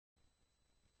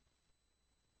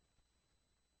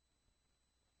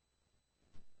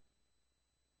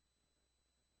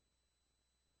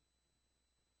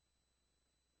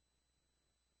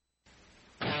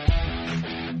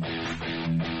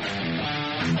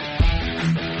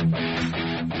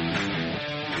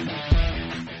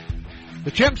The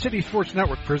Gem City Sports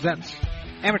Network presents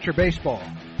Amateur Baseball.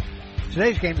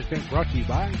 Today's game is being brought to you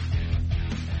by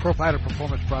Profiler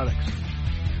Performance Products,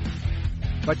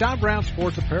 by Don Brown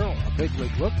Sports Apparel, a big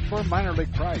league look for a minor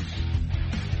league price,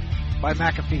 by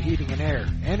McAfee Heating and Air,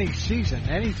 any season,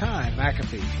 anytime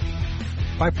McAfee,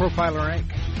 by Profiler Inc.,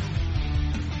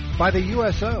 by the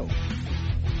USO,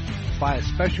 by a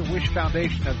Special Wish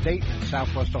Foundation of Dayton in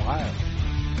Southwest Ohio,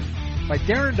 by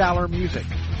Darren Dollar Music,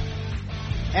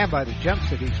 and by the Gem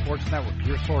City Sports Network,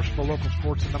 your source for local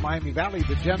sports in the Miami Valley,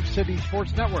 the Gem City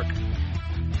Sports Network.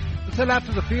 Let's head out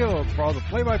to the field for all the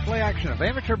play-by-play action of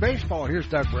amateur baseball. Here's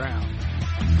Doug Brown.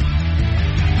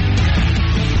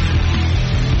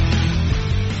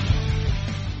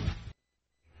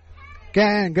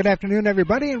 Again, good afternoon,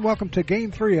 everybody, and welcome to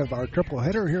Game 3 of our triple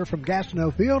header here from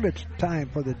Gastineau Field. It's time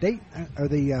for the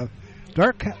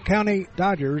Darke County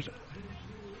Dodgers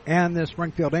and the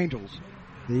Springfield Angels.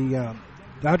 The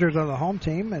Dodgers are the home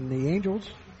team, and the Angels,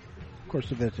 of course,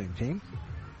 the visiting team.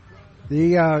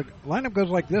 The lineup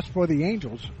goes like this for the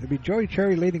Angels. It'd be Joey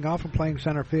Cherry leading off and playing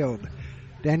center field.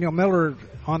 Daniel Miller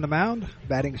on the mound,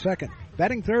 batting second.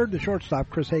 Batting third, the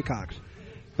shortstop, Chris Haycox.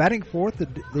 Batting fourth,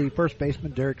 the first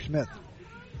baseman, Derek Smith.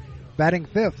 Batting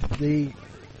fifth, the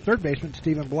third baseman,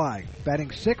 Stephen Bly.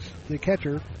 Batting sixth, the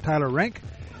catcher, Tyler Rank.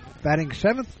 Batting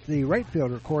seventh, the right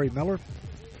fielder, Corey Miller.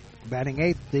 Batting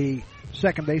eighth, the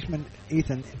second baseman,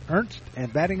 Ethan Ernst.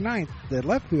 And batting ninth, the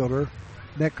left fielder,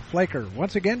 Nick Flaker.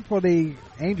 Once again for the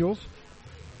Angels,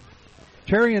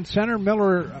 Cherry in center,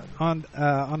 Miller on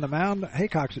the mound,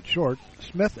 Haycox at short,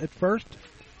 Smith at first,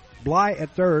 Bly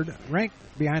at third, Rank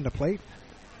behind the plate,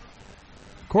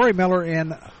 Corey Miller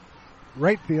in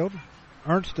right field,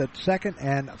 Ernst at second,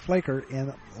 and Flaker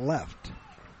in left.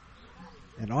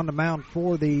 And on the mound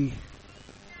for the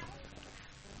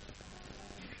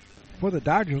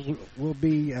Dodgers will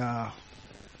be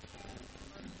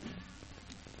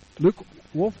Luke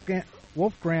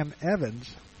Wolfgram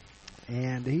Evans,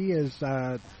 and he is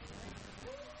hasn't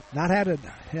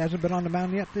been on the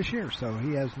mound yet this year, so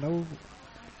he has no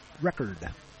record.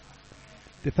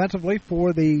 Defensively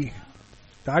for the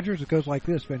Dodgers, it goes like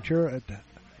this: Ventura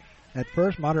at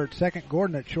first, Motter at second,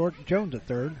 Gordon at short, Jones at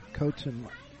third, Coates in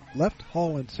left,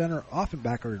 Hall in center,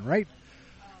 Offenbacher in right,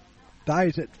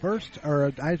 Dyes at first, or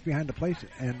Dyes behind the plate,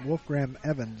 and Wolfgram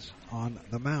Evans on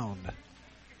the mound.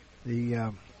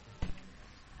 The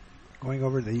going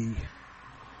over the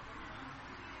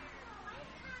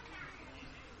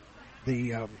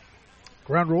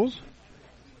ground rules.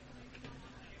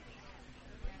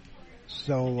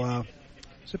 So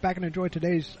sit back and enjoy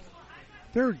today's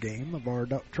third game of our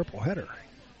triple header.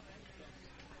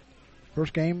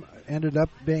 First game ended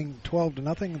up being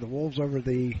 12-0. The Wolves over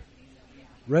the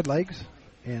Redlegs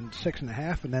in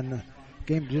 6.5, and then the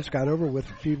game just got over with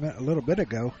a little bit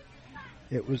ago.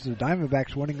 It was the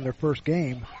Diamondbacks winning their first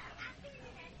game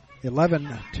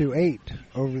 11-8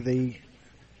 over the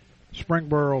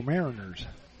Springboro Mariners.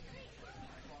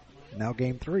 Now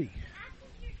game 3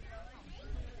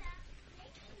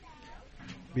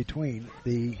 between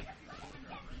the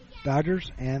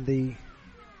Dodgers and the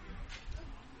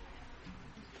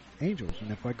Angels.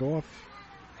 And if I go off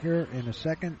here in a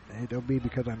second, it'll be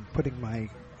because I'm putting my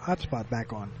hotspot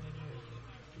back on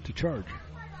to charge.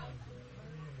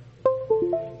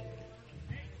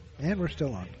 And we're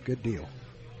still on. Good deal.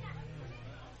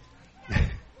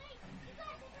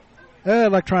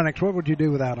 Electronics, what would you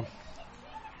do without them?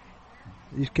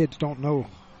 These kids don't know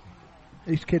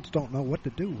what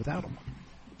to do without them.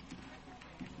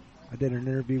 I did an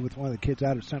interview with one of the kids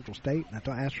out of Central State, and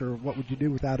I asked her, what would you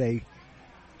do without a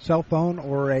cell phone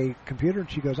or a computer? And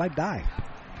she goes, I'd die.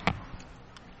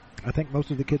 I think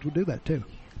most of the kids would do that too.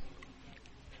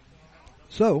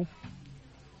 So,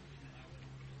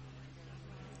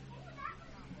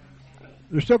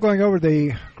 they're still going over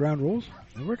the ground rules,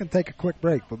 and we're going to take a quick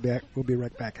break. We'll be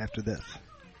right back after this.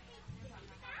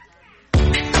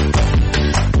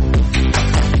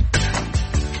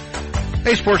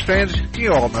 Hey, sports fans,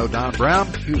 you all know Don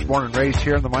Brown. He was born and raised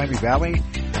here in the Miami Valley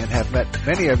and have met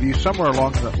many of you somewhere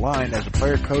along that line as a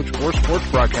player, coach, or sports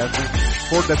broadcaster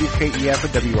for WKEF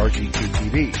and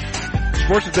WRGT-TV.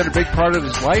 Sports has been a big part of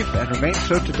his life and remains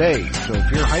so today. So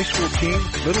if your high school team,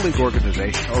 little league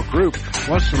organization, or group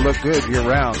wants to look good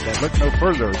year-round, then look no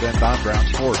further than Don Brown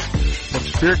Sports. From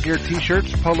Spirit Gear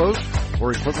t-shirts, polos,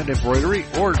 or equipment embroidery,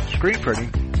 or screen printing,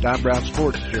 Don Brown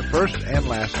Sports is your first and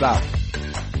last stop.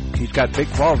 He's got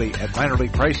big quality at minor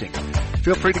league pricing.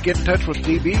 Feel free to get in touch with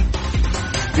DB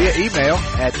via email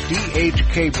at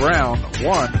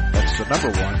dhkbrown1, that's the number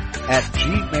 1, at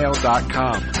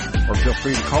gmail.com. Or feel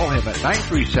free to call him at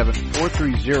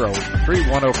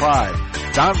 937-430-3105.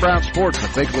 Don Brown Sports, a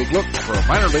big league look for a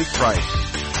minor league price.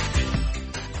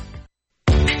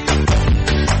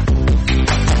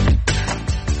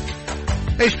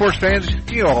 Hey, sports fans,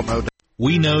 you all know that.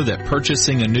 We know that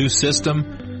purchasing a new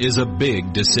system is a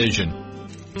big decision.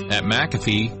 At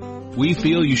McAfee, we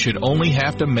feel you should only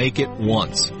have to make it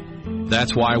once.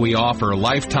 That's why we offer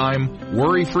lifetime,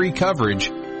 worry-free coverage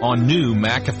on new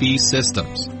McAfee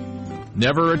systems.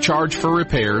 Never a charge for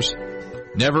repairs,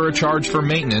 never a charge for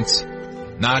maintenance,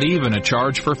 not even a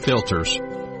charge for filters.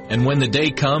 And when the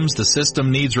day comes the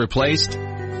system needs replaced,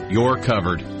 you're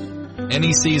covered.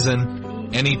 Any season,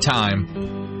 any time,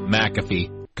 McAfee.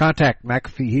 Contact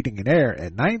McAfee Heating and Air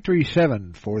at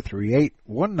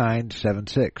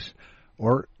 937-438-1976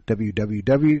 or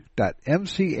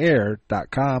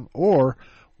www.mcair.com or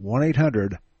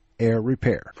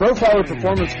 1-800-AIR-REPAIR. Profiler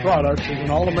Performance Products is an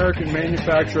all-American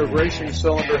manufacturer of racing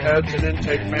cylinder heads and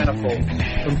intake manifolds.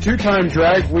 From two-time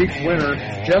Drag Week winner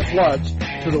Jeff Lutz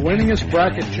to the winningest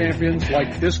bracket champions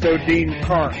like Disco Dean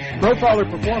Carnes, Profiler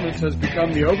Performance has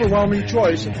become the overwhelming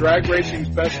choice of drag racing's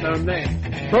best-known name.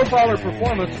 Profiler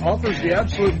Performance offers the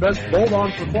absolute best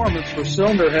bolt-on performance for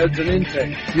cylinder heads and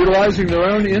intake, utilizing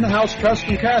their own in-house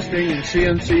custom casting and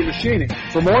CNC machining.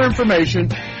 For more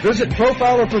information, visit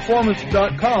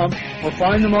profilerperformance.com or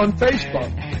find them on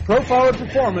Facebook. Profiler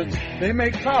Performance, they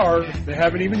make power they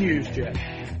haven't even used yet.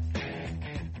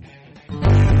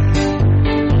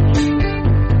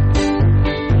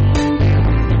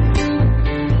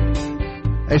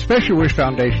 A Special Wish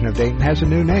Foundation of Dayton has a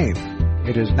new name.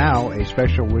 It is now a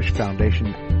Special Wish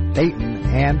Foundation Dayton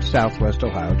and Southwest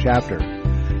Ohio chapter.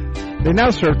 They now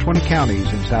serve 20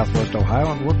 counties in Southwest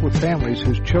Ohio and work with families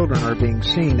whose children are being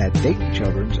seen at Dayton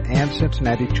Children's and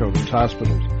Cincinnati Children's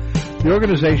Hospitals. The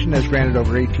organization has granted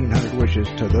over 1,800 wishes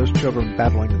to those children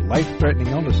battling life-threatening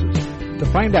illnesses. To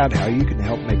find out how you can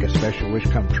help make a special wish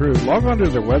come true, log on to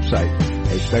their website,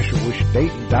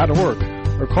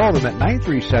 aspecialwishdayton.org, or call them at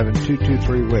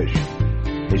 937-223-WISH.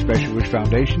 A Special Wish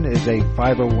Foundation is a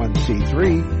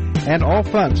 501c3, and all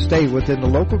funds stay within the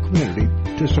local community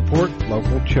to support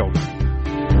local children.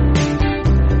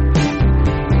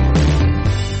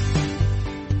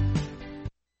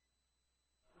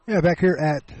 Yeah, back here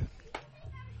at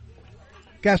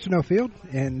Gastineau Field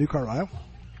in New Carlisle.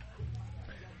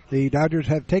 The Dodgers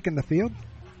have taken the field.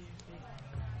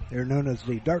 They're known as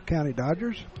the Darke County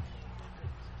Dodgers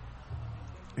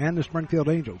and the Springfield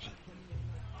Angels.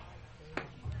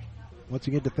 Once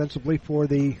again, defensively for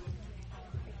the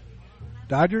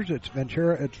Dodgers, it's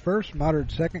Ventura at first, Modern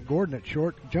second, Gordon at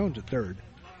short, Jones at third.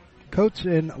 Coates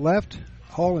in left,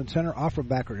 Hall in center,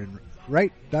 Offenbacher in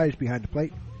right, Dies behind the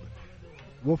plate.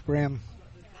 Wolfgram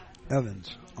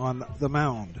Evans on the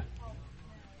mound,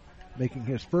 making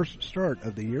his first start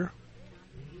of the year.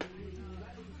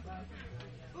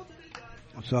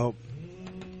 So,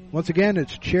 once again,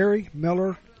 it's Cherry,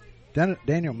 Miller,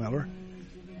 Daniel Miller,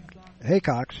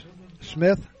 Haycox,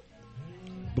 Smith,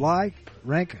 Bly,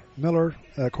 Rank, Miller,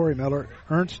 Corey Miller,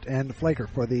 Ernst, and Flaker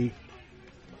for the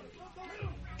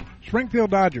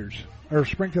Springfield Angels.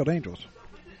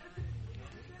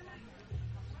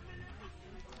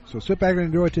 So sit back and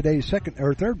enjoy today's third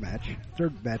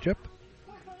matchup.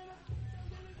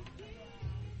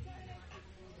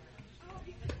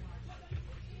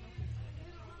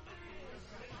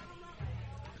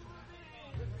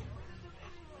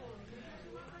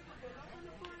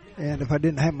 And if I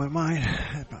didn't have my mind,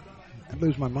 I'd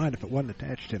lose my mind if it wasn't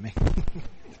attached to me.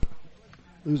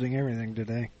 Losing everything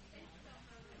today.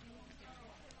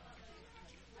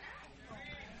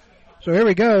 So here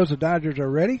we go. The Dodgers are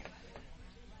ready.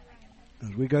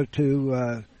 As we go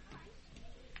to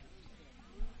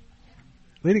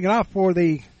leading it off for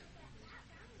the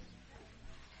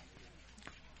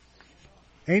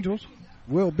Angels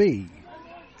will be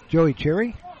Joey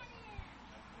Cherry.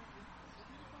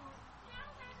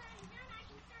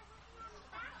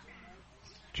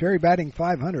 Cherry batting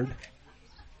 .500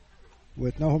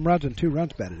 with no home runs and 2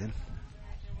 runs batted in.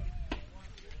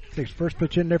 Takes first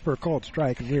pitch in there for a called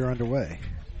strike, and we are underway.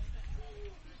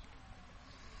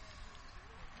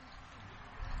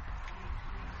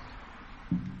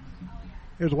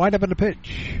 Here's a windup and a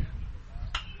pitch.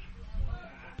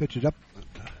 Pitch is up.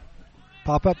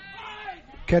 Pop up.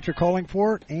 Catcher calling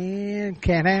for it and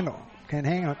can't hang on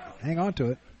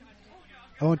to it.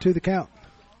 0-2 the count.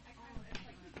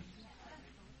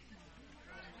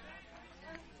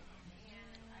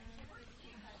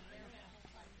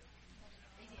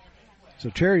 So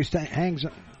Cherry hangs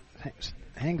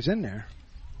in there.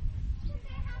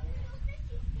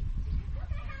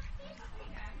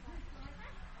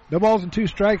 No balls and 2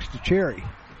 strikes to Cherry.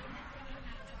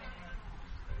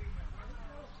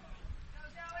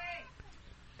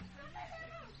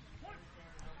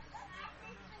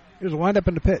 Here's a windup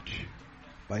in the pitch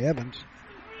by Evans.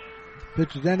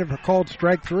 Pitch is ended for called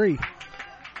strike 3.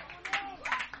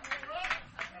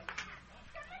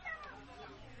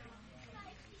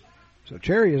 So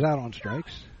Cherry is out on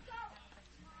strikes.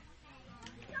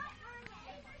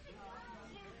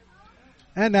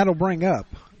 And that'll bring up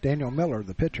Daniel Miller,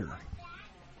 the pitcher.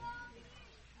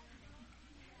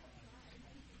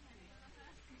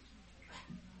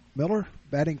 Miller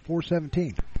batting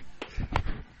 .417.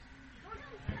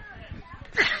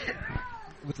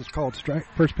 With his called strike.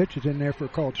 First pitch is in there for a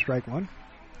called strike 1.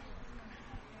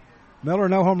 Miller,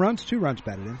 no home runs, 2 runs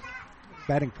batted in.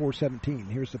 Batting .417.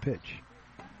 Here's the pitch.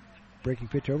 Breaking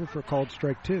pitch over for a called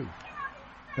strike 2.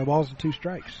 No balls and 2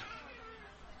 strikes.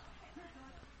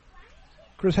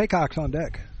 Chris Haycock's on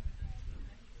deck.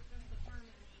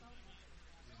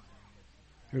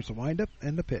 Here's the windup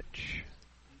and the pitch.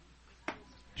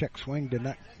 Check swing.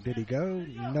 Did he go?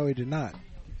 No, he did not.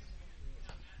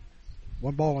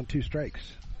 1 ball and 2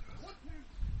 strikes.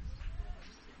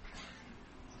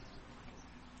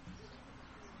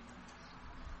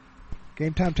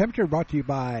 Game time temperature brought to you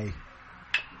by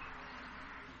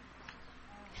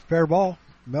Fair Ball.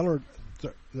 Miller,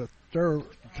 the third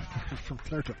from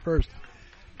third to first.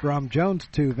 From Jones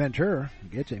to Ventura.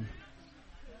 Gets him.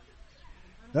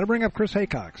 That'll bring up Chris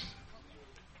Haycox.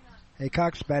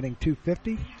 Haycox batting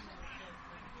 .250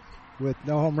 with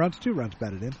no home runs, 2 runs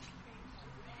batted in.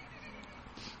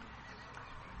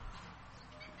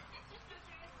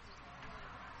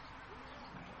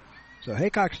 So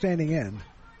Haycock standing in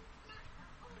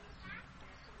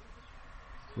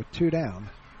with 2 down.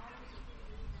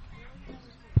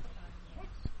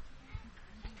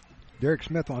 Derek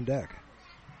Smith on deck.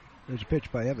 There's a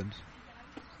pitch by Evans.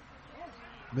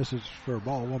 Misses for a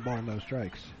ball, 1 ball, no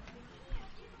strikes.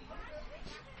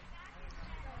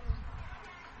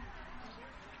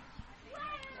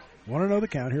 Want to know the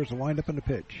count. Here's the windup and the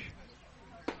pitch.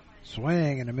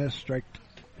 Swing and a miss, strike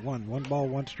 1. 1 ball,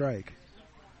 1 strike.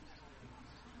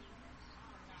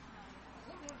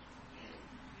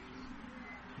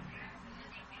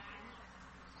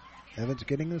 Evans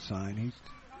getting the sign. He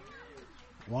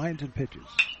winds and pitches.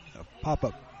 A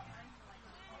pop-up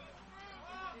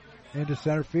into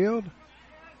center field.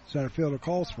 Center fielder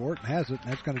calls for it and has it.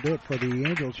 And that's going to do it for the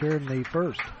Angels here in the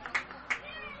first.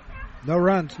 No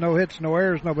runs, no hits, no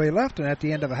errors, nobody left. And at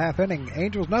the end of a half inning,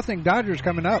 Angels nothing, Dodgers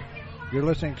coming up. You're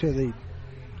listening to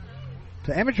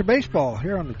amateur baseball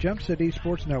here on the Jump City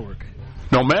Sports Network.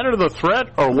 No matter the threat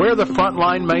or where the front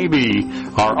line may be,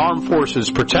 our armed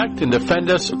forces protect and defend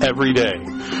us every day.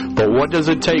 But what does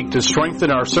it take to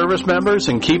strengthen our service members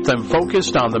and keep them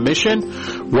focused on the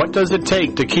mission? What does it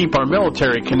take to keep our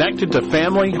military connected to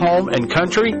family, home, and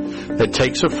country? It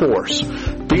takes a force.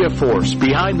 Be a force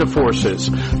behind the forces.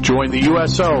 Join the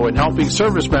USO in helping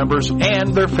service members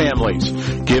and their families.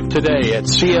 Give today at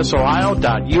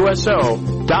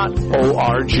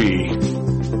csohio.uso.org.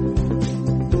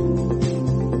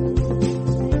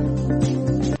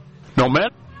 No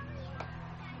matter.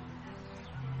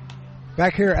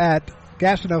 Back here at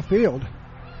Gastineau Field.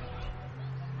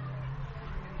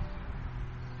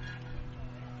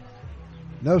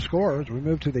 No scores. We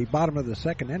move to the bottom of the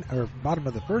bottom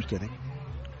of the first inning.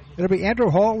 It'll be Andrew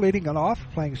Hall leading it off,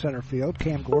 playing center field.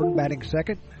 Cam Gordon batting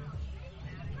second.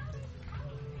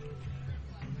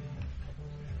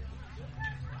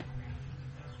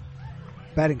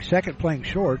 Batting second, playing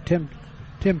short. Tim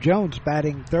Jones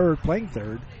batting third, playing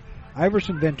third.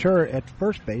 Iverson Ventura at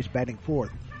first base, batting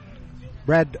fourth.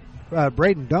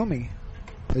 Braden Domi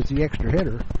is the extra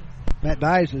hitter. Matt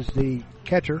Dyes is the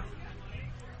catcher,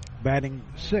 batting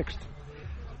sixth.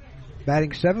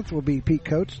 Batting seventh will be Pete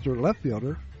Coates, the left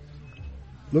fielder.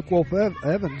 Luke Wolf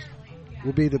Evans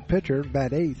will be the pitcher,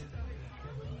 bat eighth.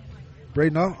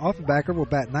 Braden Offenbacher will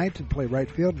bat ninth and play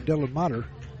right field. And Dylan Motter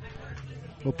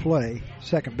will play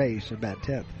second base and bat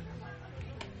 10th.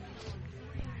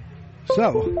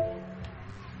 So,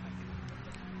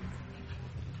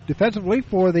 defensively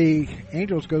for the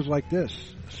Angels goes like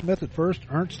this. Smith at first,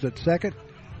 Ernst at second,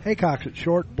 Haycox at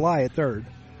short, Bly at third.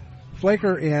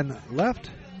 Flaker in left,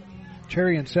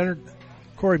 Cherry in center,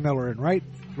 Corey Miller in right,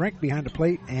 Rank behind the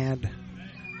plate, and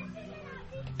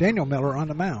Daniel Miller on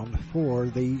the mound for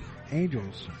the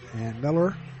Angels. And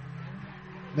Miller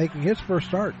making his first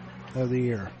start of the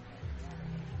year.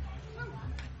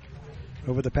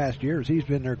 Over the past years, he's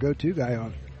been their go-to guy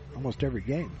on almost every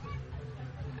game.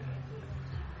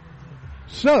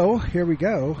 So, here we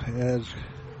go, as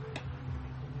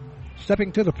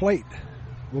stepping to the plate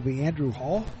will be Andrew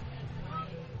Hall.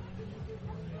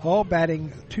 Hall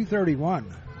batting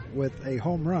 .231 with a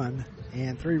home run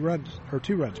and 2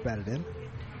 runs batted in.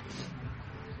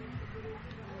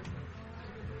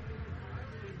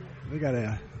 We got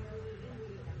a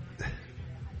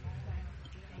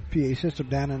PA system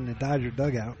down in the Dodger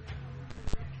dugout.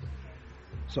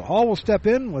 So Hall will step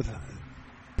in with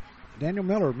Daniel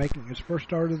Miller making his first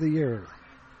start of the year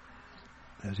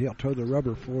as he'll toe the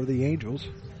rubber for the Angels.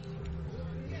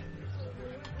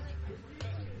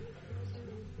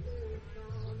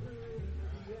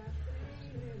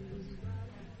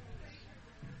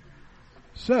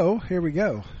 So here we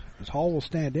go. As Hall will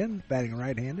stand in, batting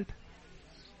right-handed.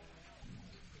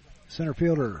 Center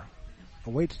fielder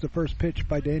awaits the first pitch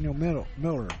by Daniel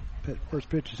Miller. First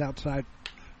pitch is outside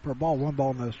for a ball. 1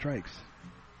 ball, no strikes.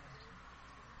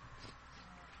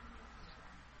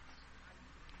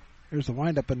 Here's the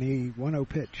windup in the 1-0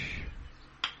 pitch.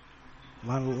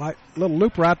 Little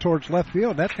looper out towards left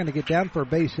field. That's going to get down for a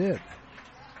base hit.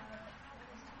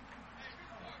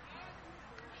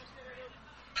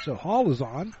 So Hall is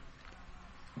on.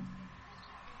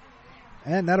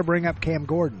 And that'll bring up Cam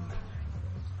Gordon.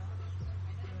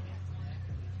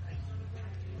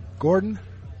 Gordon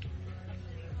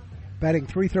batting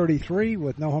 .333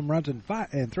 with no home runs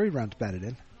and 3 runs batted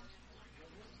in.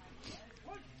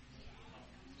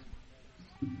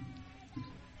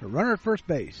 The runner at first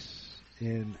base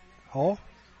in Hall.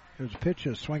 There's a pitch,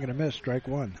 a swing and a miss, strike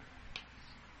 1.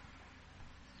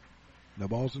 No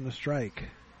balls in the strike.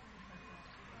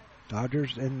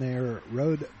 Dodgers in their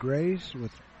road grays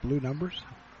with blue numbers,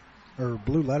 or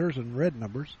blue letters and red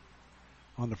numbers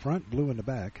on the front, blue in the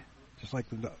back. Just like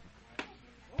the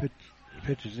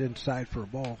pitch is inside for a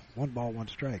ball. 1 ball, 1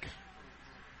 strike.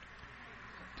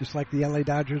 Just like the LA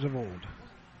Dodgers of old.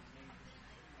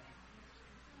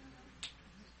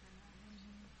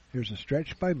 Here's a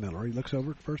stretch by Miller. He looks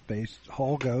over at first base.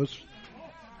 Hall goes.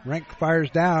 Rank fires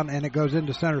down, and it goes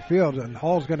into center field, and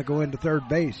Hall's going to go into third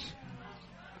base.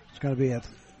 It's going to be a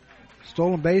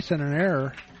stolen base and an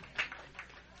error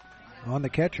on the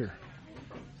catcher.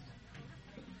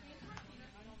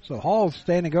 So Hall's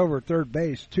standing over at third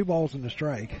base. 2 balls and a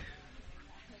strike.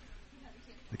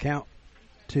 The count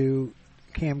to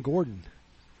Cam Gordon.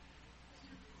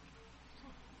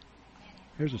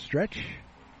 Here's a stretch.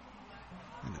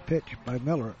 And a pitch by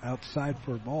Miller outside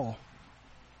for a ball.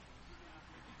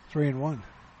 3-1.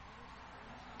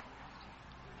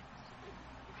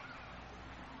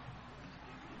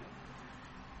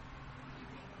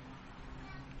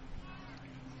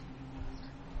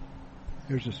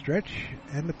 Here's a stretch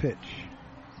and the pitch.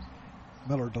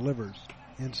 Miller delivers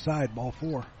inside, ball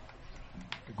 4.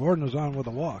 Gordon was on with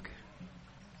a walk.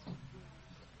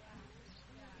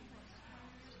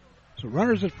 So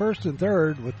runners at first and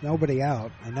third with nobody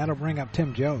out, and that'll bring up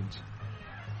Tim Jones.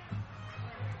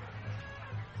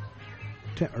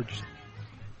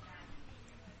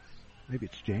 Maybe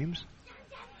it's James.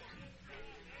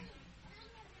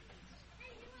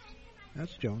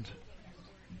 That's Jones.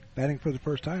 Batting for the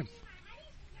first time.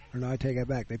 Or no, I take that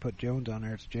back. They put Jones on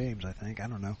there. It's James, I think. I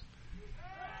don't know.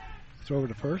 Throw over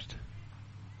to first.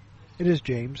 It is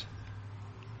James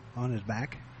on his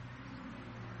back.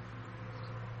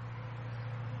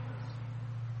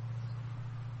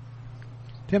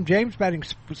 Tim James batting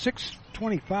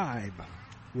 .625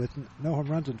 with no home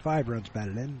runs and 5 runs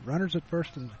batted in. Runners at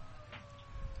first and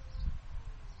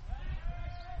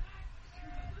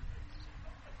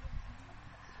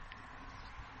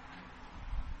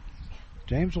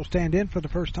James will stand in for the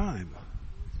first time.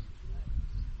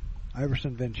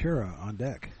 Iverson Ventura on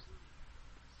deck.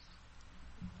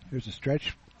 Here's a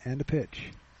stretch and a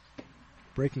pitch.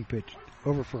 Breaking pitch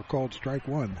over for a called strike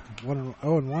 1.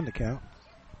 0-1 to count.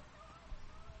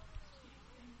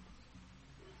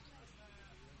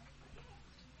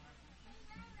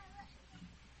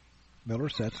 Miller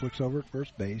sets, looks over at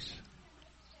first base,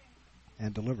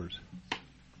 and delivers.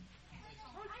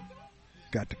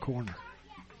 Got to corner.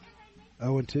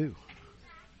 0-2.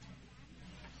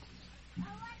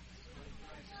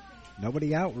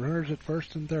 Nobody out. Runners at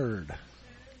first and third.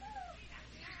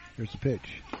 Here's the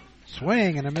pitch.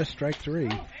 Swing and a miss, strike 3.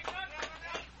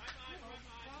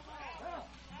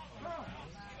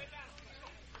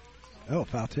 Oh,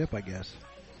 foul tip, I guess.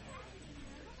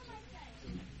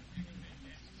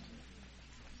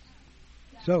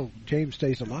 So, James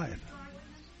stays alive.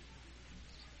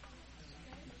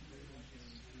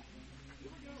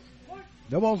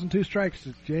 No balls and 2 strikes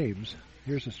to James.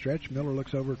 Here's a stretch. Miller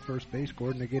looks over at first base.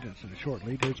 Gordon to get it in a short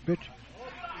lead. Here's a pitch.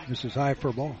 This is high for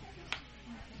a ball.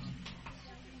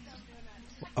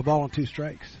 A ball and 2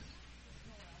 strikes.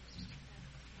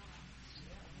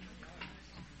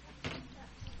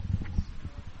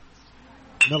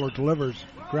 Miller delivers.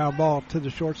 Ground ball to the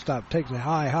shortstop. Takes a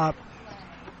high hop.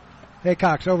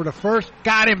 Haycock's over to first.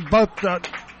 Got him, both the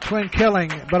twin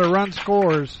killing, but a run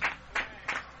scores.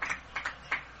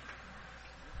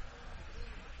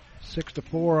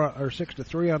 6-4 or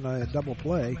 6-3 on the double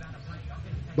play,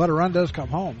 but a run does come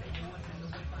home.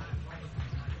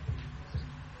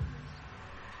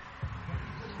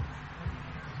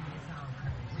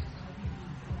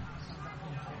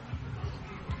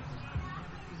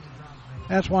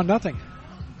 That's 1-0.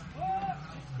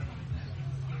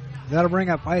 That'll bring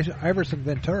up Iverson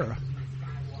Ventura.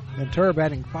 Ventura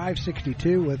batting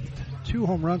 .562 with 2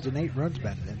 home runs and 8 runs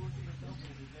batted in.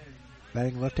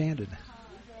 Batting left-handed.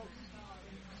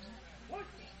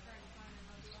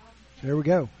 There we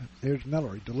go. There's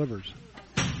Miller. He delivers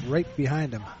right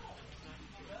behind him.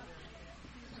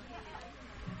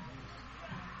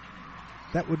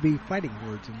 That would be fighting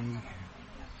words in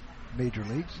the major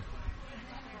leagues.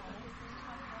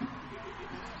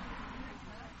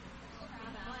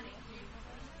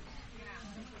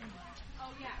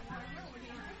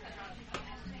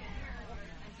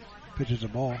 Pitches a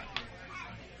ball.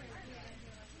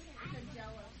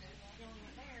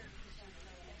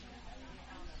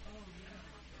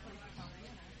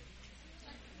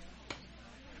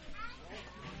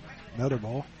 Another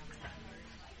ball.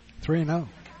 3-0.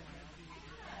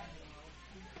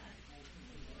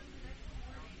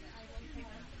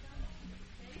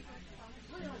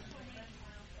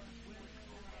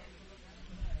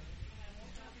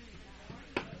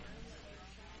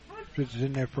 Pitch is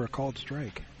in there for a called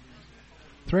strike.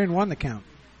 3-1 the count.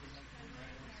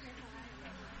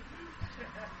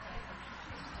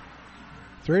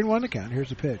 Three and one the count. Here's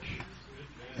the pitch.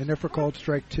 In there for called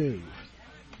strike 2.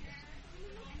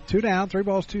 2 down, 3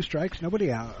 balls, 2 strikes,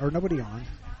 nobody out or nobody on.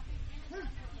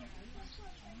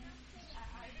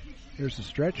 Here's the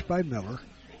stretch by Miller,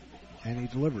 and he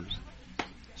delivers.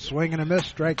 Swing and a miss,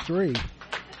 strike 3.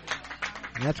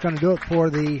 And that's going to do it for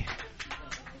the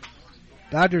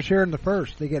Dodgers here in the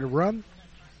first. They get a run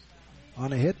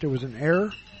on a hit. There was an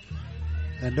error,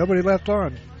 and nobody left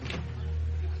on.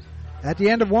 At the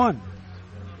end of 1,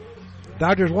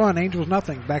 Dodgers 1, Angels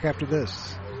nothing. Back after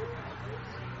this.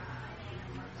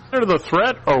 Under the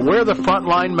threat or where the front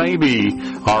line may be,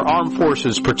 our armed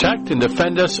forces protect and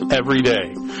defend us every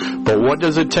day. But what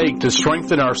does it take to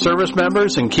strengthen our service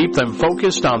members and keep them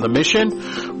focused on the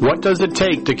mission? What does it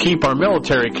take to keep our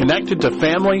military connected to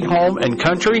family, home, and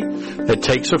country? It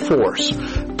takes a force.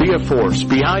 Be a force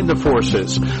behind the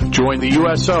forces. Join the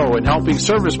USO in helping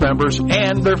service members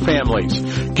and their families.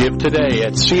 Give today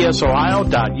at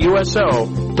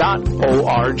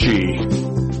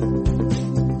csohio.uso.org.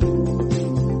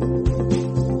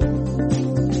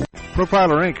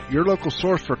 Profiler Inc., your local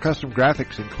source for custom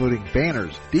graphics including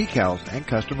banners, decals, and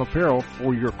custom apparel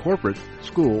for your corporate,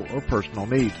 school, or personal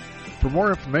needs. For more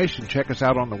information, check us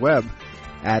out on the web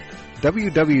at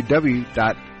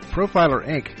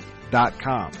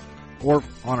www.profilerinc.com or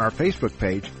on our Facebook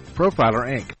page, Profiler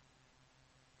Inc.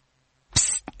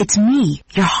 It's me,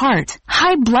 your heart.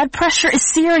 High blood pressure is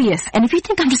serious, and if you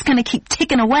think I'm just going to keep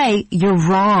ticking away, you're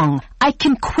wrong. I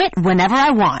can quit whenever I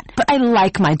want, but I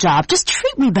like my job. Just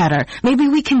treat me better. Maybe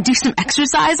we can do some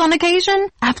exercise on occasion?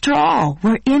 After all,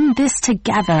 we're in this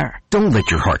together. Don't let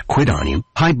your heart quit on you.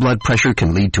 High blood pressure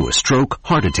can lead to a stroke,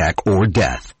 heart attack, or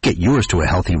death. Get yours to a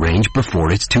healthy range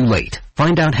before it's too late.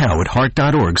 Find out how at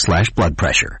heart.org/blood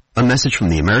pressure. A message from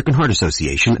the American Heart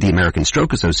Association, the American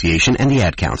Stroke Association, and the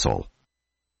Ad Council.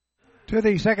 To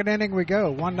the second inning we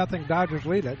go. 1-0 Dodgers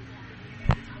lead it.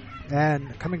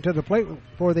 And coming to the plate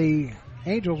for the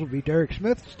Angels will be Derek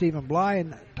Smith, Stephen Bly,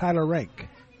 and Tyler Rank.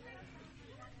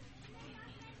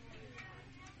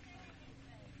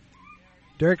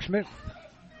 Derek Smith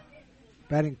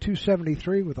batting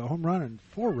 .273 with a home run and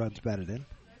 4 runs batted in.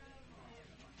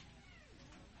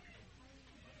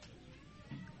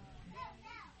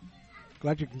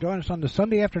 Glad you can join us on the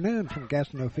Sunday afternoon from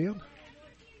Gastineau Field.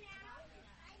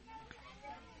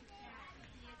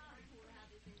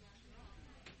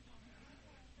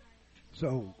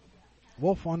 So,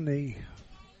 Wolf on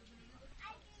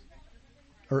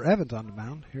Evans on the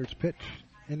mound. Here's a pitch.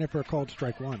 In there for a called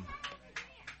strike 1.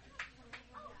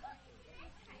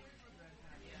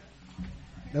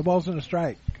 No balls and a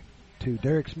strike to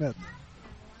Derek Smith.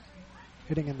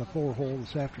 Hitting in the 4-hole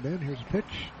this afternoon. Here's a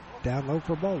pitch. Down low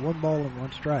for a ball. 1 ball and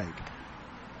 1 strike.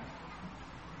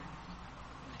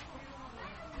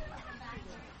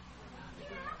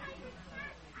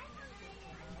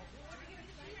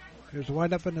 Here's a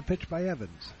windup in the pitch by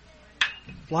Evans.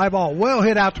 Fly ball well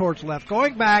hit out towards left.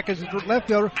 Going back is the left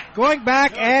fielder. Going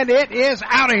back, and it is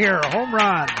out of here. A home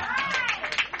run.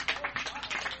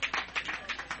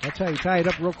 That's how you tie it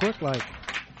up real quick like.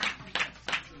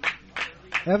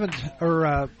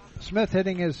 Smith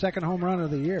hitting his 2nd home run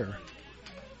of the year.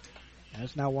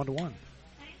 That's now 1-1.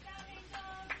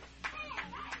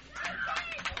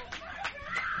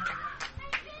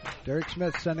 Derek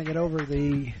Smith sending it over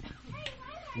the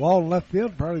wall in left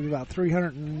field, probably about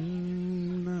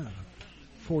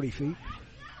 340 feet.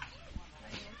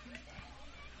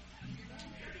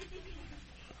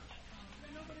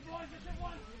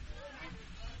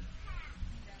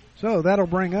 So that'll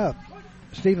bring up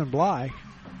Stephen Bly.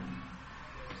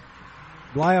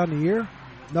 Bly on the year.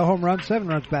 No home runs, 7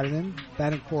 runs batted in,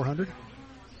 batting .400.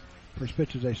 First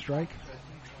pitch is a strike.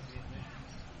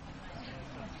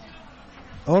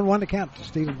 0-1 to count to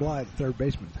Stephen Bly, the third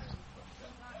baseman.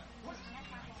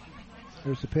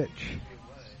 Here's the pitch.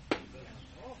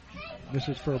 This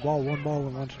is for a ball, 1 ball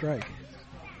and 1 strike.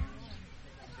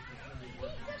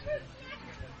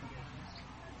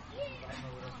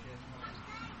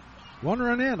 One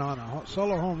run in on a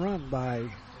solo home run by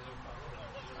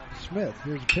Smith.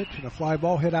 Here's a pitch and a fly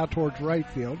ball hit out towards right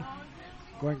field.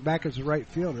 Going back as a right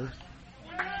fielder.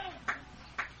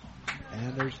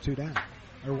 And there's 2 down,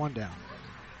 or 1 down.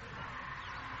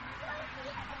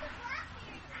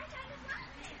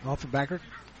 Offenbacker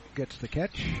gets the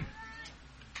catch.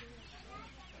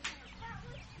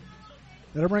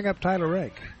 That'll bring up Tyler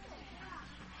Rake.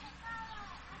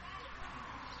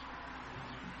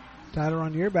 Tyler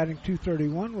on the year batting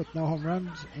 .231 with no home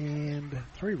runs and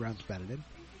 3 runs batted in.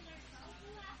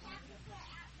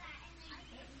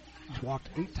 He's walked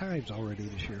 8 times already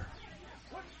this year.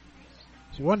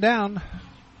 So 1 down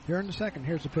here in the second.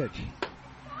 Here's the pitch.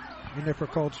 In there for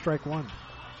called strike 1.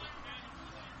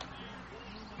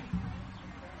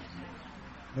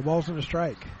 The ball's in a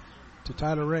strike to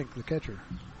Tyler Rink, the catcher.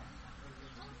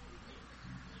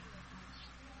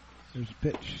 There's a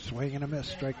pitch. Swing and a miss.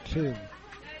 Strike 2.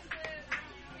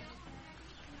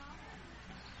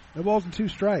 No balls and 2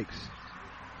 strikes.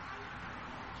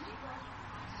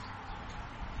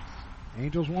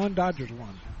 Angels 1, Dodgers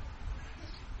 1.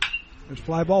 There's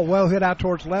fly ball well hit out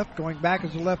towards left. Going back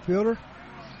as a left fielder.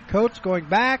 Coates going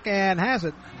back and has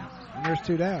it. And there's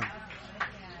 2 down.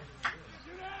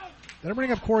 That'll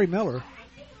bring up Corey Miller.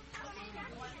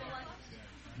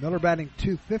 Miller batting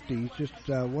 .250. He's just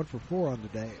 1 for 4 on the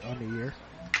day, on the year.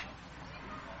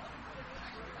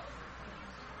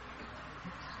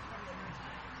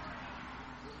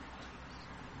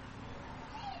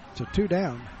 So 2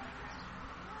 down.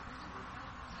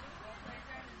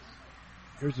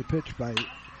 Here's a pitch by.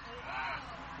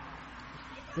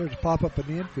 There's a pop up in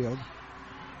the infield.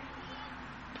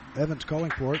 Evans calling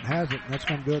for it and has it. And that's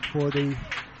going to do it for the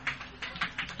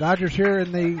Dodgers here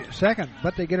in the second,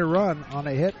 but they get a run on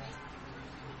a hit.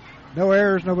 No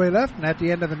errors, nobody left, and at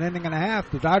the end of an inning and a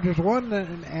half, the Dodgers won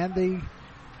and the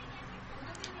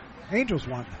Angels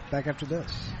won. Back after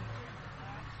this.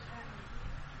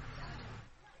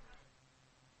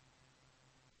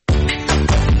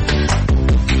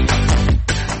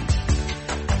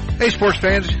 Hey sports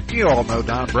fans, you all know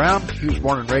Don Brown. He was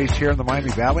born and raised here in the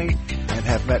Miami Valley and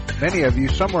have met many of you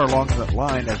somewhere along that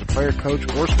line as a player, coach,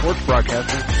 or sports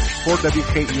broadcaster for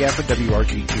WKEF and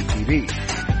WRGT-TV.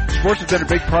 Sports has been a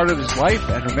big part of his life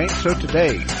and remains so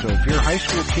today. So if your high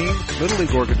school team, little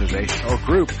league organization, or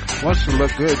group wants to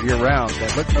look good year-round,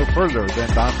 then look no further than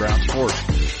Don Brown Sports.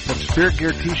 From spirit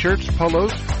gear t-shirts,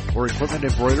 polos, or equipment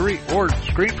embroidery, or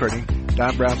screen printing,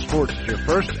 Don Brown Sports is your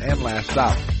first and last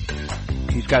stop.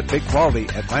 He's got big quality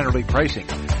at minor league pricing.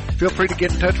 Feel free to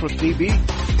get in touch with DB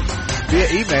via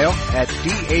email at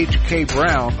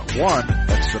dhkbrown1,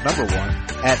 that's the number 1,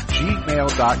 at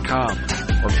gmail.com.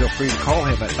 Or feel free to call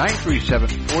him at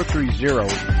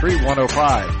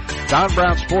 937-430-3105. Don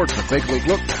Brown Sports, a big league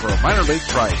look for a minor league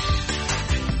price.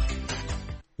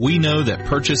 We know that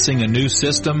purchasing a new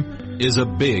system is a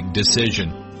big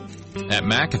decision. At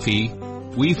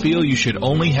McAfee, we feel you should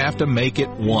only have to make it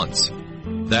once.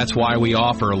 That's why we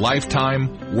offer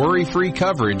lifetime, worry-free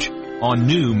coverage on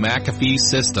new McAfee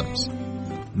systems.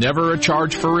 Never a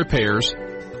charge for repairs,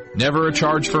 never a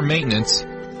charge for maintenance,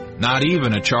 not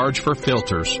even a charge for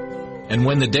filters. And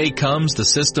when the day comes the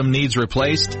system needs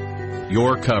replaced,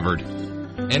 you're covered.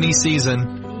 Any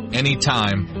season, any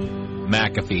time,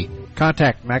 McAfee.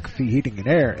 Contact McAfee Heating and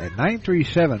Air at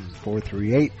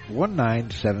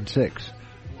 937-438-1976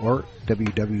 or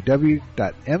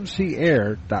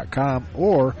www.mcair.com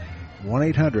or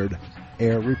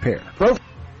 1-800-AIR-REPAIR.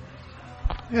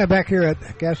 Yeah, back here at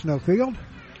Gastineau Field.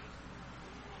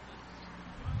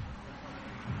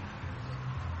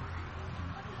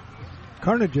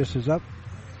 Carnages is up.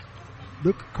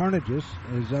 Luke Carnages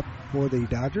is up for the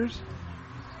Dodgers.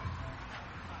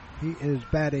 He is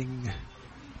batting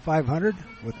 .500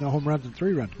 with no home runs and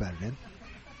 3 runs batted in.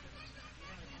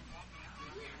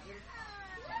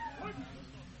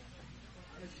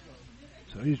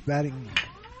 So he's batting.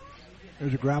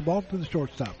 There's a ground ball to the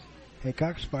shortstop.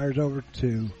 Haycox fires over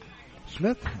to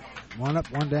Smith. One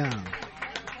up, one down.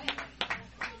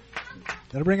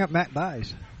 That'll bring up Matt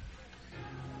Dyes.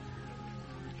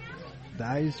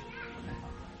 Dyes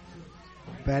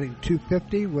batting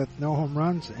 .250 with no home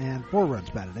runs and 4 runs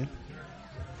batted in.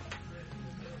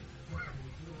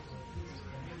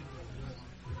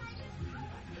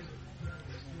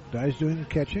 Dyes doing the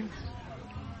catching.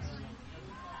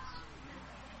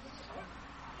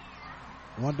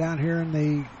 One down here in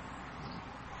the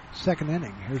second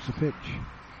inning. Here's the pitch.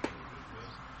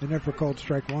 In there for called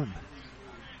strike one.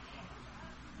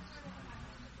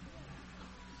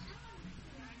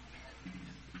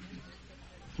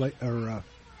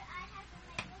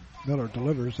 Miller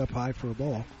delivers up high for a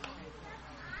ball.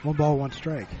 1 ball, 1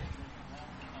 strike.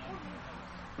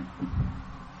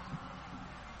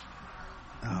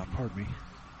 Pardon me.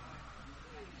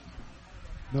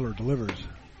 Miller delivers.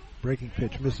 Breaking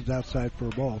pitch misses outside for a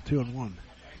ball. 2-1.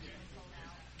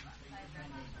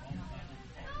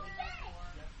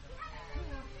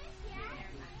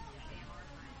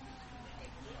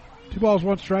 Two balls,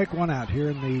 1 strike, 1 out here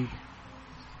in the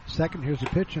second. Here's the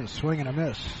pitch and a swing and a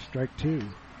miss. Strike 2.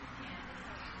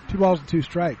 2 balls and 2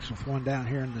 strikes with 1 down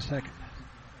here in the second.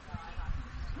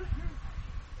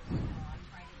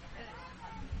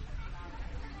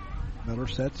 Miller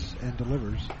sets and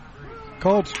delivers.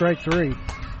 Called strike 3.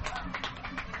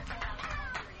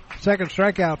 Second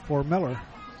strikeout for Miller.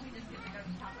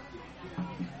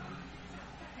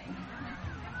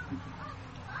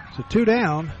 So 2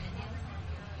 down.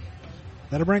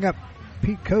 That'll bring up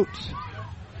Pete Coates.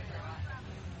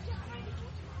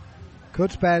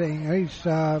 Coates batting, he's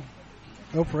 0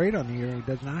 for 8 on the year. He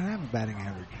does not have a batting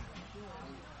average.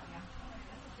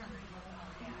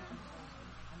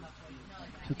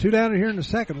 So 2 down here in the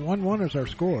second. 1-1 is our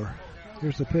score.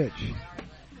 Here's the pitch.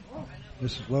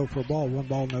 This is low for a ball. 1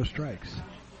 ball, no strikes.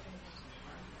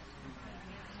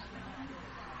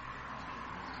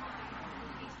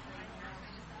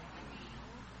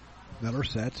 Miller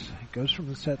sets. He goes from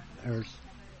the set or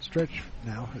stretch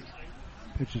now.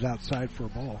 Pitches outside for a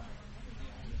ball.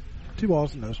 2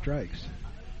 balls and no strikes.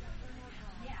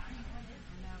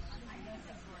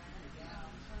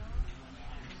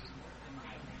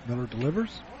 Miller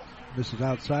delivers. This is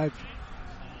outside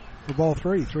for ball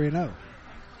 3. 3-0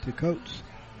 to Coates.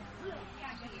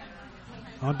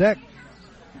 On deck,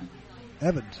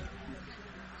 Evans.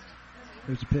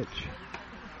 Here's the pitch.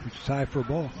 Pitch is high for a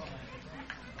ball.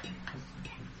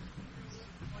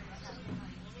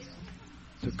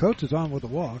 So Coates is on with a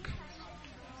walk.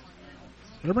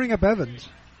 They'll bring up Evans.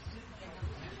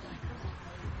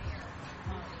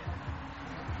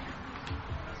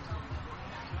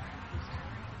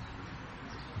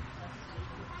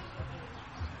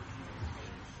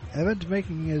 Evans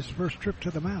making his first trip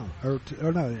to the mound. No,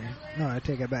 I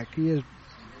take it back. He is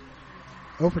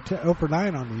 0 for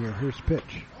 9 on the year. Here's the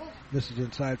pitch. This is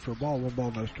inside for a ball. 1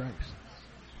 ball, no strikes.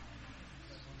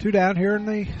 2 down here in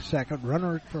the second.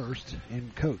 Runner at first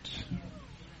in Coates.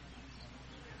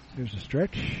 Here's the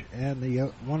stretch and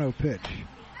the 1-0 pitch.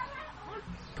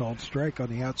 Called strike on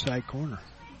the outside corner.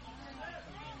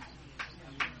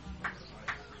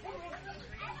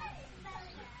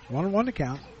 One and 1 to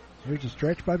count. Here's a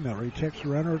stretch by Miller. He checks the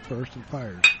runner at first and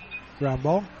fires. Ground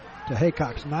ball to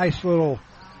Haycox. Nice little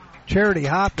charity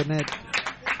hop, and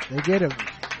they get him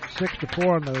 6-4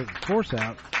 on the force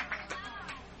out.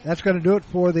 That's going to do it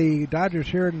for the Dodgers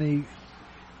here in the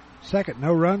second.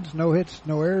 No runs, no hits,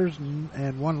 no errors,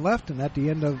 and 1 left, and at the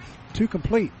end of 2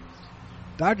 complete.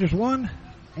 Dodgers 1,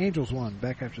 Angels 1.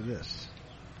 Back after this.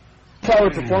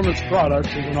 Power Performance Products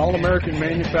is an all-American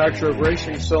manufacturer of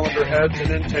racing cylinder heads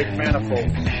and intake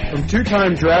manifolds. From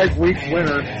 2-time Drag Week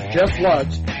winner Jeff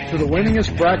Lutz to the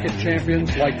winningest bracket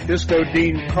champions like Disco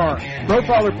Dean Karn,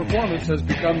 Profiler Performance has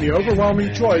become the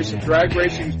overwhelming choice of drag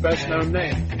racing's best-known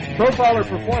name. Profiler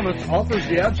Performance offers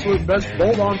the absolute best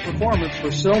bolt-on performance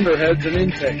for cylinder heads and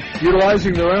intake,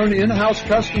 utilizing their own in-house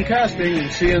custom casting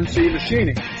and CNC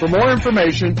machining. For more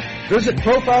information, visit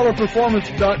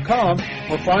ProfilerPerformance.com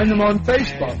or find them on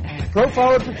Facebook.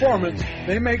 Profiler Performance,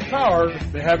 they make power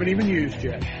they haven't even used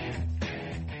yet.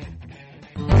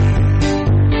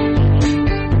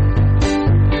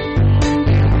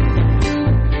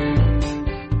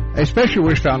 A Special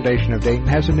Wish Foundation of Dayton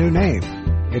has a new name.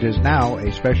 It is now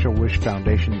a Special Wish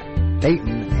Foundation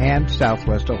Dayton and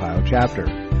Southwest Ohio chapter.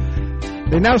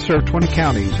 They now serve 20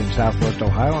 counties in Southwest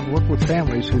Ohio and work with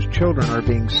families whose children are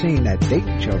being seen at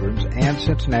Dayton Children's and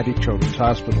Cincinnati Children's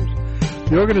Hospitals.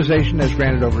 The organization has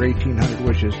granted over 1,800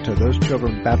 wishes to those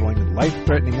children battling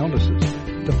life-threatening illnesses.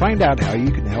 To find out how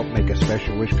you can help make a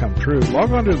special wish come true,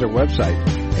 log on to their website,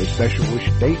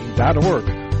 aspecialwishdayton.org,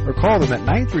 or call them at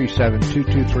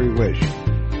 937-223-WISH.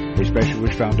 A Special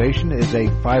Wish Foundation is a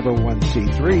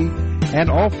 501c3, and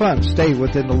all funds stay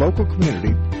within the local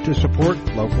community to support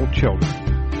local children.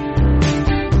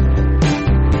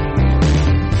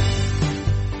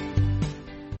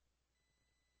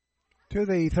 To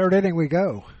the third inning we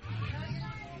go.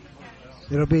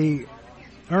 It'll be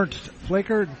Ernst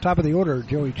Flaker, top of the order,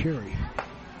 Joey Cherry.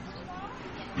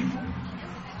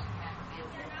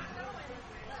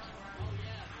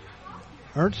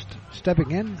 Ernst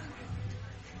stepping in.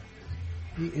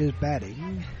 He is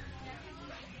batting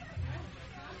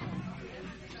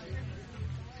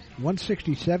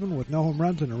 167 with no home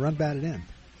runs and a run batted in.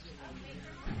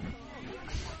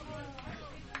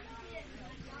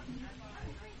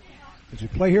 As we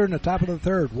play here in the top of the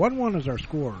third, 1-1 is our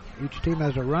score. Each team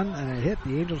has a run and a hit.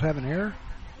 The Angels have an error.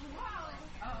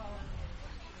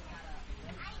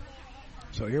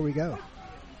 So here we go.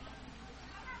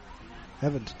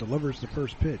 Evans delivers the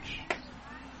first pitch.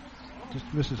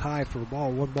 Just misses high for a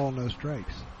ball. 1 ball, no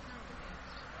strikes.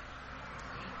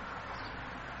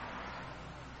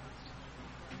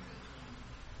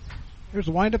 Here's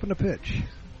the windup and the pitch.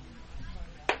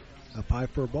 Up high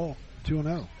for a ball.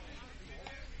 2-0.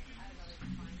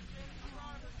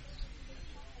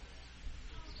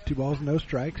 Two balls, no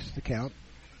strikes. The count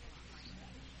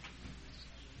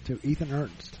to Ethan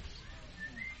Ernst.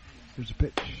 Here's a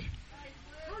pitch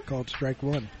called strike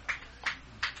one.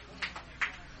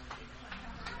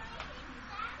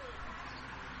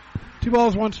 Two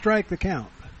balls, one strike, the count.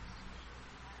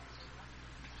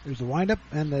 There's the windup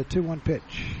and the 2-1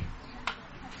 pitch.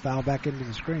 Foul back into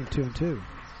the screen, 2-2.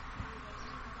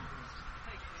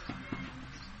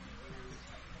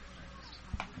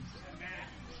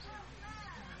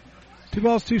 Two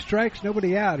balls, two strikes,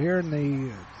 nobody out here in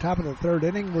the top of the third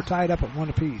inning. We're tied up at 1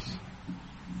 apiece.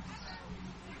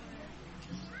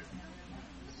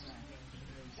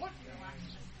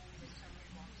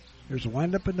 There's a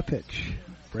windup and the pitch.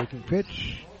 Breaking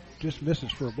pitch, just misses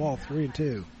for a ball,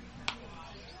 3-2.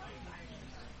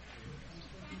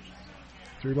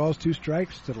 3 balls, 2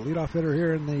 strikes to the leadoff hitter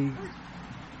here in the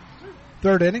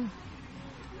third inning.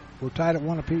 We're tied at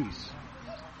 1 apiece.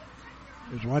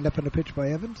 There's a windup and the pitch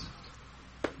by Evans.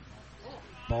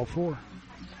 Ball 4.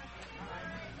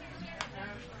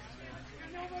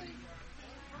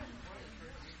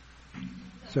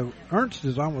 So Ernst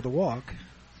is on with a walk.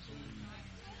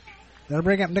 That'll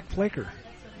bring up Nick Flaker.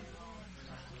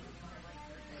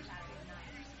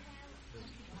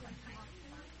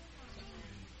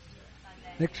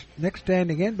 Nick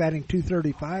standing in, batting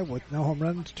 .235 with no home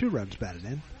runs, 2 runs batted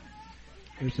in.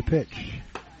 Here's the pitch.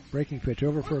 Breaking pitch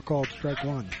over for a called strike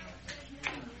one.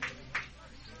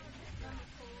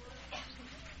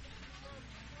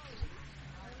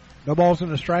 No balls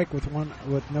and a strike with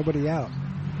nobody out.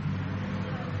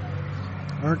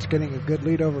 Ernst getting a good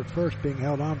lead over at first, being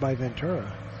held on by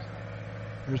Ventura.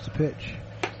 Here's the pitch.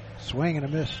 Swing and a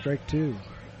miss, strike 2.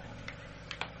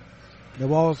 No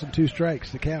balls and 2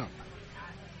 strikes, the count.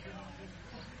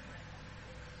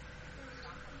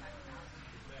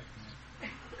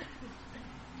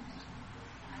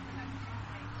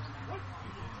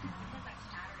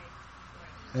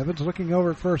 Evans looking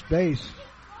over at first base.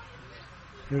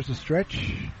 There's the stretch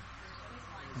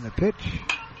and the pitch.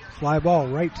 Fly ball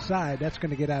right side. That's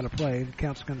going to get out of play. The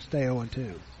count's going to stay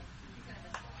 0-2.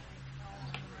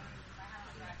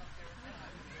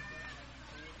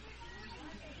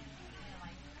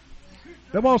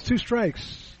 No balls, 2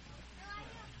 strikes.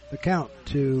 The count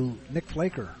to Nick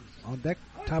Flaker. On deck,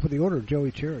 top of the order,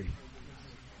 Joey Cherry.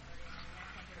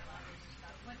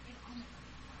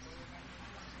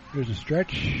 Here's a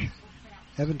stretch.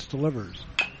 Evans delivers.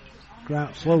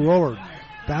 Ground, slow roller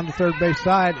down the third base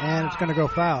side, and it's going to go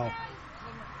foul.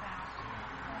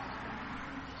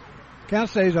 Count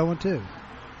stays 0-2.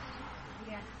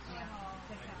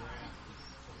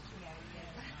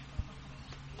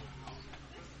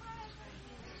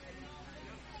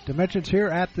 Dimensions here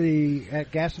at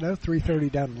Gastineau, 330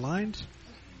 down the lines,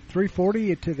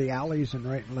 340 to the alleys in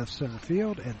right and left center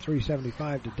field, and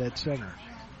 375 to dead center.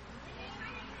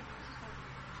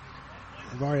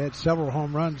 We've already had several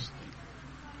home runs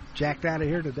jacked out of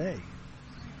here today.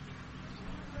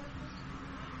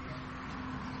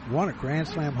 Won a grand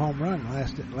slam home run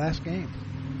last game.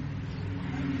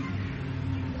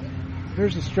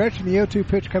 Here's the stretch and the 0-2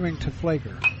 pitch coming to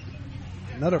Flaker.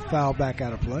 Another foul back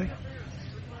out of play.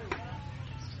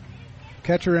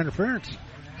 Catcher interference.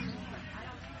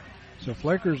 So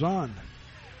Flaker's on.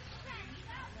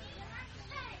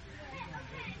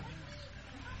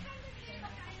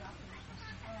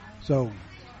 So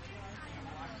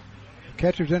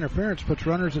catcher's interference puts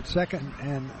runners at second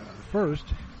and first.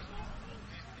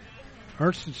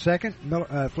 Ernst at second,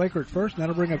 Flaker at first, and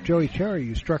that'll bring up Joey Cherry,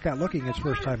 who struck out looking his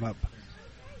first time up.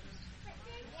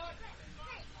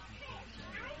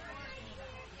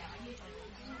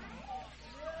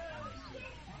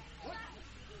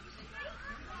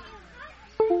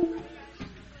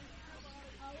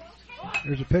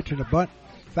 There's a pitch and a bunt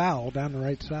foul down the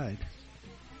right side.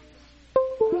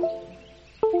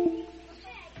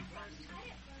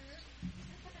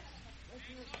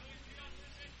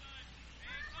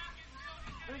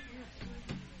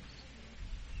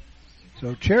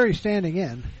 So Cherry standing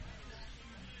in.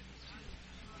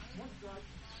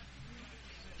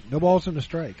 No balls in the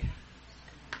strike.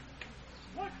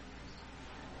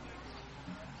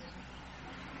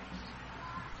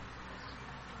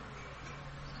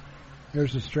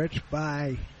 There's a stretch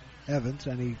by Evans,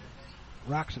 and he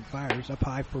rocks and fires up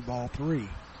high for ball three.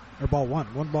 Or ball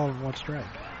one. One ball and one strike.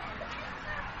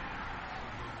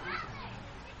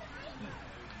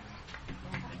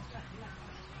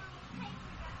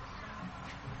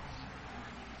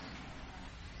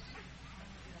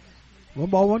 One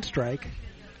ball, one strike.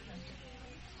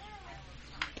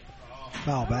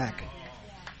 Foul back.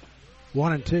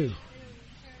 1-2.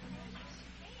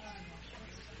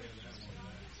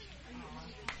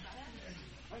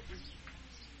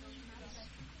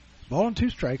 Ball and 2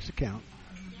 strikes to count.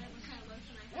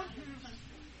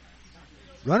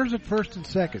 Runners at first and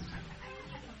second.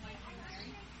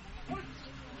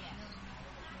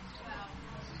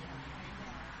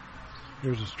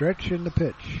 There's a stretch in the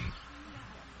pitch.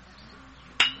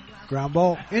 Ground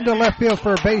ball into left field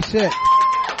for a base hit.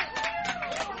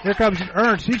 Here comes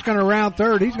Ernst. He's going to round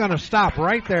third. He's going to stop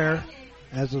right there,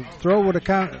 as the throw would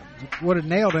have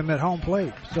nailed him at home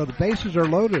plate. So the bases are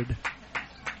loaded.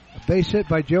 A base hit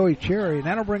by Joey Cherry, and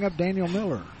that'll bring up Daniel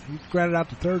Miller. He grounded out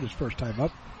to third his first time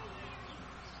up.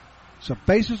 So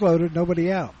bases loaded,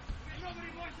 nobody out.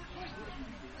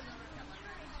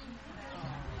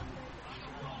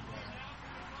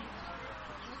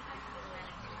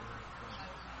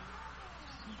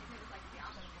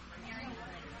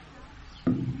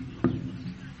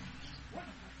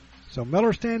 So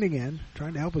Miller standing in,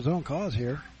 trying to help his own cause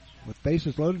here. With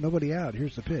bases loaded, nobody out.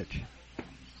 Here's the pitch.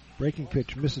 Breaking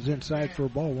pitch misses inside for a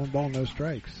ball. 1 ball, no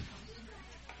strikes.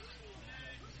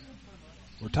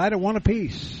 We're tied at 1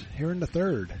 apiece here in the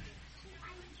third.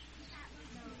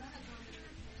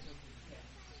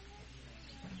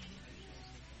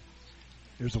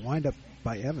 There's a windup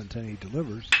by Evans, and he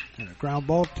delivers. And a ground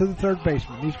ball to the third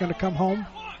baseman. He's going to come home.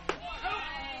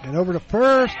 And over to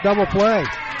first, double play.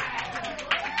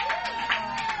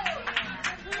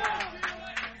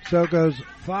 So it goes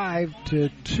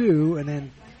 5-2 and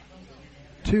then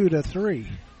 2-3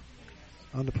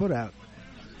 on the putout.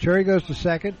 Cherry goes to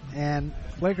second and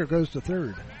Flaker goes to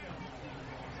third.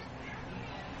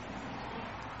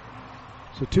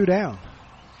 So 2 down.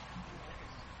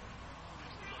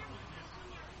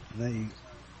 The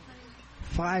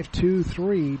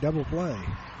 5-2-3 double play.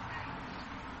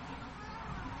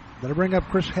 That'll bring up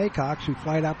Chris Haycox, who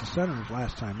flied out to center his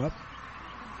last time up.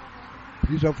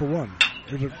 He's 0 for 1.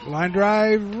 There's a line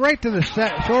drive right to the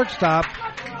shortstop.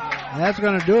 And that's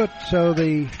going to do it. So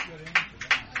the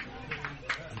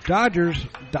Dodgers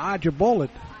dodge a bullet.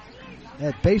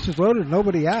 At bases loaded,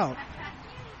 nobody out.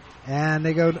 And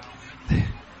they get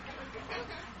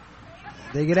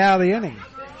out of the inning.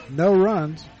 No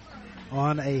runs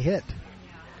on a hit.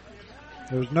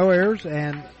 There was no errors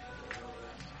and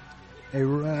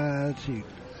let's see,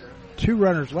 2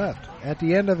 runners left at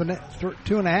the end of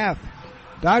 2.5.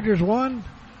 Dodgers won,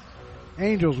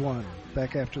 Angels won.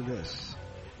 Back after this.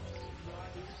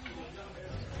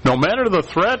 No matter the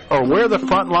threat or where the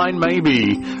front line may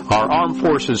be, our armed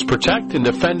forces protect and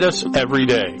defend us every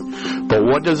day. But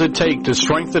what does it take to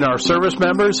strengthen our service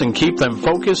members and keep them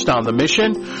focused on the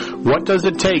mission? What does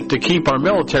it take to keep our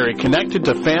military connected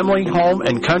to family, home,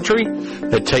 and country?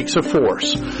 It takes a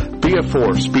force. Be a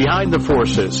force behind the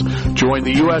forces. Join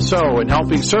the USO in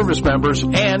helping service members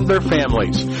and their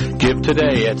families. Give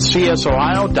today at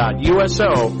csohio.uso.org.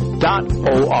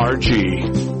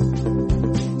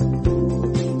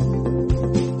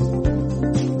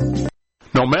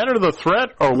 No matter the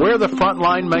threat or where the front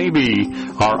line may be,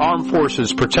 our armed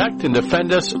forces protect and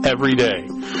defend us every day.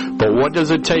 But what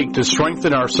does it take to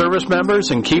strengthen our service members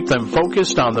and keep them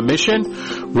focused on the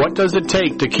mission? What does it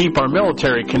take to keep our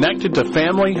military connected to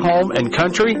family, home, and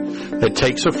country? It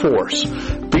takes a force.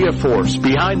 Be a force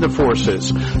behind the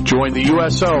forces. Join the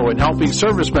USO in helping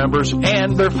service members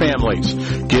and their families.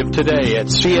 Give today at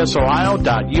csohio.uso.org.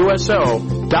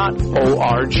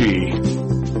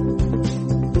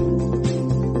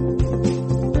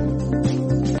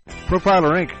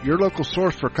 Profiler Inc., your local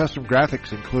source for custom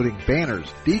graphics including banners,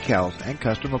 decals, and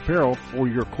custom apparel for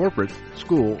your corporate,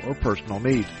 school, or personal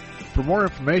needs. For more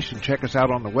information, check us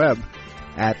out on the web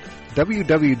at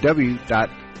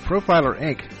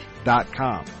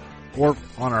www.profilerinc.com or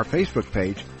on our Facebook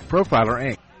page, Profiler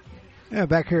Inc. Yeah,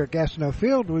 back here at Gastineau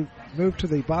Field, we moved to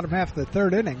the bottom half of the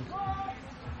third inning.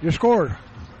 Your score,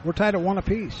 we're tied at 1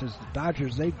 apiece. As the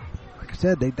Dodgers, like I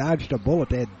said, they dodged a bullet.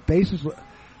 They had bases.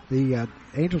 The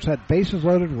Angels had bases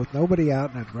loaded with nobody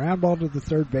out, and a ground ball to the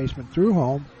third baseman, threw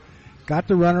home, got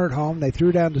the runner at home. They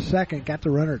threw down to second, got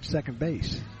the runner at second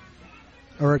base.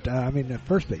 Or at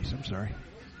first base, I'm sorry.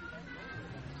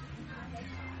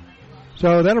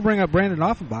 So that'll bring up Brandon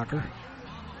Offenbacher.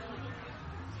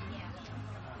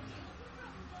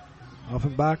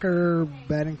 Offenbacher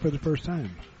batting for the first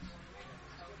time.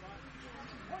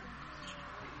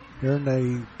 Here in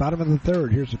the bottom of the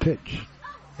third, here's the pitch.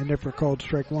 In there for called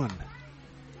strike one.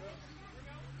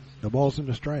 The ball's in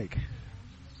the strike.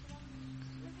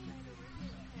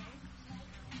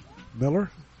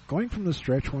 Miller going from the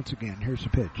stretch once again. Here's the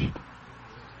pitch.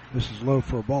 This is low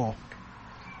for a ball.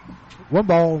 1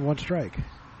 ball and 1 strike.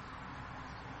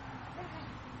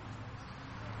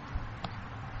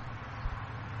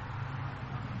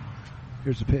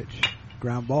 Here's the pitch.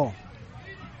 Ground ball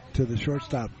to the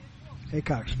shortstop.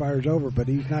 Haycox fires over, but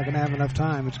he's not going to have enough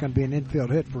time. It's going to be an infield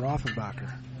hit for Offenbacher.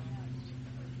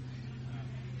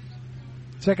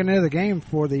 Second hit of the game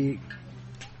for the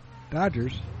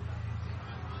Dodgers.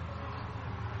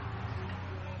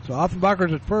 So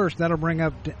Offenbacher's at first. That'll bring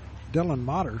up Dylan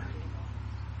Motter.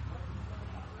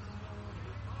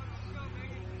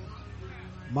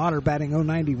 Motter batting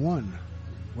 .091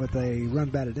 with a run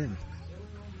batted in.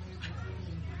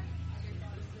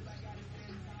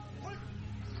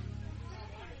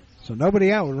 So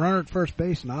nobody out with runner at first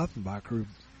base, and Offenbacher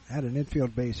had an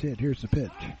infield base hit. Here's the pitch.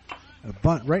 A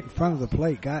bunt right in front of the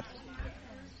plate. Got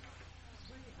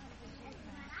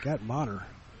Motter.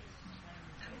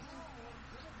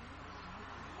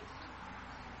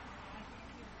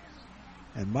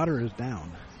 And Motter is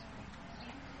down.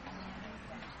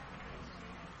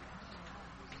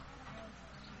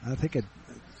 I think it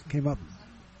came up,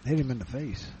 hit him in the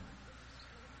face.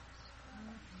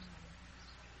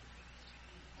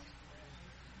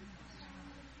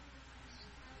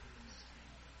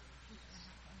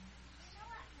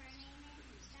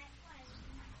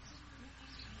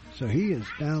 So he is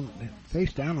down,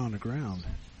 face down on the ground.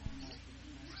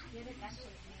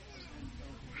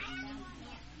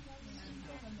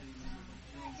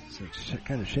 So it's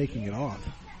kind of shaking it off.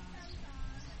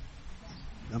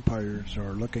 Umpires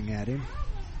are looking at him.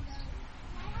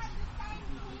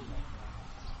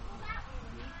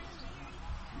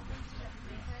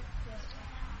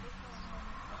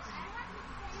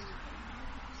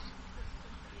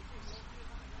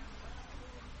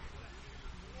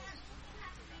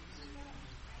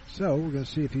 So we're going to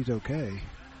see if he's okay.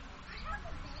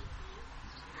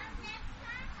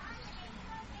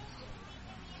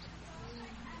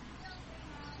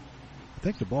 I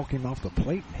think the ball came off the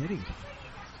plate and hit him.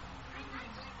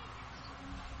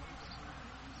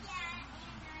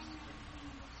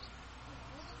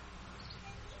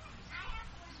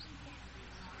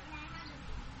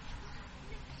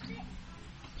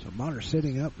 So Monter's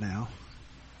sitting up now.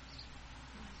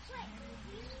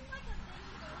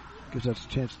 Gives us a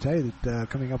chance to tell you that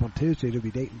coming up on Tuesday, it'll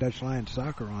be Dayton Dutch Lions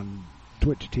Soccer on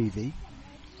Twitch TV,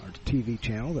 our TV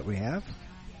channel that we have.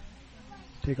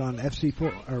 Take on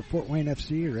Fort Wayne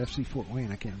FC or FC Fort Wayne.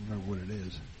 I can't remember what it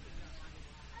is.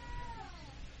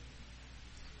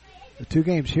 The 2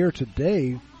 games here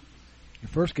today. The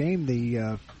first game,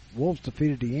 the Wolves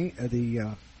defeated the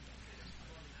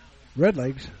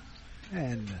Redlegs,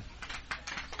 and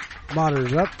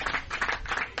Monter's up.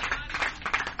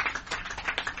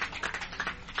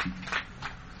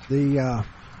 The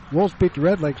Wolves beat the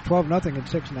Redlegs 12-0 in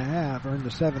 6.5, earned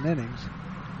the 7 innings.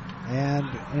 And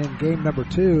in game number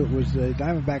 2, it was the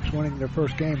Diamondbacks winning their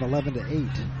first game 11-8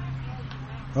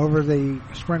 over the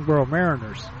Springboro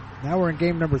Mariners. Now we're in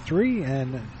game number 3,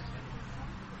 and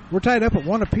we're tied up at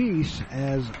 1 apiece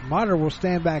as Motter will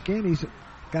stand back in. He's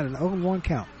got an 0-1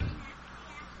 count.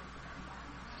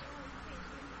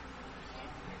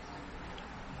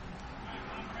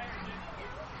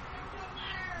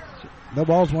 No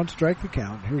balls, 1 strike the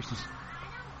count. Here's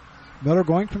Miller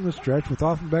going from the stretch with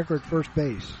Offenbacher at first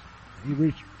base. He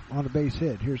reached on a base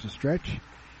hit. Here's a stretch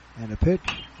and a pitch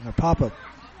and a pop-up.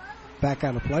 Back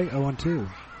out of play, 0-2.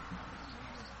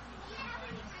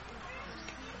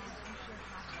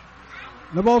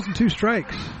 No balls and 2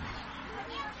 strikes.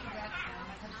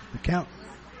 The count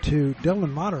to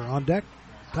Dylan Motter on deck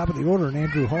top of the order, and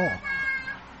Andrew Hall.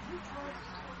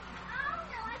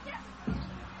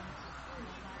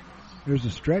 Here's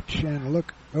a stretch and a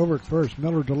look over at first.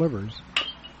 Miller delivers.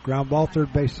 Ground ball,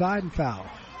 third base side, and foul.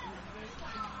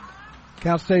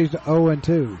 Count stays to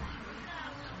 0-2.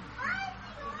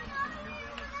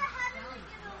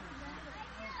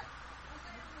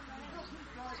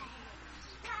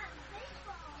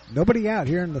 Nobody out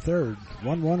here in the third.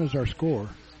 1-1 is our score.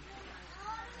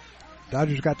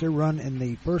 Dodgers got their run in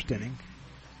the first inning.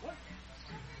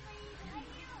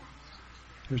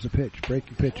 Here's a pitch.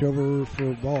 Breaking pitch over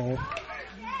for a ball.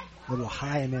 A little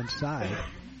high and inside.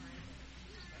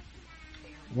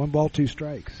 1 ball, 2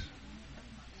 strikes.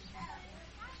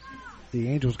 The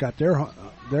Angels got their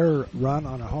run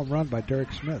on a home run by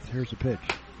Derek Smith. Here's a pitch.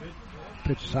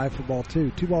 Pitch is high for ball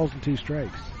 2. 2 balls and 2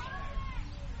 strikes.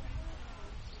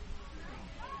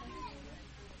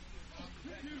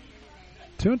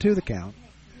 2-2 the count.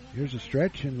 Here's a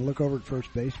stretch and look over at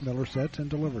first base. Miller sets and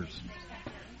delivers.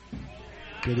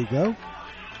 Did he go?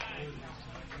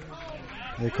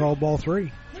 They call ball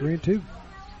 3. 3-2.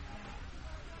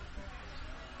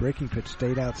 Breaking pitch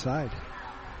stayed outside.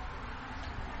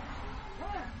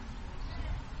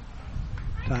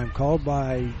 Time called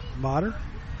by Motter.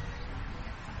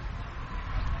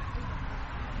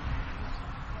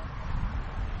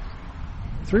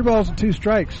 Three balls and 2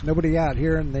 strikes. Nobody out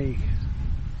here in the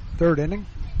third inning.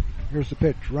 Here's the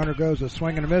pitch. Runner goes a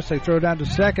swing and a miss. They throw down to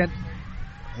second,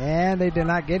 and they did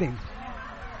not get him.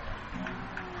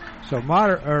 So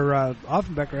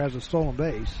Offenbecker has a stolen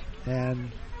base,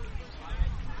 and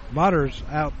Motter's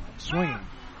out swinging.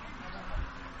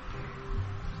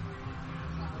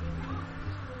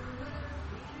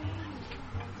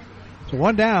 So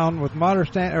 1 down with with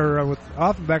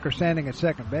Offenbecker standing at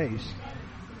second base.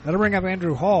 That'll bring up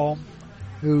Andrew Hall,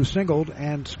 who singled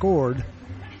and scored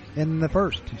in the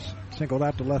first. He's singled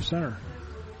out to left center.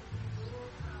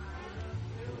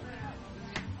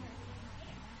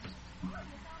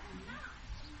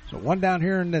 So 1 down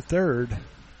here in the third.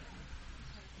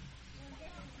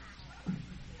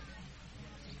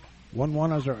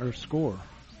 1-1 is our score.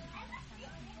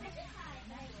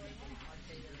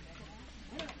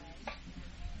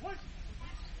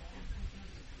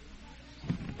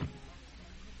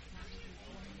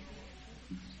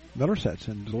 Miller sets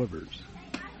and delivers.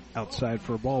 Outside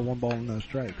for a ball, 1 ball and no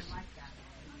strikes.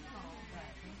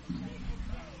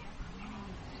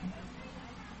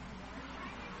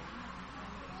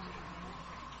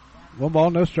 One ball,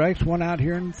 no strikes, 1 out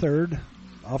here in the third.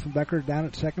 Offenbecker down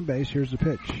at second base. Here's the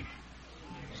pitch.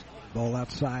 Ball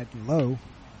outside and low.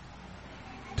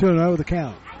 2-0 the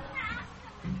count.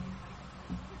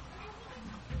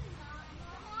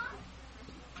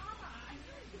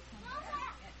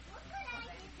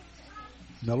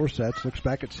 Miller sets, looks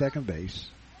back at second base,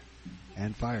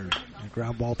 and fires. A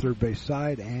ground ball third base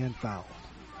side and foul.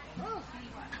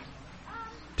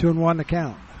 2-1 the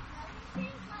count.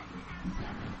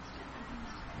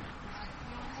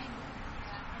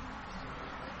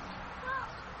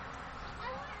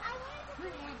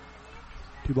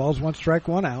 Two balls, 1 strike,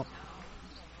 1 out.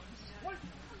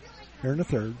 Here in the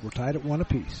third, we're tied at 1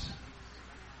 apiece.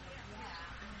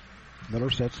 Miller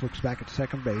sets, looks back at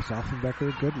second base.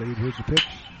 Offenbecker, good lead. Here's the pitch.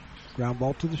 Ground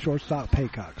ball to the shortstop,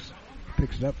 Paycox.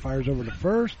 Picks it up, fires over to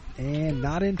first, and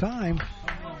not in time.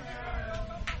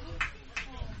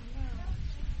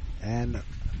 And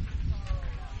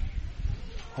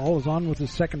Hall is on with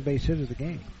his second base hit of the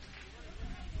game.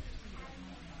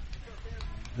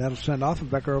 That'll send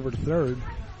Offenbecker over to third.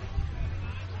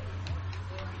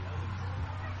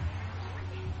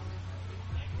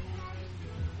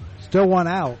 Still 1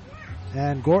 out.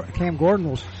 And Cam Gordon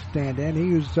will stand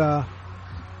in.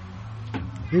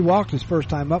 He walked his first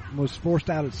time up and was forced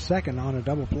out at second on a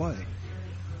double play.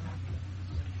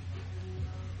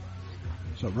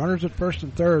 So runners at first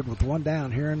and third with 1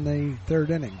 down here in the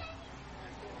third inning.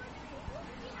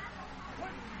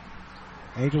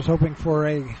 Angels hoping for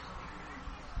a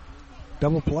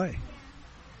double play.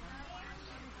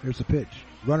 Here's the pitch.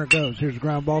 Runner goes. Here's a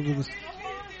ground ball to the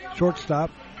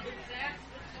shortstop.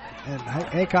 And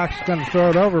Aycock is going to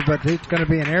throw it over, but it's going to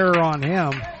be an error on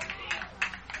him.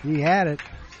 He had it,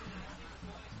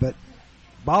 but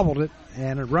bobbled it,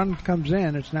 and a run comes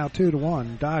in. It's now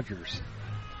 2-1, Dodgers.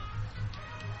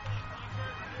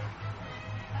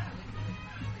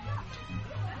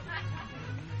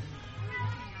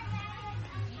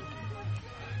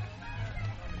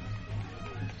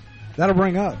 That'll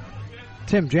bring up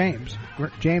Tim James.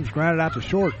 James grounded out to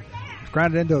short.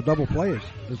 Grounded into a double play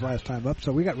his last time up.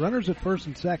 So we got runners at first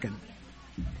and second.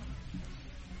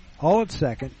 Hall at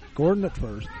second. Gordon at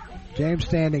first. James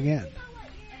standing in.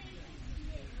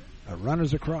 A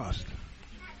runner's across.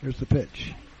 Here's the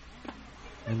pitch.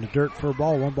 In the dirt for a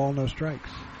ball. 1 ball, no strikes.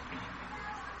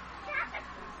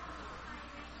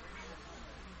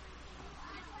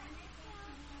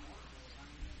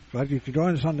 Glad you could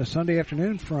join us on this Sunday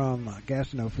afternoon from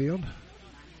Gastineau Field.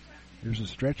 Here's a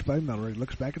stretch by Miller. He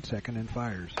looks back at second and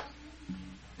fires.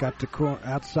 Got the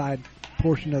outside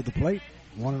portion of the plate.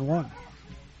 1-1.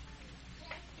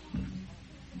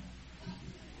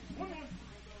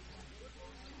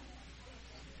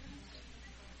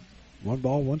 One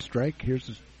ball, 1 strike. Here's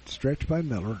the stretch by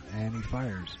Miller, and he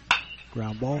fires.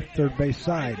 Ground ball, third base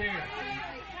side.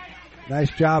 Nice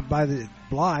job by the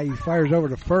Bly. He fires over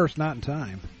to first, not in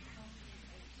time.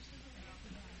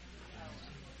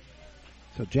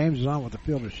 So James is on with the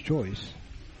fielder's choice.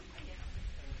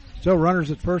 Still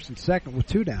runners at first and second with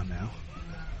 2 down now.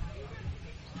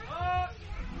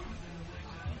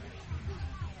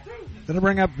 Then I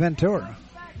bring up Ventura.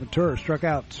 Ventura struck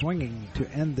out swinging to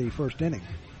end the first inning.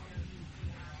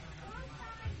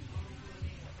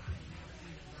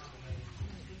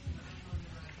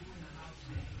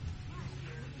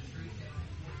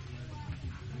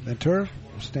 Ventura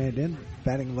will stand in,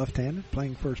 batting left-handed,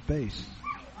 playing first base.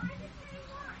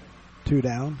 2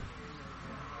 down.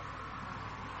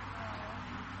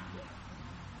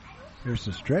 Here's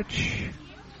the stretch.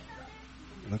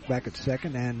 Look back at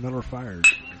second, and Miller fires.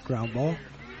 Ground ball.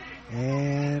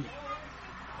 And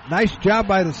nice job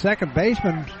by the second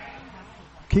baseman,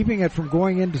 keeping it from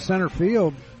going into center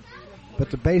field, but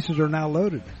the bases are now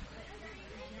loaded.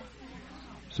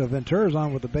 So Ventura's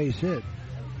on with the base hit.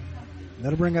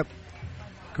 That'll bring up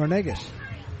Carnegas.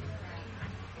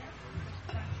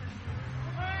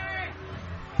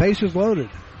 Bases loaded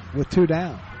with 2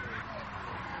 down.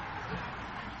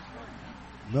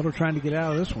 Miller trying to get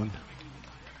out of this one.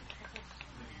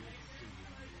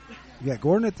 You got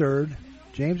Gordon at third,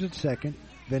 James at second,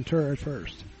 Ventura at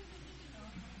first.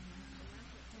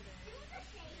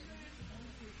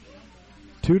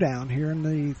 2 down here in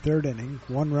the third inning.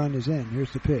 1 run is in.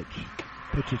 Here's the pitch.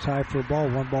 Pitch is high for a ball.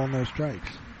 1 ball, no strikes.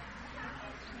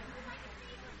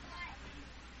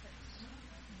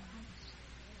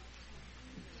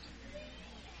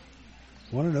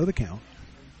 Want to know the count.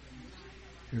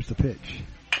 Here's the pitch.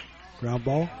 Ground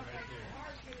ball.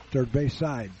 Third base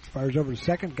side. Fires over to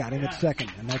second. Got him at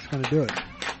second, and that's going to do it.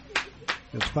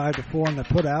 It's 5-4 on the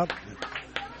put out.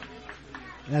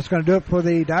 And that's going to do it for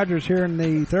the Dodgers here in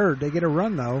the third. They get a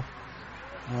run, though,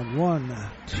 on 1,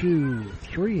 2,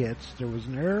 3 hits. There was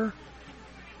an error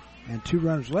and 2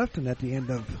 runners left, and at the end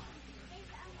of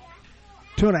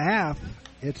 2.5,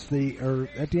 at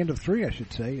the end of 3, I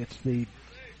should say, it's the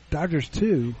Dodgers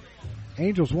 2,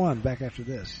 Angels 1 back after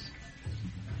this.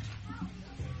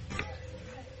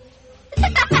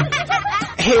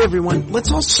 Hey everyone,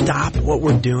 let's all stop what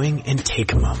we're doing and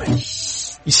take a moment.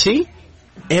 You see?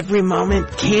 Every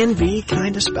moment can be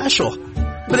kind of special.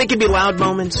 But they can be loud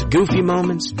moments, goofy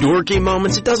moments, dorky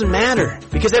moments, it doesn't matter.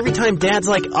 Because every time dads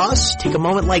like us take a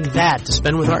moment like that to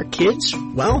spend with our kids,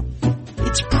 well,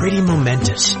 it's pretty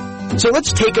momentous. So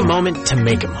let's take a moment to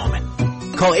make a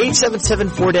moment. Call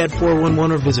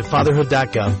 877-4DAD-411 or visit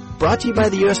fatherhood.gov. Brought to you by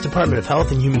the U.S. Department of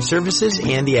Health and Human Services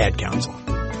and the Ad Council.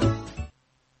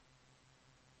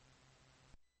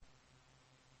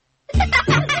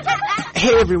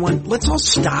 Hey everyone, let's all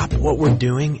stop what we're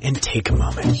doing and take a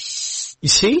moment. You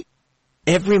see?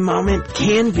 Every moment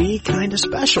can be kind of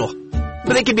special.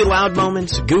 But they can be loud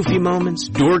moments, goofy moments,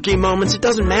 dorky moments, it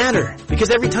doesn't matter. Because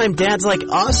every time dads like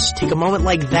us take a moment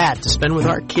like that to spend with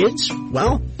our kids,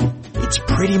 well, it's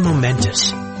pretty momentous.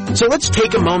 So let's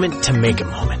take a moment to make a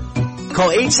moment.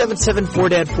 Call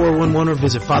 877-4DAD-411 or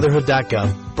visit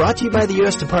fatherhood.gov. Brought to you by the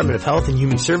U.S. Department of Health and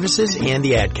Human Services and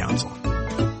the Ad Council.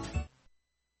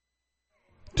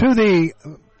 To the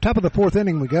top of the fourth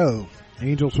inning we go. The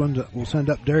Angels will send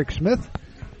up Derek Smith,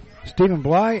 Stephen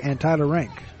Bly, and Tyler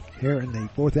Rank here in the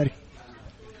fourth inning.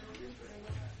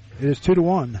 It is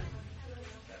 2-1.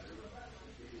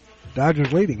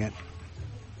 Dodgers leading it.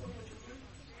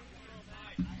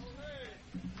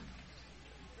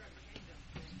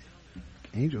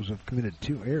 Angels have committed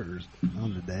 2 errors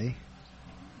on the day.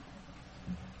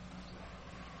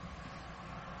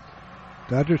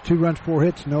 Dodgers 2 runs, 4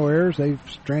 hits, no errors. They've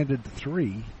stranded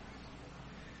 3.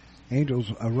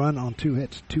 Angels a run on 2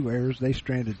 hits, 2 errors. They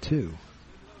stranded 2.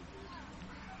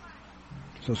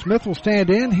 So Smith will stand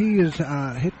in. He has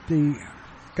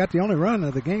got the only run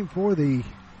of the game for the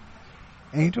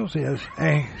Angels. He has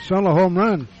a solo home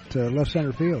run to left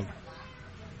center field.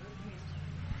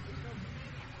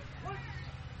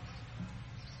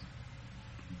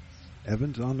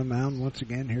 Evans on the mound once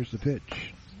again. Here's the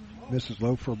pitch. Misses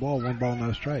low for a ball. 1 ball,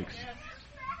 no strikes.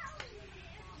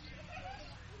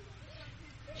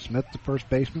 Smith, the first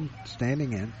baseman,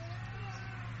 standing in.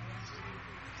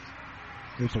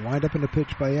 There's a windup in the pitch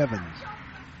by Evans.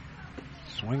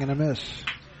 Swing and a miss.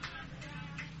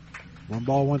 1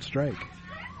 ball, 1 strike.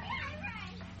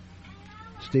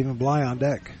 Stephen Bly on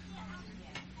deck.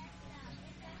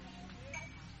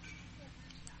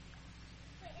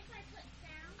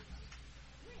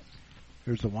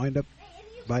 There's a windup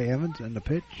by Evans and the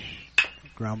pitch.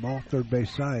 Ground ball, third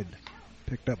base side.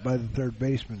 Picked up by the third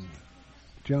baseman.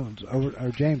 James over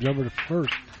to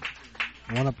first.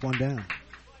 1 up, 1 down.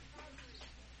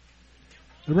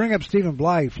 They bring up Stephen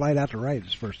Bly. He flied out to right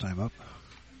his first time up.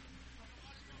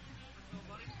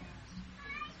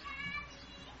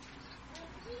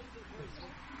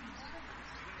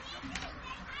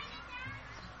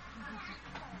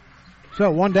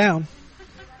 So 1 down.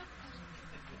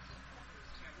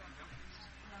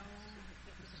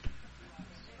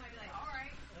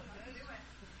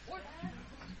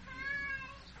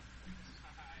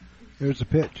 There's a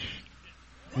pitch.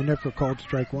 In there for called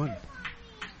strike 1.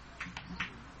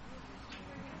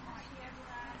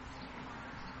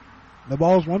 The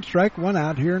ball's 1 strike, 1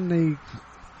 out here in the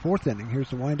 4th inning. Here's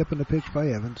the windup in the pitch by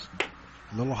Evans.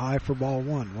 A little high for ball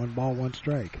 1. 1 ball, 1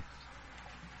 strike.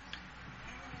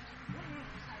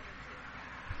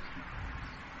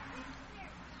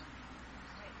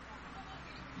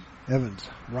 Evans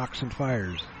rocks and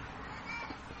fires.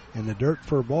 In the dirt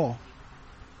for a ball.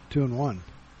 2-1.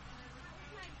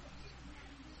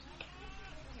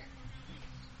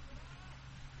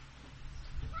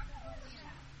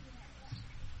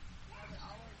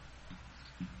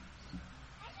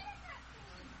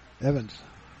 Evans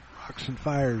rocks and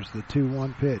fires the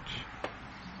 2-1 pitch.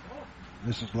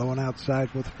 This is low and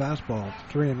outside with a fastball.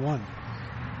 3-1.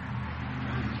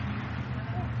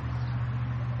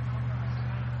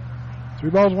 Three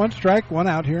balls, 1 strike, 1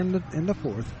 out here in the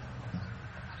 4th.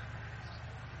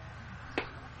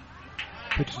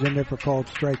 Pitch is in there for called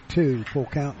strike 2. Full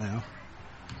count now.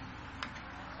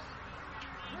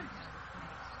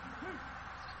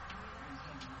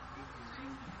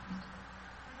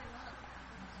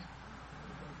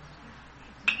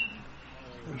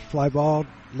 Fly ball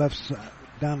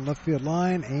down left field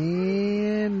line,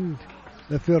 and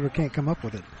the fielder can't come up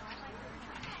with it.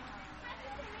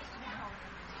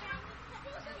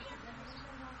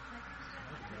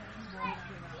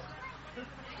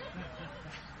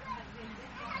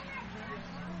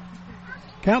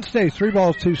 Count stays 3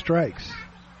 balls, 2 strikes.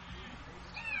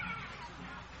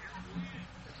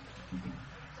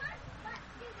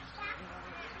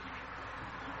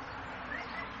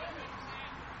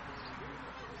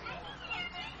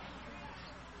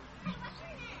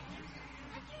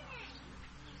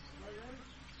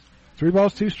 Three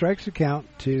balls, 2 strikes to count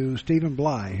to Stephen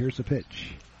Bly. Here's the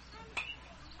pitch.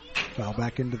 Foul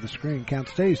back into the screen. Count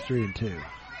stays 3-2.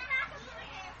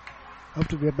 Hope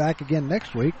to be back again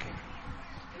next week.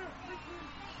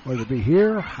 Whether it be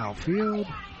here, Howe Field,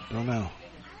 don't know.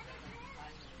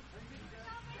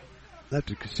 Have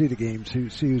to see the games,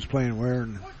 see who's playing where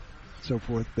and so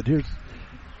forth. But here's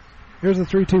the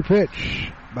 3-2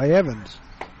 pitch by Evans.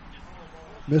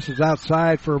 Misses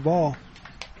outside for a ball.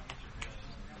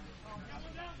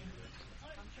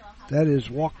 That is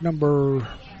walk number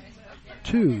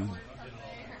 2.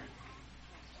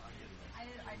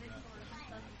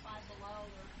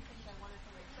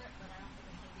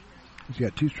 He's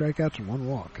got 2 strikeouts and 1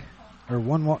 walk.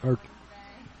 Or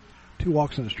 2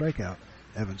 walks and a strikeout,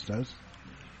 Evans does.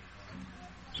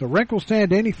 So Renk will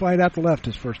stand in. He flied out to left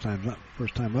his first time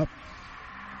up.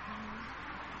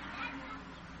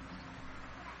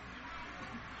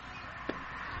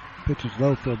 Pitch is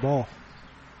low for a ball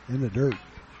in the dirt.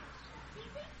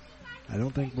 I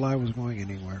don't think Bly was going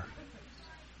anywhere.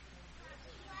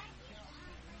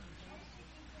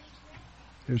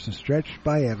 There's a stretch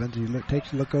by Evans. He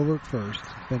takes a look over at first.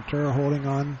 Ventura holding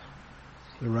on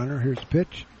the runner. Here's the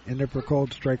pitch. In there for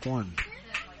called strike 1.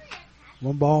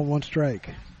 1 ball, 1 strike.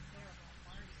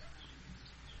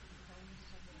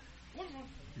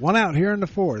 1 out here in the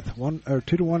 4th.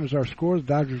 2-1 is our score. The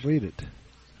Dodgers lead it.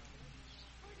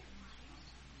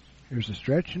 Here's the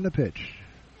stretch and the pitch.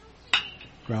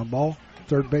 Ground ball,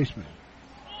 third baseman.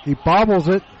 He bobbles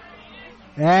it,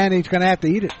 and he's going to have to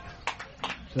eat it.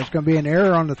 So it's going to be an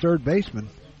error on the third baseman.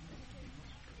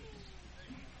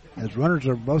 As runners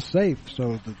are both safe,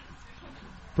 so the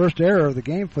first error of the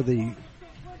game for the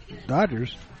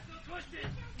Dodgers.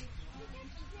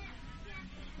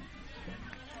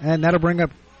 And that'll bring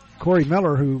up Corey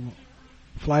Miller, who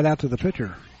flied out to the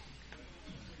pitcher.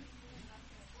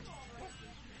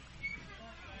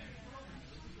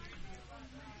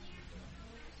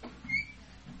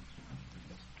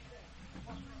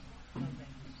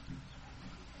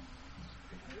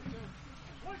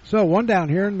 So one down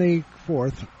here in the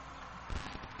fourth.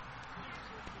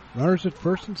 Runners at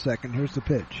first and second. Here's the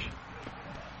pitch.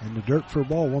 In the dirt for a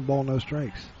ball. 1 ball, no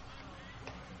strikes.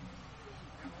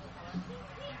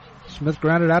 Smith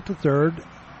grounded out to third.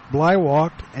 Bly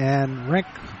walked, and Rink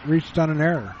reached on an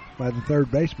error by the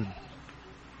third baseman.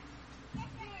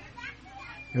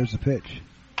 Here's the pitch.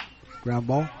 Ground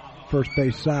ball, first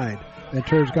base side.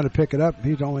 Ventura's going to pick it up.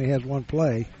 He only has one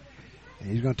play.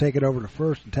 And he's going to take it over to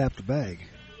first and tap the bag.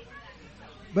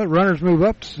 But runners move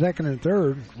up to second and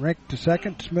third. Rink to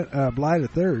second, Smith, Bly to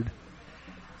third.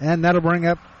 And that'll bring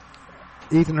up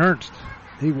Ethan Ernst.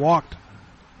 He walked.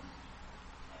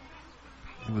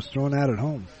 He was thrown out at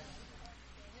home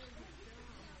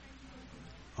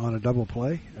on a double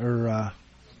play. The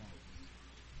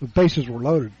bases were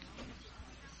loaded.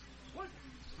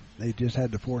 They just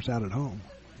had to force out at home.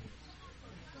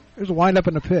 There's a windup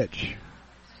in the pitch.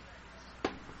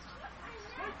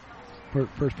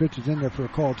 First pitch is in there for a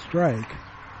called strike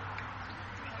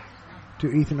to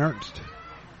Ethan Ernst.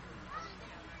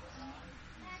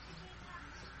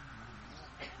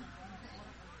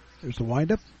 There's the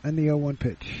windup and the 0-1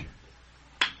 pitch.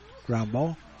 Ground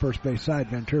ball, first base side.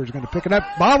 Ventura's going to pick it up,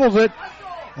 bobbles it,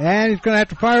 and he's going to have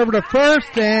to fire over to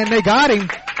first, and they got him.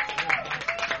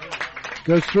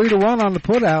 Goes 3-1 on the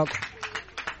putout.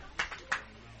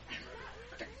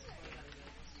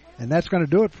 And that's going to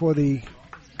do it for the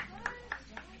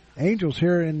Angels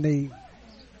here in the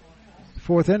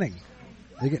fourth inning.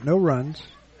 They get no runs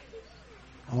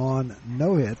on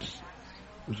no hits.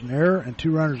 There's an error and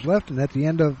 2 runners left, and at the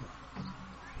end of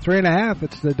 3.5,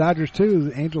 it's the Dodgers 2,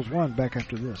 the Angels 1 back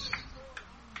after this.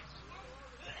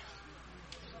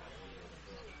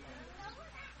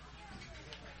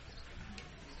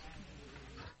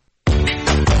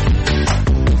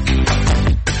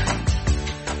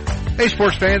 Hey,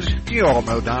 sports fans, you all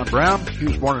know Don Brown. He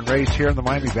was born and raised here in the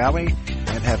Miami Valley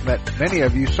and have met many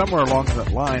of you somewhere along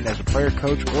that line as a player,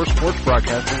 coach, or sports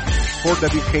broadcaster for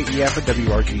WKEF and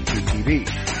WRGT-TV.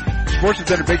 Sports has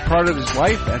been a big part of his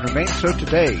life and remains so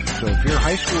today. So if your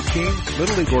high school team,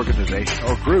 little league organization,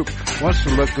 or group wants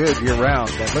to look good year-round,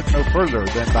 then look no further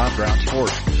than Don Brown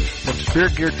Sports. From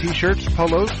spirit gear t-shirts,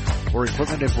 polos, or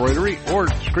equipment embroidery, or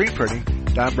screen printing,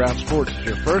 Don Brown Sports is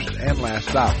your first and last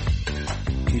stop.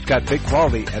 He's got big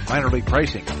quality at minor league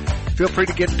pricing. Feel free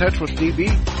to get in touch with DB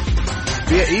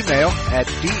via email at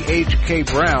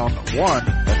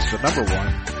dhkbrown1, that's the number 1,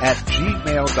 at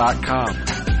gmail.com.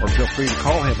 Or feel free to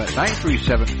call him at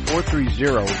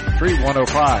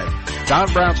 937-430-3105.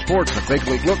 Don Brown Sports, a big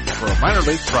league look for a minor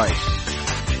league price.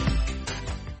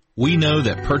 We know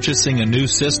that purchasing a new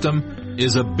system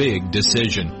is a big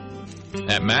decision.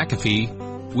 At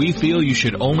McAfee, we feel you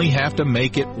should only have to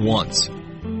make it once.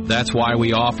 That's why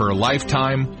we offer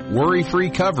lifetime,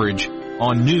 worry-free coverage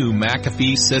on new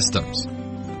McAfee systems.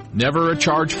 Never a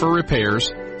charge for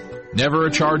repairs, never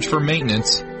a charge for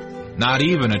maintenance, not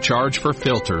even a charge for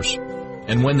filters.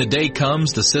 And when the day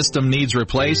comes the system needs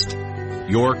replaced,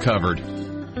 you're covered.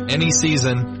 Any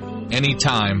season, any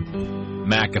time,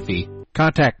 McAfee.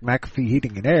 Contact McAfee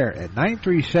Heating and Air at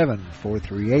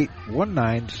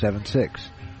 937-438-1976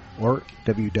 or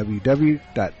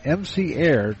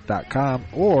www.mcair.com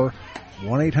or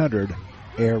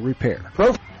 1-800-AIR-REPAIR.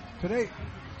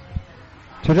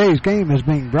 Today's game is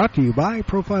being brought to you by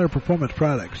Profiler Performance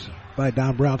Products, by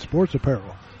Don Brown Sports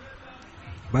Apparel,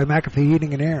 by McAfee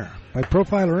Heating and Air, by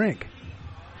Profiler Inc.,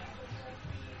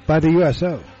 by the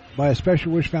USO, by a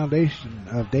Special Wish Foundation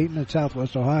of Dayton and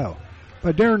Southwest Ohio,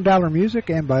 by Darren Dollar Music,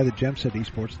 and by the Gem City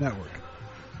Sports Network.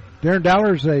 Darren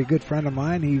Dollar is a good friend of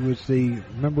mine. He was the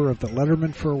member of the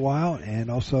Letterman for a while, and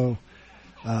also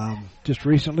just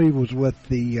recently was with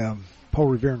the Paul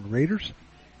Revere Raiders.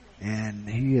 And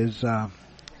he is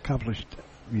accomplished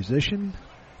musician,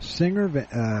 singer,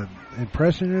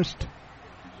 impressionist.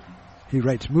 He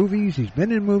writes movies. He's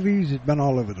been in movies. He's been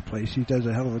all over the place. He does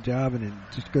a hell of a job. And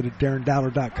just go to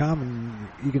DarrenDollar.com and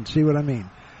you can see what I mean.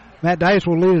 Matt Dice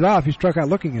will lead it off. He struck out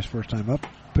looking his first time up.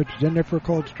 Pitches in there for a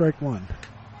called strike 1.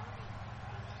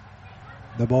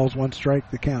 The ball's 1 strike,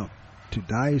 the count to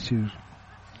Dice, who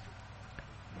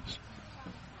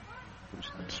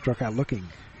struck out looking.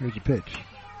 Here's a pitch.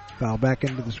 Foul back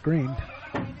into the screen.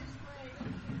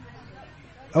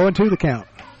 0-2 the count.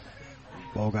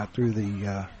 Ball got through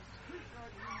the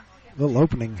little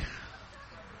opening.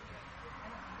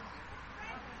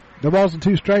 The ball's in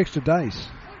 2 strikes to Dice.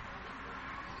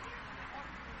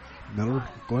 Miller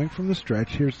going from the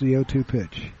stretch. Here's the 0-2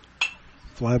 pitch.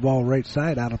 Fly ball right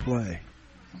side, out of play.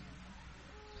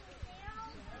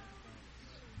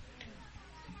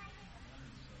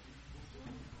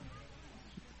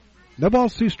 No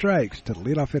balls, 2 strikes to the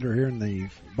leadoff hitter here in the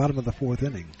bottom of the 4th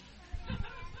inning.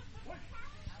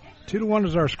 2-1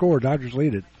 is our score. Dodgers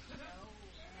lead it.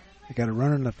 They got a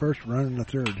runner in the first, runner in the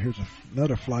third. Here's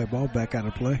another fly ball back out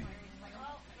of play.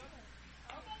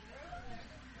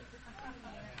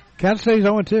 Count stays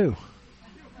 0-2.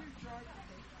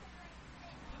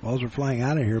 Balls are flying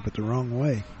out of here, but the wrong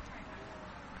way.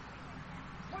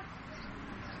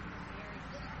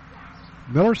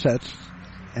 Miller sets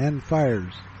and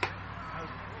fires.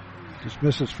 Just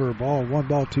misses for a ball. 1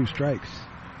 ball, 2 strikes.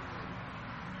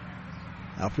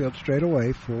 Outfield straight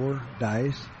away for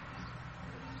Dice.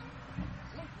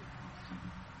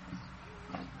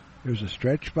 There's a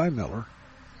stretch by Miller.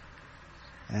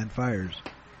 And fires.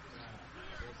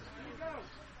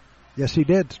 Yes, he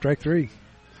did. Strike 3.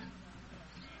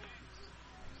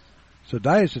 So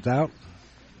Dice is out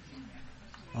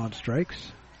on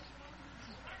strikes.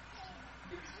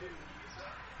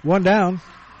 1 down.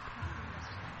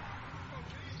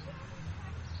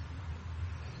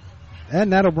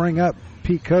 And that'll bring up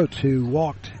Pete Coates, who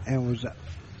walked and was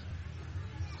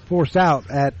forced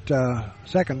out at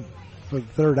second for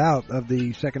the 3rd out of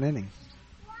the 2nd inning.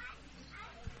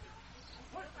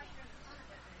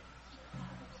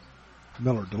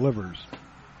 Miller delivers.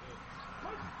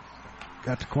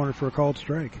 Got the corner for a called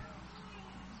strike.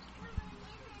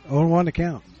 0-1 to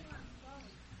count.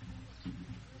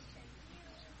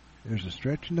 There's a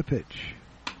stretch in the pitch.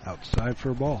 Outside for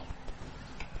a ball.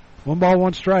 1 ball,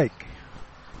 1 strike.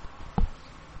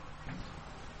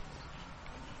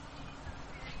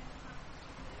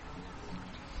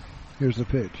 Here's the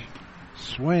pitch.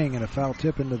 Swing and a foul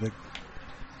tip into the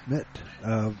mitt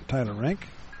of Tyler Rank.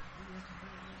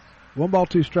 1 ball,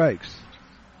 2 strikes.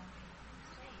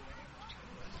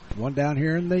 1 down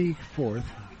here in the 4th.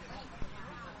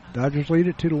 Dodgers lead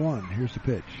it 2-1. Here's the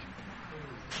pitch.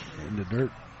 In the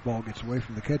dirt. Ball gets away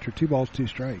from the catcher. 2 balls, 2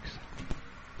 strikes.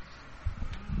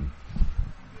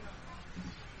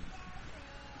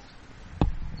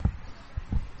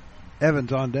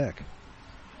 Evans on deck.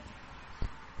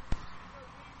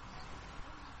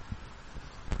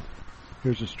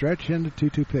 Here's a stretch into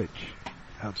 2-2 pitch.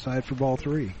 Outside for ball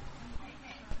 3.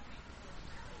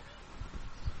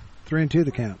 3-2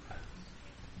 the count.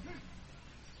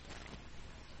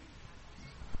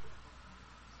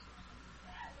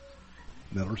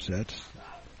 Miller sets.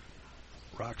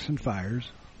 Rocks and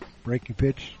fires. Breaking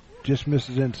pitch just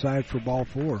misses inside for ball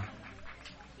 4.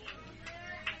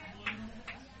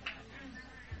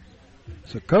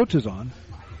 So Coates is on.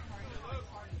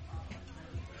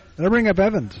 They'll bring up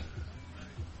Evans.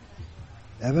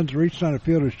 Evans reached on a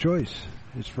fielder's choice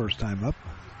his first time up.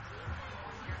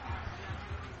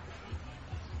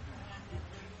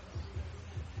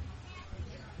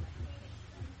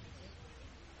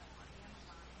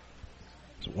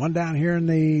 So 1 down here in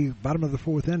the bottom of the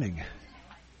 4th inning.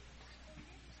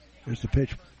 There's the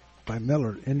pitch by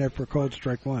Miller in there for called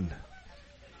strike 1.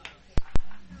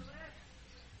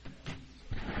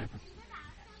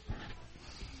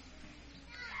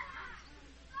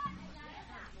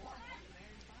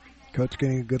 Coates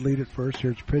getting a good lead at first.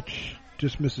 Here's a pitch.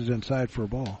 Just misses inside for a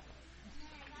ball.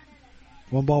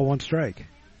 1 ball, 1 strike.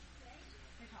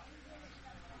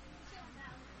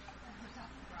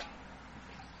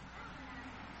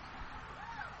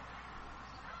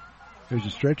 There's a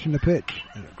stretch in the pitch.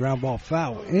 And a ground ball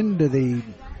foul into the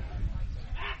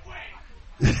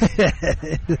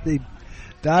into the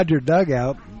Dodger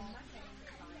dugout.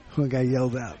 One guy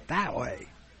yelled out, "That way."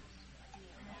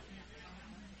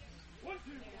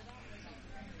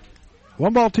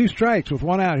 1 ball, 2 strikes with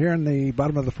 1 out here in the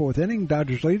bottom of the 4th inning.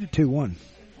 Dodgers lead at 2-1.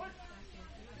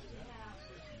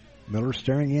 Miller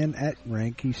staring in at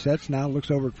Rank. He sets now,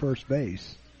 looks over at first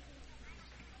base,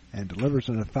 and delivers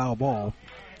in a foul ball.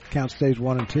 Count stays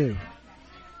 1-2.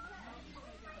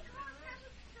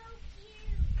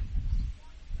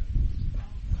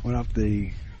 Went off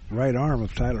the right arm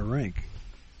of Tyler Rank.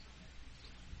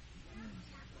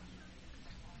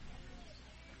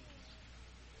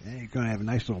 Yeah, you're going to have a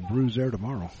nice little bruise there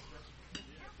tomorrow.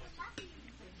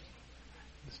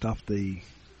 Just off the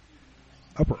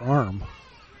upper arm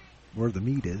where the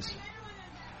meat is.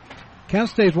 Count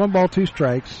stays 1 ball, 2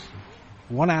 strikes.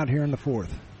 1 out here in the 4th.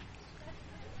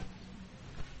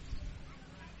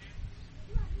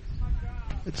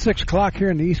 It's 6 o'clock here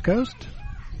in the East Coast,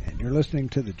 and you're listening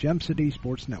to the Gem City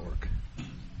Sports Network.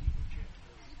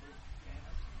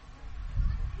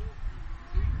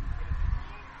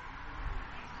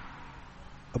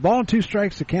 A ball and 2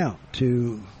 strikes to count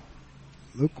to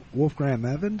Luke Wolfgram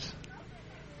Evans.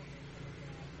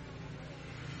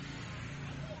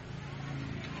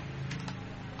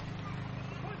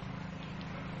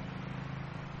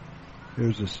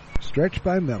 There's a stretch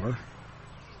by Miller.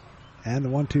 And the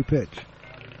 1-2 pitch.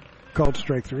 Called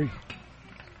strike 3.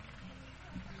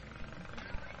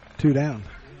 2 down.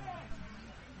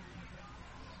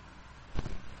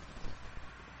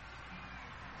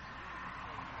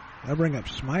 I'll bring up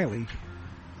Smiley.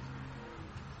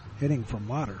 Hitting for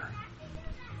Motter.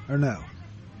 Or no.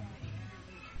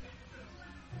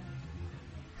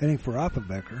 Hitting for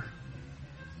Oppenbecker.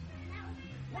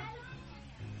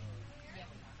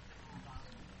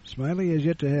 Smiley is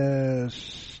yet to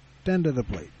stand to the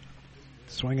plate.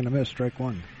 Swing and a miss, strike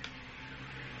 1.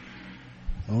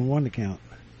 0-1 to count.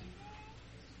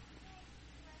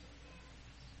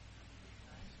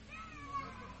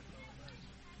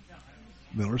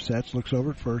 Miller sets, looks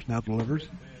over at first, now delivers.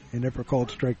 In there for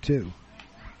called strike 2.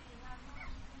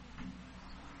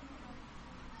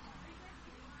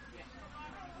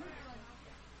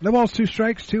 No balls, 2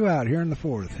 strikes, 2 out here in the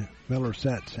 4th. Miller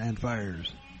sets and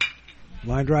fires.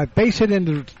 Line drive, base hit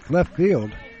into left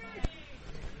field.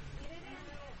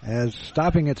 As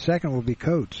stopping at second will be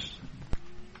Coates.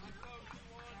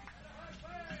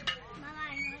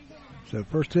 So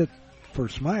first hit for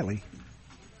Smiley.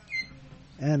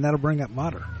 And that'll bring up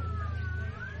Motter.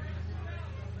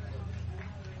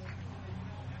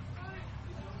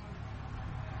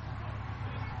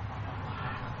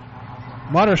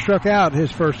 Motter struck out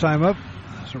his first time up.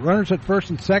 So runners at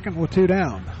first and second with 2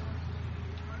 down.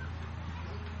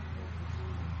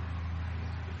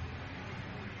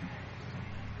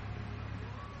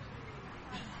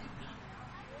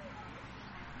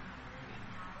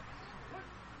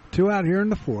 Two out here in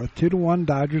the 4th. 2-1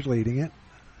 Dodgers leading it.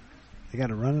 They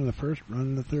got a run in the first, run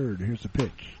in the 3rd. Here's the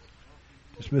pitch.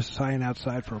 Just misses high and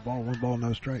outside for a ball. 1 ball,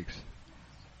 no strikes.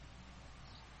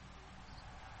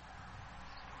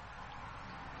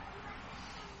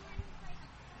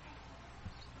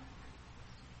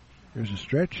 Here's a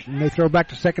stretch, and they throw back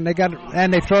to second. They got it,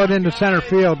 and they throw it into center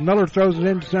field. Miller throws it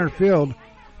into center field,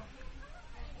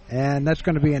 and that's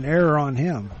going to be an error on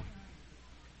him.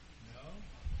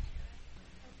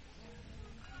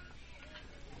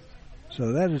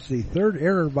 So that is the 3rd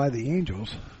error by the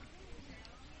Angels.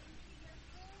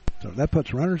 So that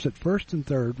puts runners at first and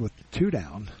 3rd with 2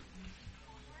 down.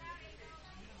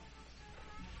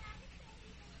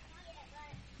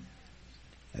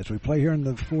 As we play here in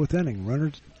the 4th inning,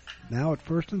 runners now at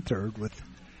first and 3rd with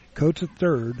Coates at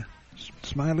 3rd,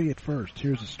 Smiley at first.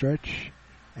 Here's a stretch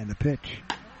and the pitch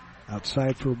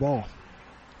outside for a ball.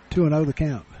 2-0 the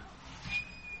count.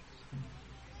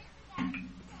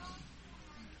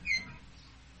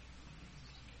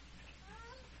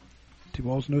 2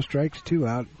 balls, no strikes, 2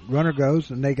 out. Runner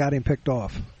goes, and they got him picked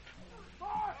off.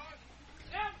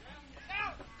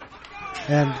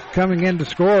 And coming in to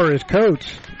score is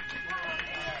Coates.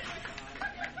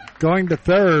 Going to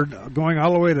 3rd, going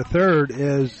all the way to 3rd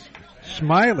is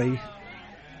Smiley.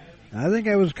 I think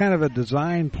it was kind of a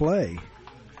design play.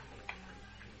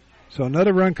 So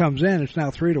another run comes in. It's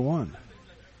now 3-1.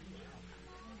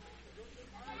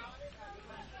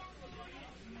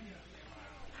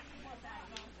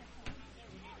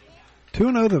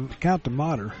 Two-0 the count to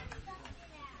Motter.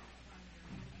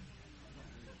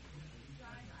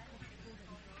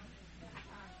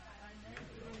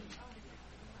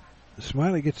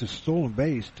 Smiley gets a stolen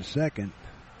base to second.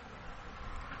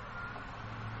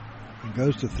 And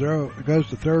goes to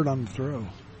 3rd on the throw.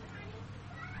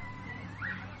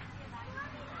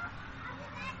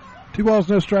 2 balls,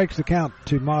 no strikes to count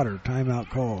to Motter. Timeout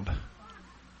called.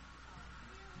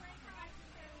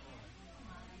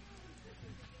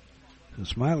 So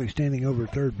Smiley standing over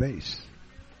 3rd base.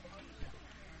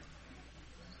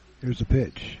 Here's the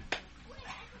pitch.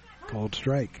 Called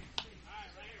strike.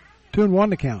 2-1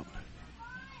 to count.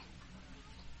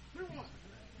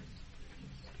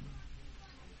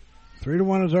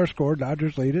 3-1 is our score.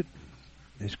 Dodgers lead it.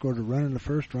 They scored a run in the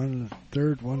 1st, run in the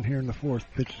 3rd, 1 here in the 4th.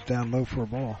 Pitch is down low for a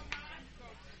ball.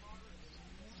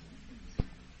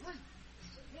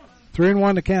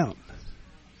 3-1 to count.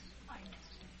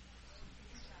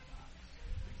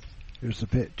 Here's the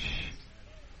pitch.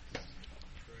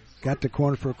 Got the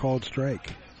corner for a called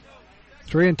strike.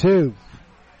 3-2.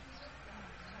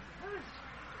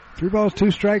 3 balls, 2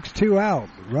 strikes, 2 out.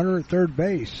 Runner at 3rd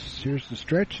base. Here's the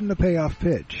stretch and the payoff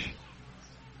pitch.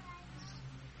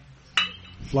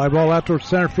 Fly ball out towards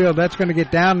center field. That's going to get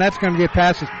down. That's going to get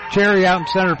past the Cherry out in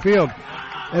center field.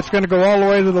 That's going to go all the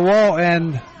way to the wall,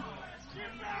 and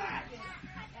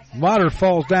Motter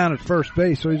falls down at first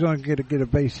base, so he's going to get a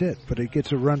base hit, but he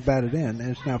gets a run batted in,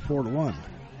 and it's now 4-1.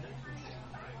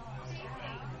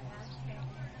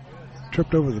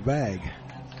 Tripped over the bag.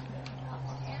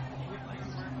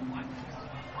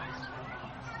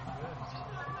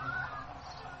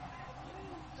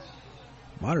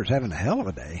 Mater's having a hell of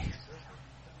a day.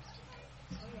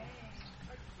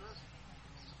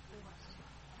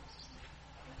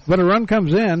 But a run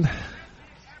comes in.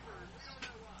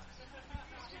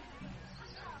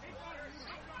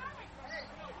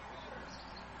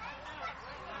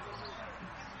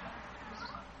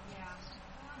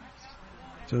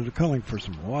 So they're calling for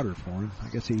some water for him. I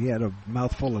guess he had a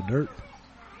mouthful of dirt.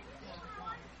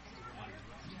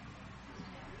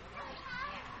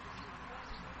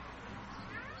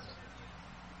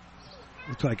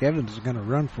 Looks like Evans is going to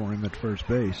run for him at first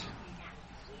base.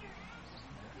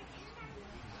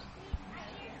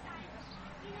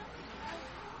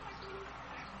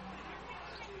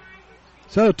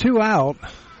 So 2 out.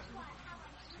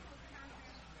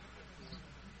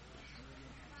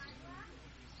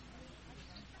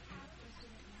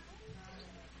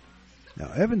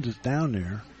 Now Evans is down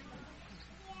there.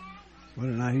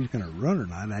 Whether or not he's going to run or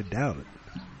not, I doubt it.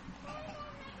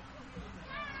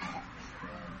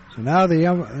 So now the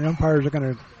umpires are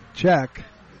going to check.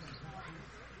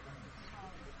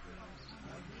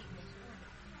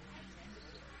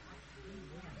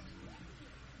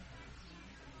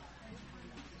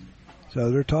 So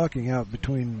they're talking out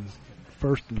between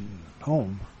first and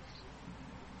home.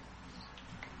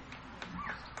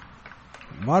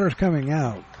 Mater's coming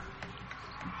out.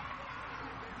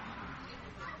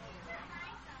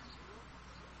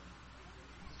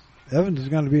 Evans is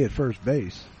going to be at first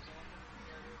base.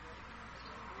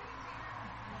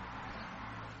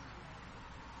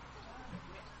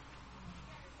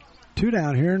 Two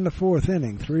down here in the fourth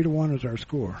inning. 3-1 is our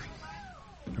score.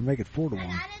 We'll make it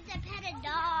 4-1.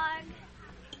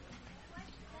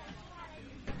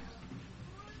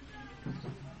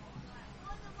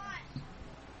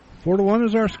 4-1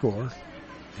 is our score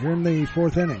here in the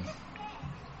fourth inning.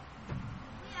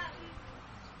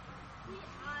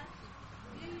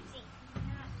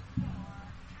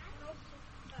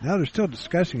 Now they're still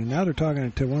discussing, and now they're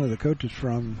talking to one of the coaches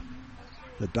from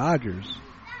the Dodgers,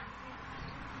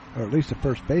 or at least the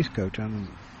first base coach. I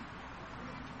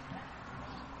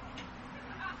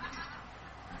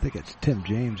think it's Tim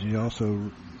James. He also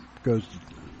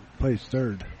plays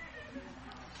third.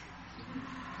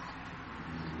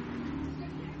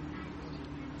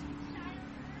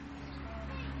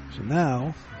 So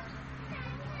now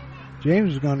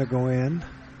James is going to go in.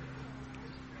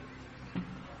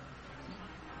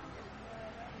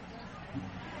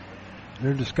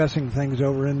 They're discussing things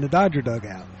over in the Dodger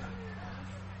dugout.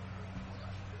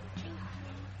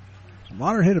 So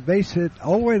Mater hit a base hit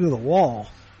all the way to the wall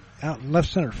out in left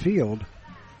center field.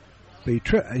 But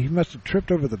he must have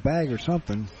tripped over the bag or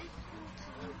something.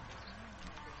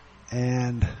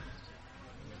 And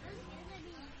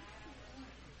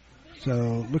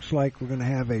so it looks like we're going to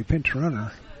have a pinch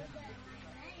runner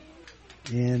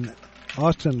in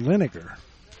Austin Liniger.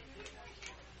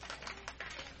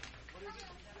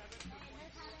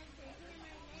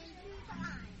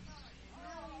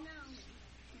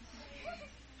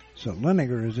 So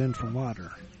Liniger is in for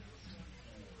Mater.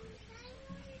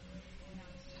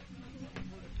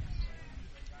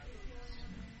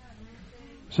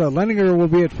 So Liniger will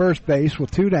be at first base with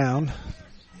 2 down.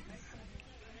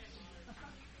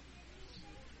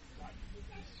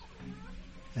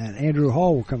 And Andrew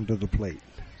Hall will come to the plate.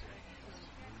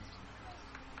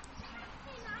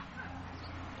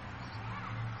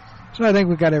 So I think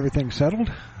we got everything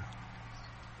settled.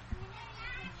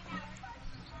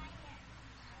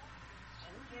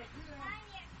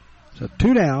 So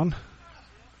 2 down.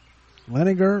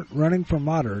 Liniger running for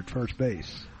Mater at first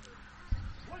base.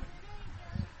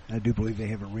 I do believe they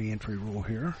have a re-entry rule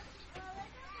here.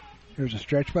 Here's a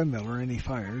stretch by Miller, and he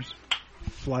fires.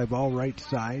 Fly ball right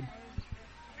side.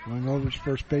 Going over his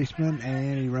first baseman,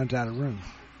 and he runs out of room.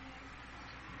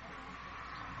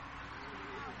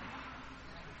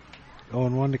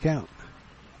 0-1 to count.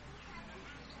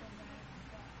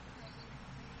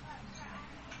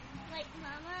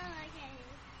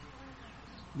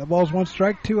 The ball's 1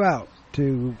 strike, 2 out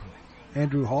to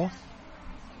Andrew Hall.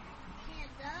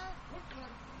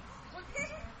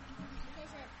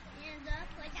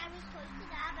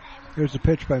 Here's the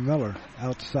pitch by Miller.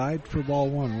 Outside for ball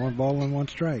 1. 1 ball and 1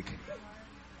 strike.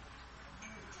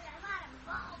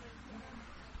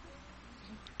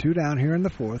 2 down here in the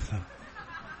fourth.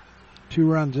 2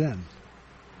 runs in.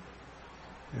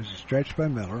 There's a stretch by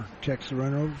Miller. Checks the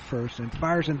runner over first and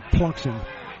fires and plunks him.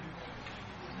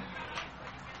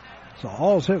 So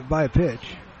Hall's hit by a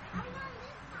pitch.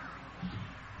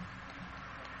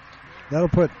 That'll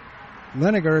put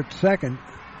Liniger at second.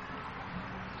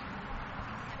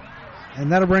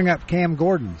 And that'll bring up Cam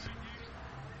Gordon.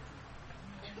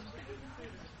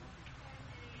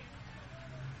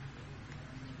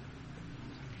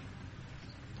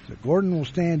 So Gordon will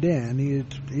stand in.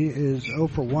 He is 0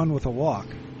 for 1 with a walk.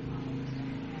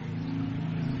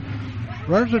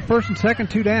 Runners at first and second,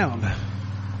 2 down.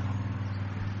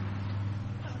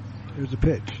 Here's the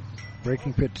pitch.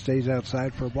 Breaking pitch stays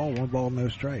outside for a ball. 1 ball, no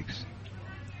strikes.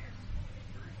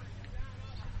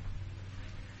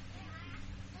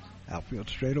 Outfield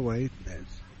straight away. There's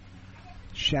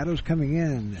shadows coming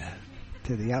in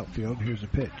to the outfield. Here's a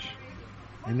pitch.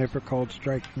 And never called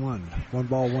strike 1. 1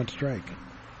 ball, 1 strike.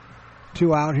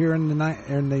 2 out here in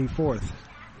the fourth.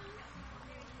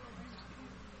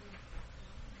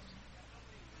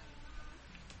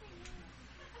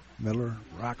 Miller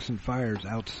rocks and fires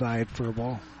outside for a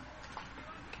ball.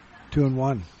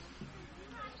 2-1.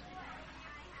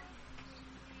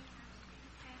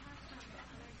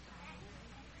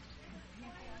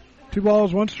 Two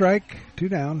balls, 1 strike, 2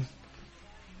 down.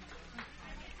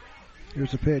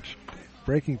 Here's the pitch.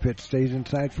 Breaking pitch stays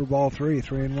inside for ball 3,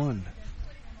 3-1.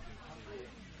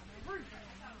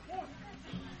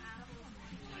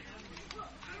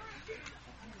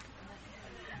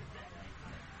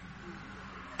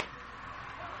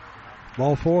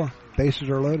 Ball 4. Bases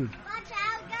are loaded. Watch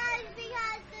out, guys,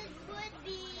 because this would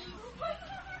be.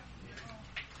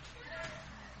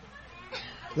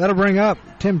 That'll bring up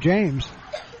Tim James.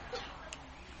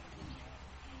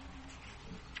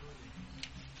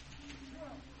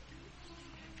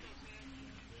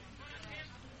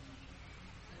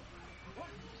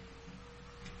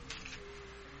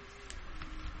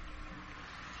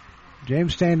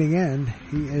 James standing in.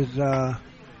 He is 0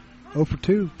 for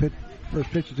 2. First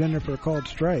pitch is in there for a called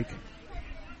strike.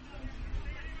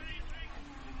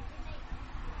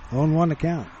 0-1 to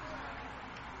count.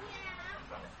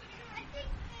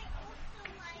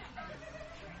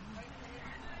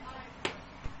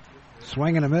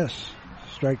 Swing and a miss.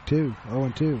 Strike 2.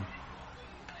 0-2.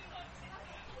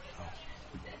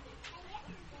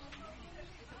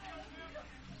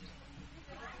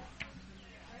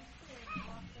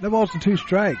 No balls and 2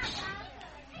 strikes.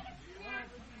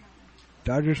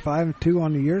 Dodgers 5-2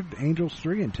 on the year. Angels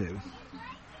 3-2.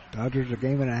 Dodgers are a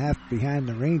game and a half behind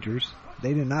the Rangers.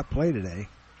 They did not play today.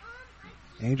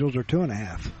 Angels are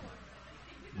 2.5.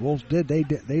 Wolves did. They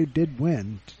did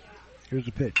win. Here's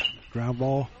the pitch. Ground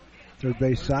ball, third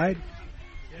base side.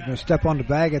 Going to step on the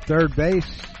bag at third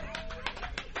base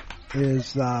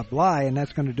is Bly, and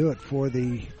that's going to do it for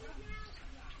the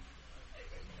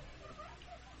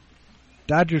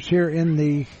Dodgers here in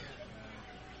the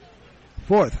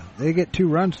fourth. They get 2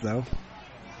 runs, though,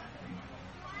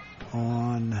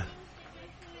 on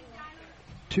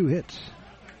 2 hits.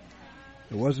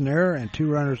 There was an error and 2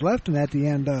 runners left, and at the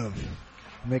end of,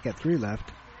 make it 3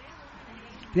 left.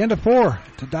 The end of 4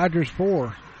 to Dodgers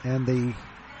 4, and the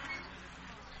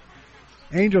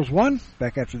Angels 1.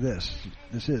 Back after this.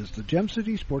 This is the Gem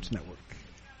City Sports Network.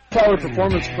 Power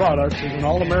Performance Products is an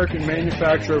all-American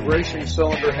manufacturer of racing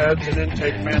cylinder heads and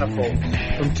intake manifolds.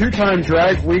 From 2-time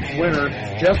Drag Week winner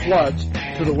Jeff Lutz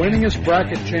to the winningest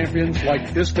bracket champions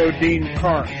like Disco Dean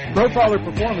Carnes, Profiler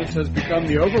Performance has become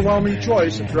the overwhelming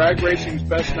choice of drag racing's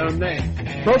best-known name.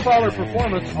 Profiler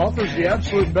Performance offers the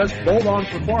absolute best bolt-on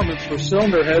performance for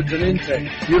cylinder heads and intake,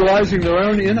 utilizing their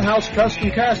own in-house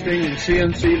custom casting and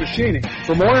CNC machining.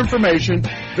 For more information,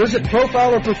 visit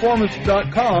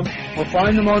ProfilerPerformance.com or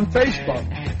find them on Facebook.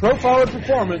 Profiler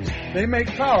Performance, they make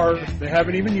power they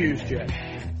haven't even used yet.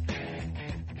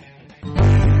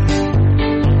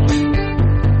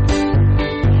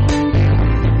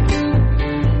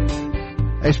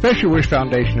 A Special Wish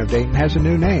Foundation of Dayton has a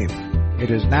new name. It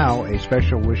is now a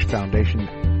Special Wish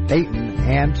Foundation Dayton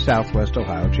and Southwest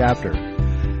Ohio chapter.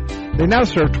 They now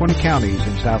serve 20 counties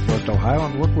in Southwest Ohio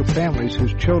and work with families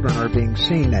whose children are being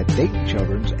seen at Dayton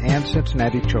Children's and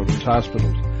Cincinnati Children's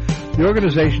Hospitals. The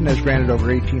organization has granted over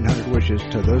 1,800 wishes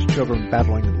to those children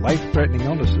battling life-threatening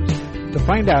illnesses. To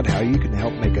find out how you can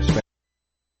help make a special.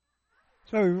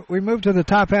 So we move to the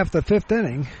top half of the 5th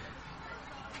inning.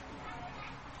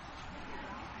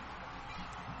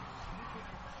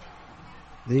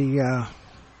 The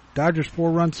Dodgers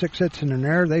 4 runs, 6 hits, and an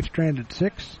error. They've stranded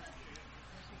 6.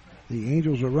 The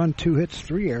Angels will run 2 hits,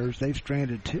 3 errors. They've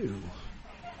stranded 2.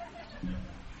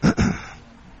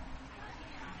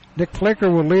 Nick Flicker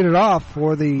will lead it off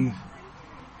for the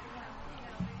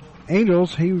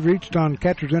Angels. He reached on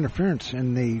catcher's interference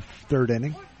in the 3rd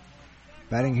inning.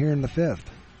 Batting here in the 5th.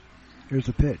 Here's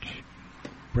the pitch.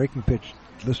 Breaking pitch.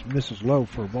 This misses low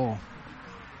for a ball.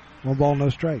 1 ball, no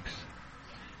strikes.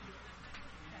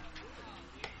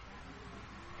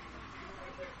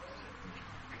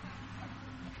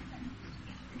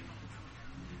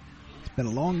 It's been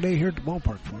a long day here at the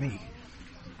ballpark for me.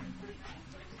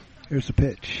 Here's the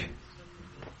pitch.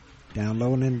 Down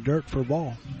low and in the dirt for a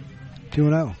ball.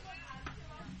 2-0.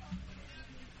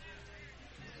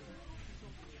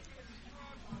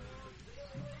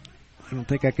 I don't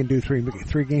think I can do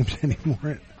three games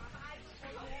anymore.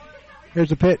 Here's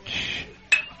the pitch.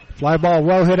 Fly ball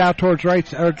well hit out towards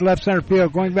left center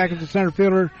field. Going back into center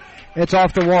fielder. It's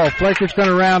off the wall. Flaker's going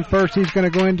to round first. He's going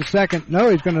to go into second. No,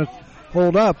 he's going to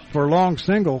hold up for a long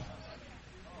single.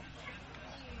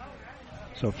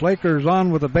 So Flaker's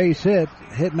on with a base hit.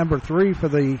 Hit number 3 for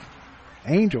the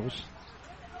Angels.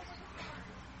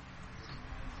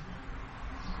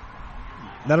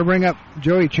 That'll bring up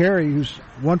Joey Cherry, who's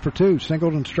 1 for 2,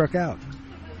 singled and struck out.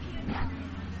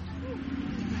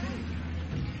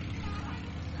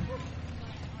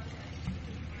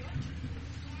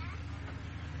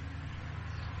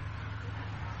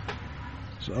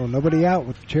 So nobody out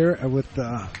with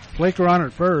Flaker on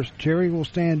at first. Cherry will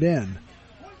stand in.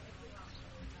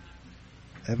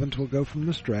 Evans will go from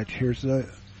the stretch.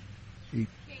 He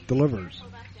delivers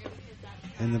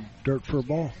in the dirt for a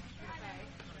ball.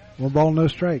 1 ball, no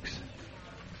strikes.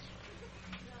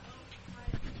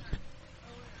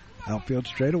 Outfield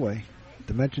straightaway.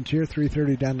 Dimensions here: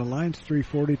 330 down the lines,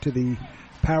 340 to the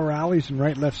power alleys and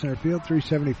right left center field,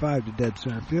 375 to dead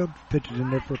center field. Pitches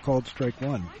in there for a called strike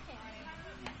 1.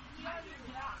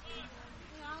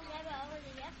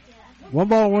 1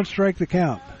 ball, 1 strike the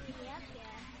count.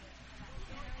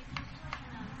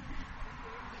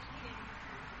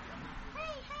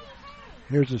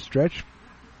 Here's a stretch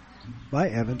by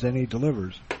Evans, and he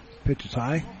delivers. Pitch is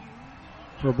high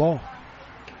for a ball.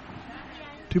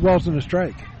 2 balls and a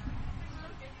strike.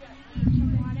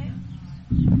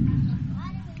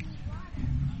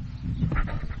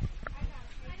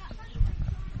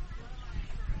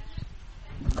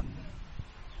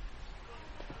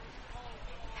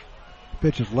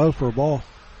 Pitch is low for a ball.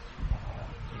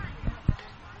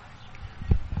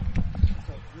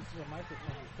 This is a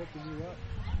microphone picking you up.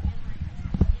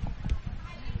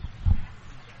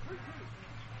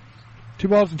 2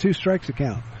 balls and 2 strikes to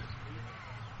count.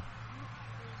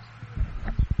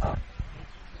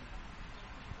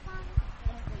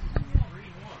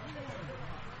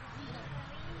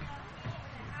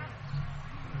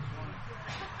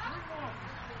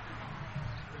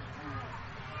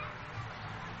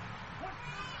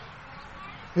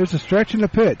 Here's a stretch and a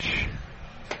pitch.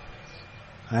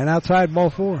 And outside, ball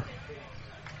 4.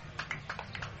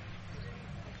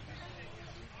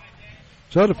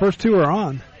 So the first 2 are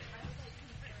on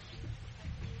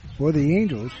for the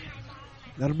Angels.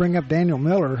 That'll bring up Daniel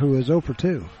Miller, who is 0 for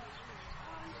 2.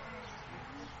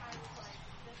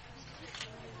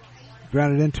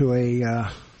 Grounded into a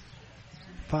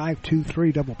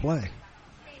 5-2-3 double play.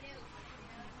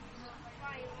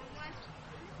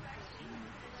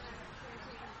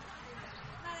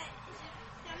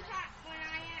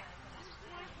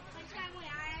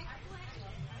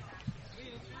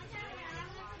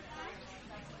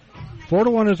 Four to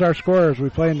 1 is our score as we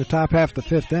play in the top half of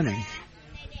the 5th inning.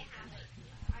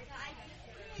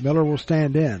 Miller will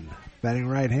stand in, batting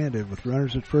right-handed with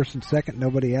runners at first and second,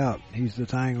 nobody out. He's the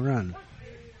tying run.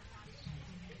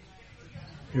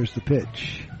 Here's the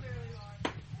pitch.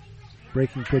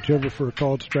 Breaking pitch over for a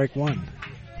called strike 1.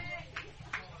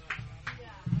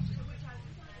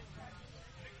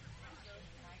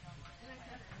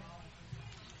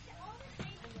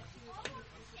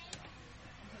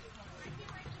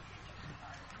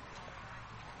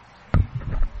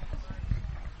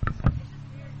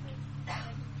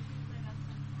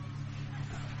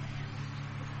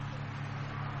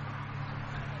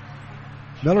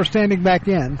 Miller standing back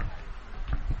in.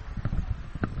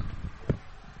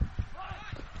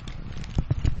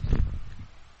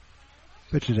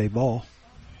 Pitch is a ball.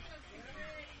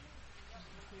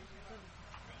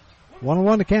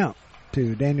 1-1 to count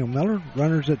to Daniel Miller.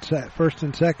 Runners at first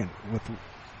and second with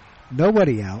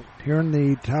nobody out here in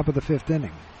the top of the 5th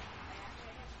inning.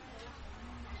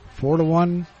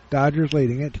 4-1, Dodgers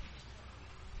leading it.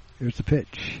 Here's the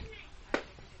pitch.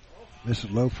 This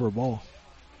is low for a ball.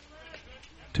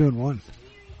 2-1.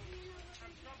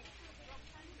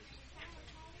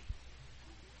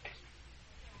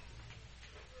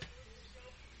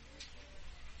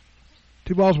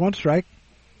 Two balls, 1 strike.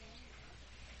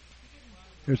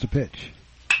 Here's the pitch.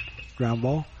 Ground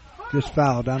ball. Just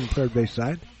foul down the third base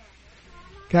side.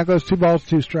 Count goes 2 balls,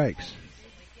 2 strikes.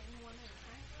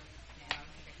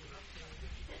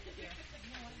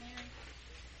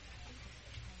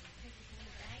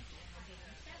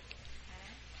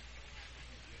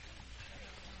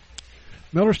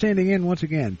 Miller standing in once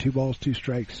again. 2 balls, 2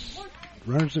 strikes.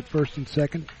 Runners at first and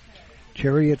second.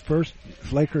 Cherry at first.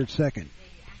 Flaker at second.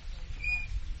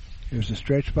 Here's a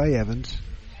stretch by Evans.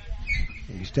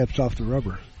 He steps off the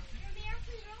rubber.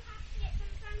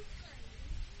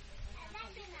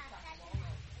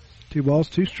 2 balls,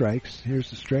 2 strikes. Here's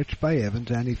the stretch by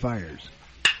Evans, and he fires.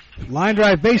 Line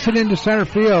drive, base hit into center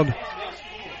field.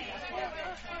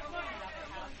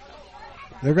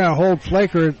 They're going to hold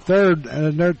Flaker at third,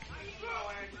 and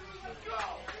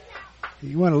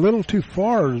he went a little too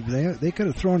far. They could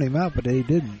have thrown him out, but they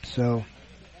didn't. So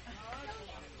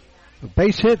the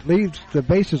base hit leaves the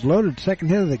bases loaded. Second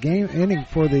hit of the game inning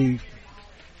for the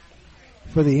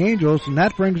Angels, and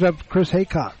that brings up Chris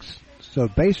Haycox. So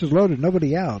bases loaded,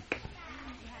 nobody out.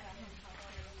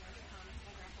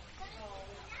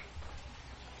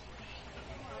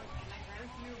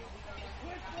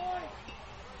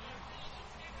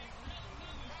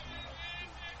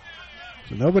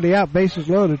 So nobody out, bases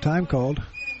loaded, time called.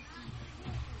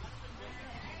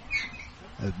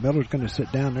 As Miller's going to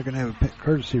sit down, they're going to have a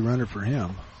courtesy runner for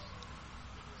him.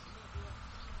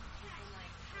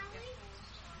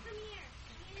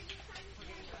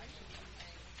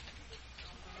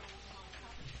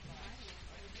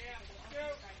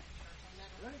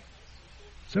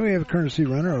 So we have a courtesy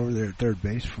runner over there at third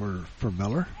base for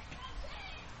Miller.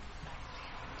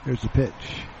 Here's the pitch.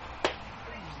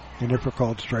 And if we're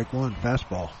called strike one,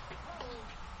 fastball.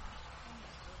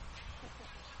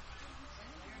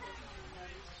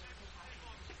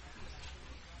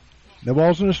 No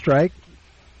balls and a strike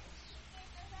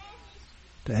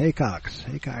to Haycox.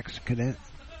 Haycox can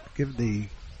give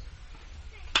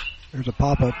there's a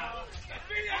pop-up.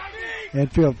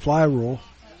 Infield fly rule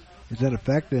is in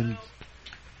effect, and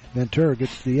Ventura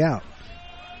gets the out.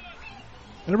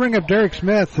 Going to bring up Derek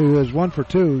Smith, who is 1 for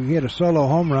 2. He had a solo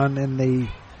home run in the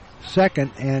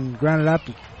second and grounded out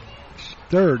to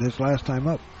third his last time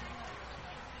up.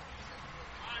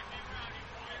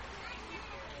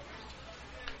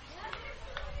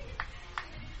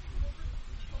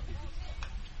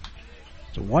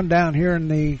 So 1 down here in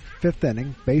the 5th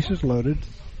inning. Bases loaded.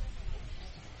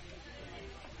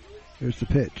 Here's the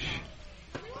pitch.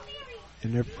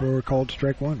 And therefore called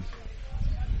strike one.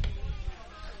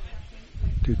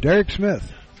 To Derek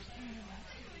Smith.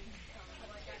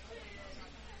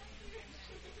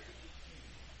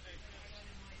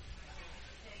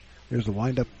 Here's the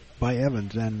windup by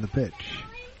Evans and the pitch.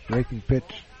 Breaking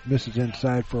pitch misses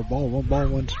inside for a ball. 1 ball,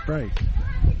 1 strike.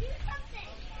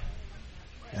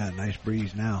 Yeah, nice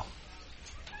breeze now.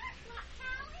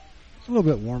 It's a little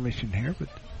bit warmish in here, but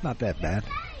not that bad.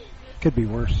 Could be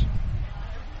worse.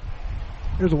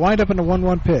 Here's a windup and a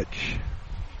 1-1 pitch.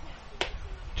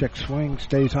 Check swing,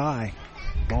 stays high.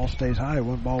 Ball stays high.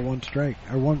 1 ball, 1 strike.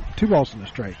 Or 2 balls and a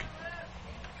strike.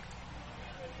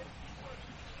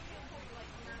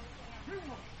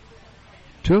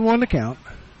 Two and 1 to count.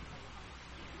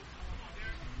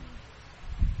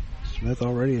 Smith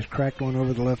already has cracked one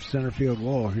over the left center field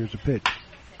wall. Here's a pitch.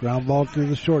 Ground ball to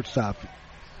the shortstop.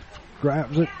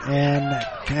 Grabs it and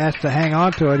has to hang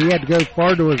on to it. He had to go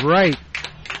far to his right.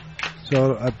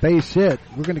 So a base hit.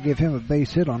 We're going to give him a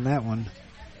base hit on that one.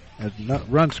 As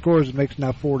run scores, it makes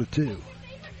now 4-2.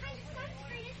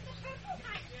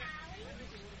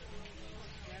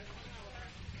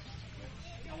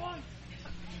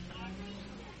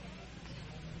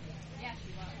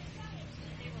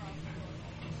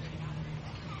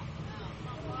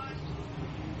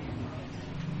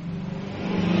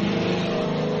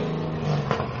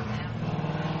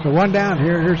 So 1 down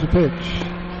here. Here's the pitch.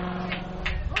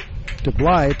 To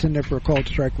Bly, it's in there for a called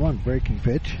strike one. Breaking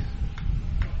pitch.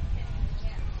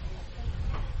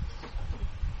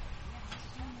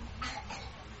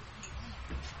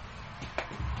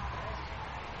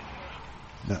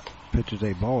 The pitch is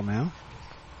a ball now.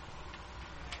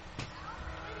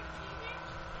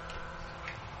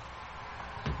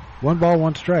 One ball,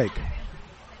 1 strike.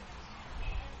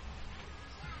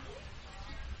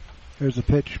 There's a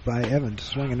pitch by Evans,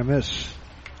 swing and a miss.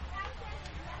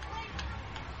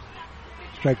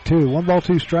 Strike 2. 1 ball,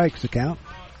 2 strikes, the count.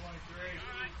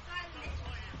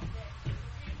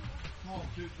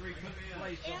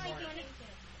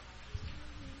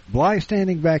 Bly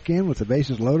standing back in with the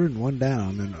bases loaded and 1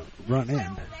 down and a run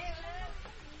in.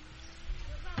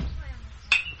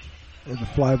 There's a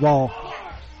fly ball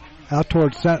out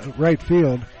towards right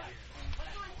field.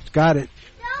 It's got it.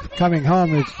 Coming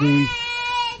home is the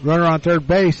runner on third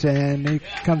base, and he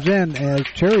comes in as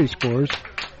Cherry scores.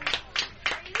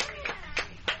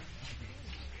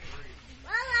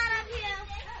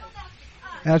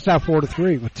 That's now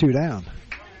 4-3 with 2 down.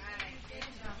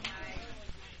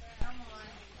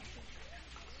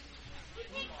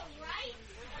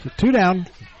 So 2 down,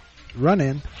 run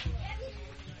in.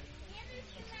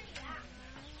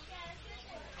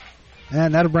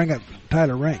 And that'll bring up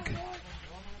Tyler Rink.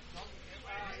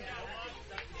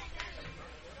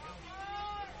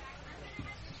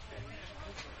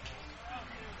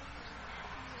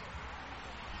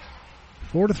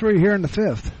 4-3 here in the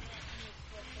fifth.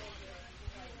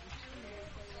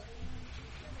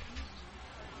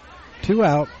 Two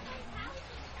out.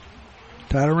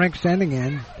 Tyler Rink standing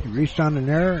in. He reached on an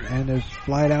error and is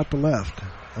flied out to left.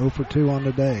 0 for 2 on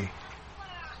the day.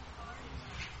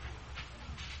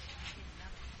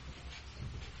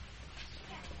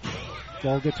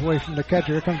 Ball gets away from the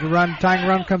catcher. Here comes the run. Tying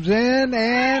run comes in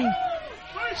and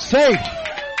safe.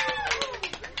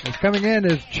 It's coming in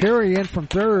is Cherry in from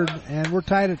third, and we're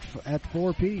tied at 4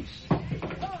 apiece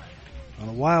on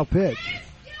a wild pitch.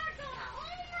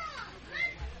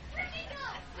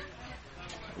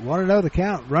 Want to know the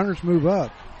count. Runners move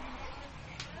up.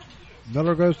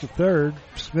 Miller goes to third.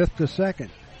 Smith to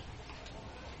second.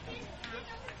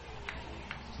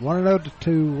 Want to know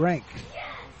to Rank.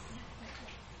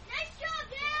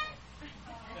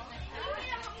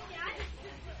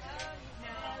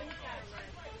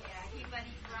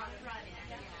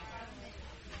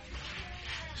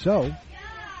 So,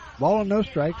 ball and no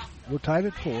strikes. We're tied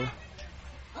at 4.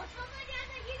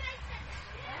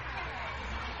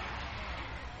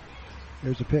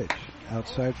 Here's a pitch.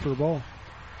 Outside for a ball.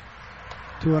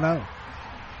 2-0.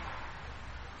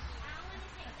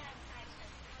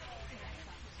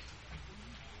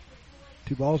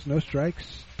 Two balls, no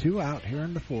strikes. 2 out here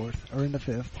in the fourth, or in the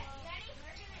fifth.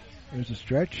 There's a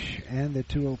stretch and the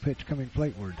 2-0 pitch coming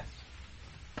plateward.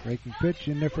 Breaking pitch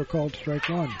in there for a called strike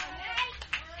 1.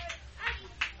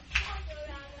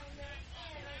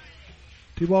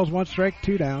 2 balls, 1 strike,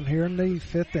 2 down here in the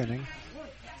fifth inning.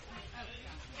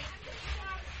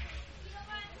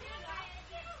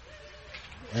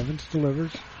 Evans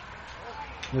delivers.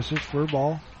 Misses for a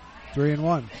ball.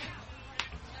 3-1.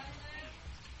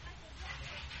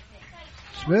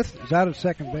 Smith is out at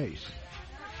second base.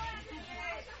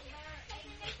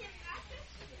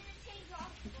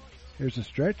 Here's a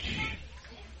stretch.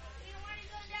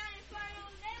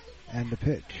 And the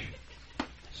pitch.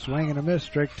 Swing and a miss,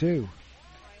 strike 2.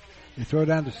 They throw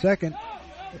down to second.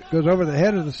 It goes over the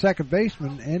head of the second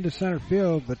baseman into center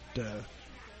field, but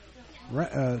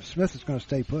Smith is going to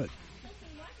stay put.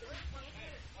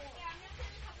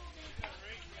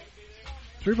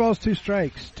 3 balls, 2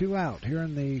 strikes, 2 out here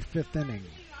in the fifth inning.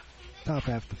 Top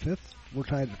half of the fifth. We're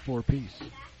tied at 4 apiece.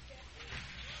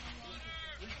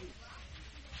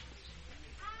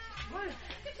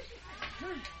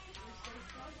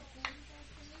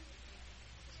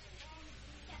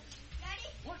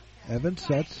 Evans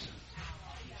sets.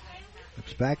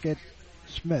 Looks back at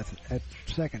Smith at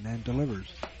second and delivers.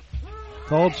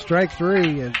 Called strike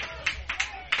 3, and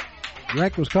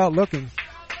Rank was caught looking.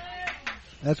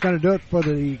 That's going to do it for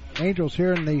the Angels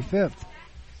here in the fifth.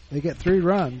 They get 3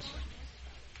 runs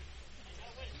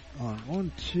on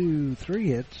 1, 2, 3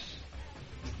 hits.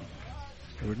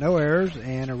 There were no errors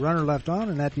and a runner left on,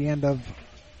 and at the end of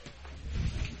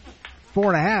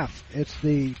 4.5, it's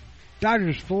the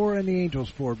Dodgers 4 and the Angels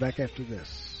 4 back after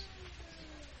this.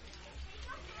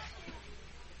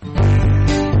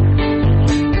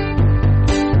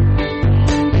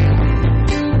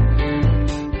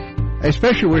 A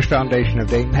Special Wish Foundation of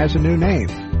Dayton has a new name.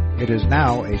 It is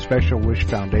now a Special Wish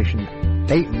Foundation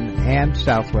Dayton and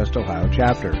Southwest Ohio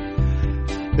chapter.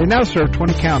 They now serve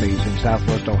 20 counties in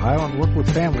Southwest Ohio and work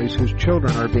with families whose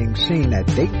children are being seen at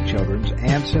Dayton Children's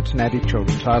and Cincinnati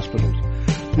Children's Hospitals.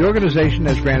 The organization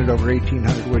has granted over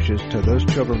 1,800 wishes to those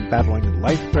children battling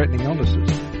life-threatening illnesses.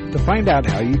 To find out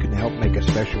how you can help make a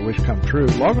special wish come true,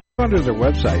 log on to their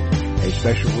website,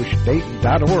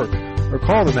 aspecialwishdayton.org, or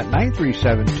call them at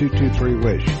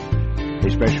 937-223-WISH. A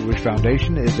Special Wish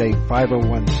Foundation is a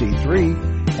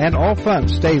 501c3, and all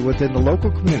funds stay within the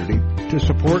local community to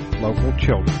support local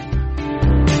children.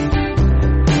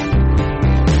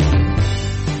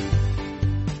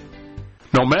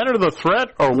 No matter the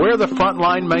threat or where the front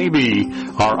line may be,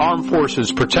 our armed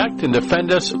forces protect and defend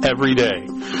us every day.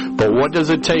 But what does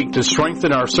it take to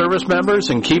strengthen our service members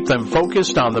and keep them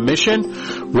focused on the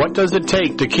mission? What does it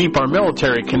take to keep our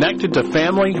military connected to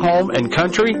family, home, and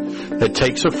country? It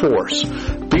takes a force.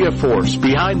 Be a force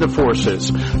behind the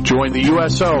forces. Join the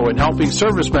USO in helping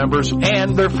service members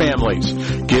and their families.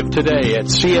 Give today at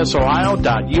csohio.uso.org.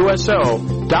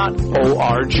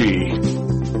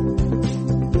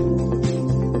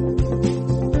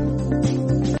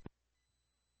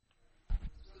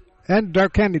 And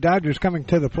Darke County Dodgers coming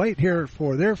to the plate here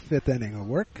for their fifth inning of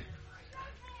work.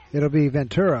 It'll be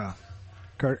Ventura,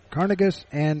 Carnegas,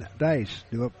 and Dice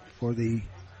do up for the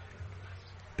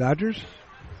Dodgers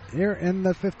here in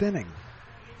the fifth inning.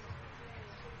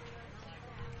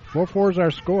 4-4 is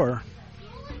our score.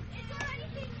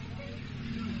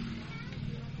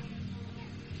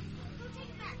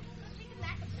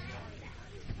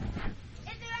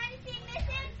 Is there anything missing?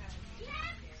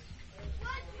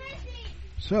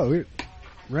 So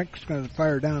Rink's going to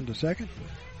fire down to second.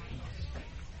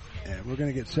 And we're going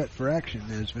to get set for action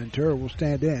as Ventura will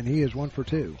stand in. He is 1 for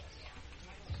 2.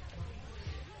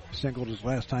 Singled his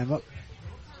last time up.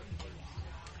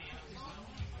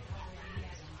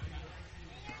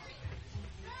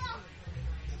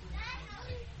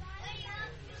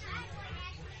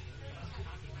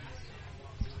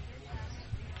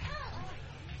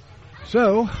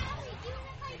 So,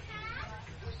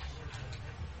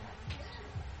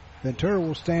 Ventura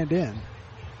will stand in.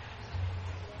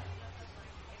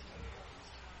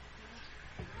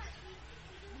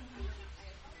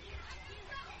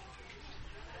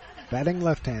 Batting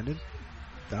left-handed.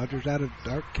 Dodgers out of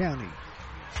Darke County.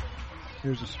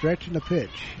 Here's a stretch and a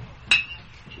pitch.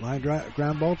 Line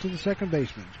ground ball to the second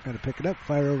baseman. Going to pick it up,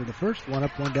 fire over the first. 1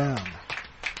 up, 1 down.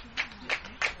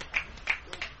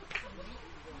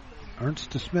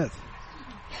 Ernst to Smith.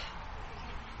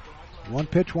 1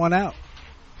 pitch, 1 out.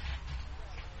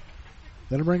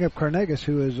 That'll bring up Carnegas,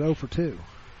 who is 0 for 2.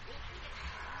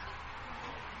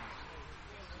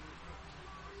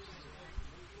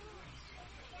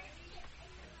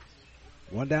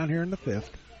 One down here in the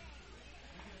 5th.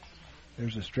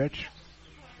 There's a stretch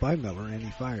by Miller, and he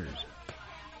fires.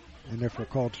 And therefore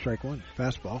called strike 1.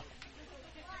 Fastball.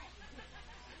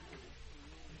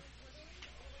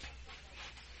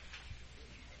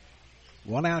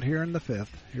 One out here in the 5th.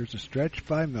 Here's a stretch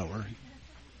by Miller.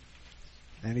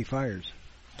 And he fires.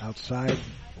 Outside,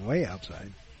 way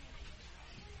outside.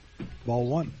 Ball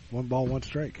 1. 1 ball, 1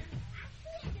 strike.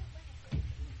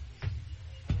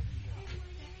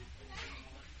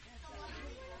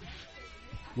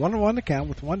 One and 1 to count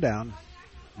with 1 down.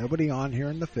 Nobody on here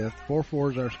in the 5th.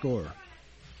 4-4 is our score.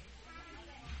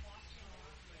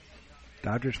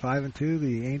 Dodgers 5-2.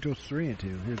 The Angels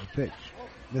 3-2. Here's a pitch.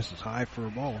 Misses high for a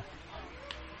ball.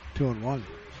 2-1.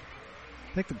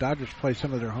 I think the Dodgers play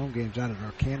some of their home games out at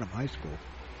Arcanum High School.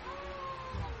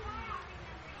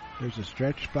 There's a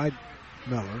stretch by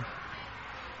Miller.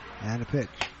 And a pitch.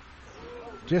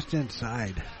 Just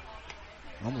inside.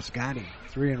 Almost got him.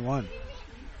 3-1.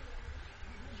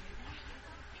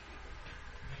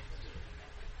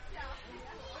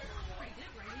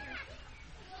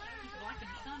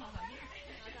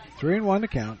 Three and 1 to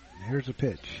count. Here's a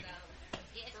pitch.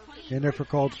 In there for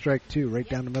called strike 2, right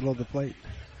down the middle of the plate.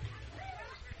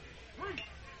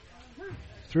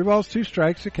 3 balls, 2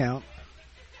 strikes to count.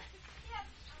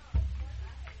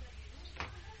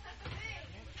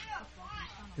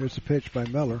 Here's a pitch by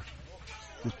Miller.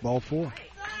 Just ball 4.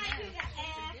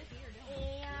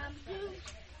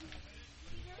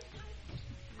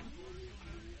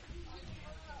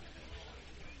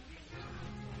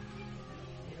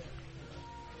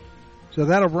 So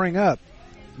that'll bring up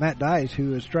Matt Dice,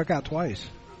 who has struck out twice.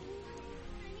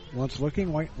 Once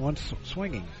looking, once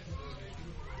swinging.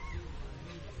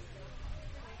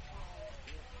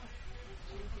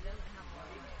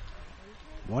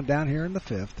 One down here in the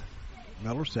 5th.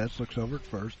 Miller sets, looks over at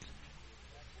first.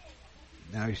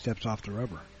 Now he steps off the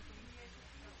rubber.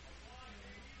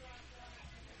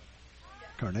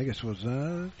 Carnegas was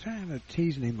kind of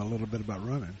teasing him a little bit about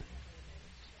running.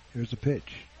 Here's a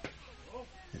pitch.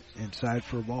 Inside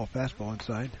for a ball. Fastball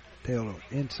inside. Tail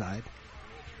inside.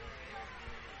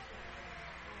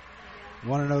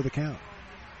 1-0 the count.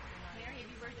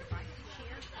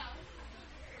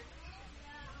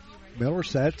 Miller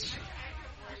sets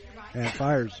and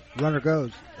fires. Runner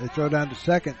goes. They throw down to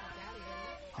second.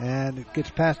 And it gets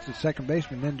past the second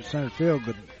baseman into center field,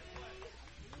 but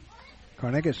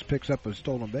Carnegas picks up a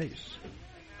stolen base.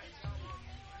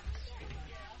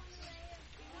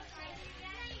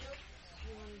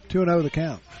 Two and 0 the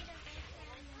count.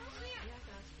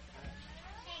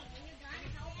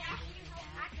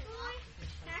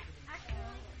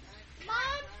 Mom,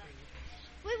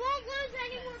 we won't lose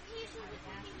any more pieces if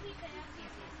we can keep it up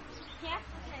here. Yeah?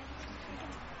 Okay.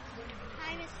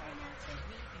 Hi, Mr. Announcer.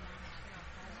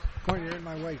 Corey, you're in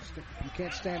my way. You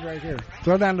can't stand right here.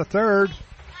 Throw down to third,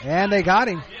 and they got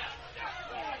him.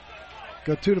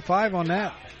 Go 2-5 on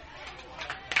that.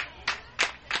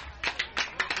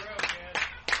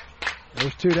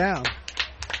 There's 2 down.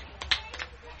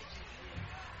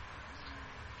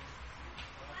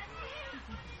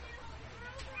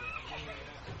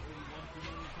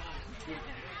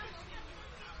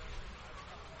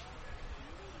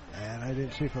 And I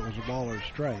didn't see if it was a ball or a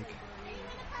strike.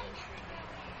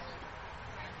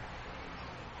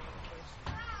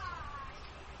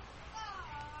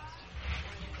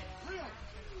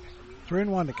 Three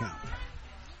and 1 to count.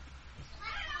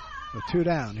 With 2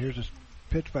 down. Here's a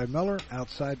pitch by Miller,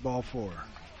 outside ball 4.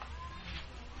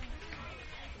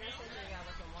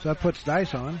 So that puts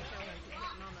Dice on.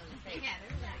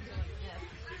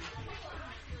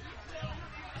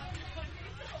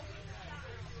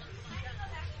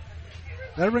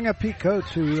 That'll bring up Pete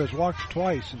Coates, who has walked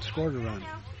twice and scored a run.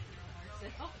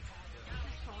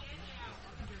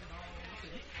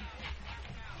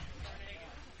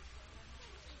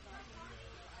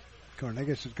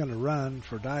 Cornelius is going to run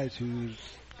for Dice, who's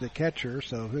the catcher,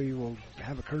 so he will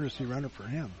have a courtesy runner for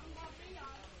him.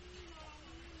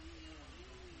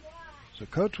 So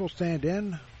Coates will stand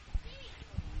in,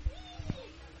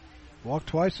 walk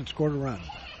twice, and scored a run.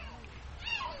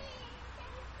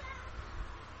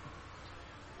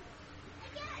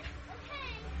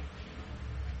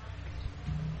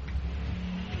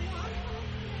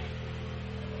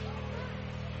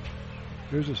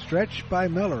 There's a stretch by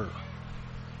Miller.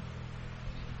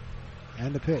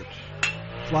 And the pitch.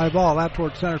 Fly ball out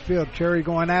towards center field. Cherry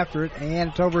going after it, and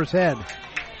it's over his head.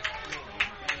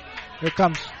 Here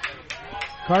comes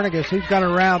Carnegie. He's going to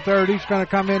round third. He's going to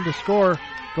come in to score.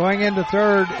 Going into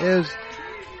third is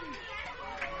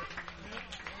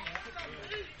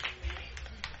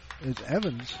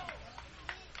Evans.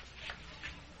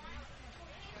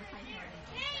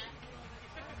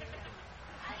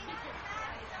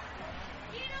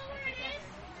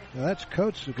 Now that's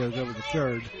Coates who goes over the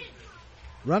third.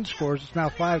 Run scores, it's now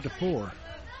 5-4.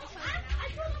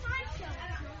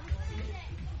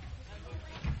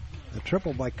 The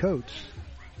triple by Coates.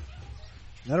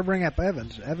 That'll bring up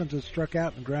Evans. Evans has struck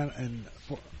out and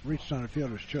reached on a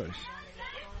fielder's choice.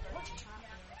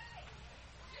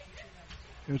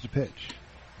 Here's the pitch.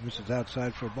 This is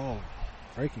outside for a ball.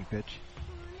 Breaking pitch.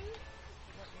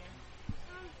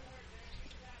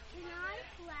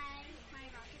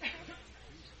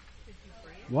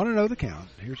 Want to know the count.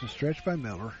 Here's a stretch by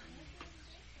Miller.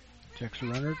 Checks the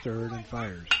runner at third and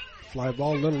fires. Fly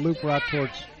ball, little looper out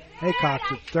towards Haycox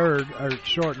at third, or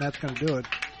short, and that's going to do it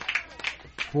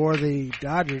for the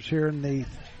Dodgers here in the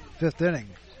fifth inning.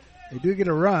 They do get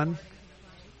a run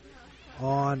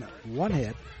on one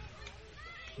hit,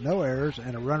 no errors,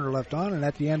 and a runner left on, and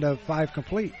at the end of 5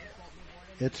 complete.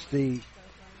 It's the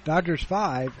Dodgers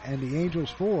 5 and the Angels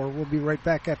 4. We'll be right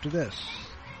back after this.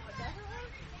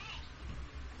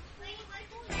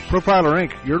 Profiler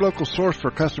Inc., your local source for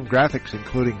custom graphics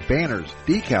including banners,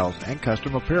 decals, and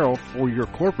custom apparel for your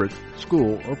corporate,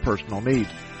 school, or personal needs.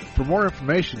 For more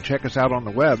information, check us out on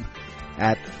the web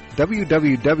at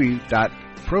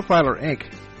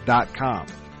www.profilerinc.com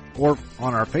or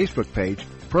on our Facebook page,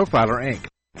 Profiler Inc.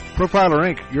 Profiler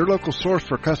Inc., your local source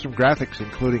for custom graphics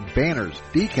including banners,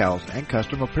 decals, and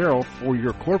custom apparel for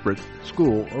your corporate,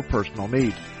 school, or personal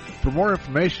needs. For more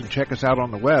information, check us out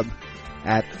on the web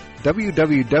at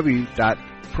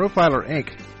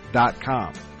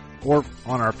www.profilerinc.com or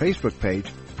on our Facebook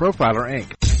page, Profiler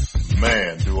Inc.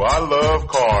 Man, do I love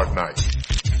card night.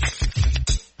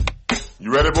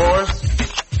 You ready, boys?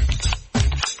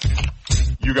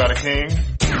 You got a king?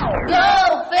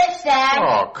 Go, fish dad!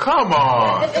 Oh, come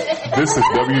on. This is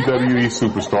WWE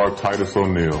superstar Titus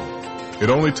O'Neil.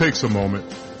 It only takes a moment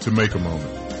to make a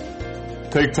moment.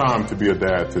 Take time to be a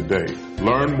dad today.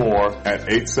 Learn more at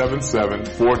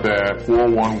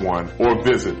 877-4DAD-411 or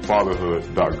visit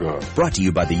fatherhood.gov. Brought to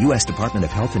you by the U.S. Department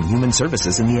of Health and Human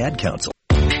Services and the Ad Council.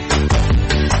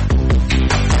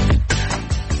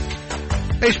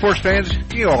 Hey sports fans,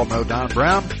 you all know Don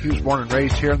Brown. He was born and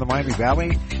raised here in the Miami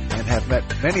Valley and have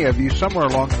met many of you somewhere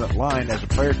along that line as a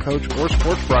player, coach, or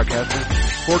sports broadcaster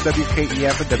for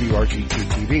WKEF and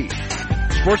WRGT-TV.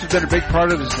 Sports has been a big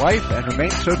part of his life and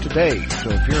remains so today. So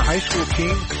if your high school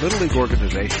team, little league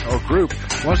organization, or group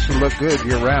wants to look good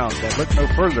year-round, then look no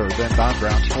further than Don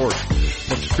Brown Sports.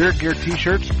 From spirit gear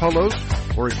t-shirts, polos,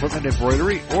 or equipment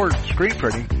embroidery, or screen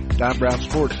printing, Don Brown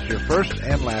Sports is your first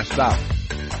and last stop.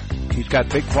 He's got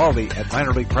big quality at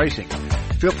minor league pricing.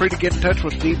 Feel free to get in touch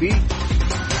with DB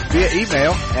via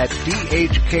email at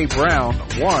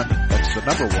dhkbrown1, that's the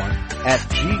number 1, at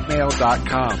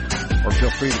gmail.com. Or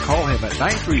feel free to call him at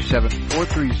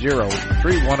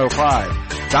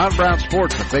 937-430-3105. Don Brown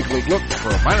Sports, a big league look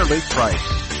for a minor league price.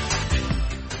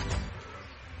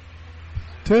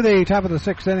 To the top of the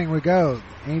sixth inning we go.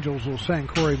 Angels will send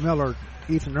Corey Miller,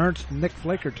 Ethan Ernst, and Nick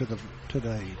Flaker to the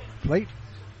plate.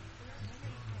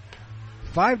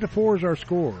 5-4 is our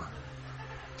score.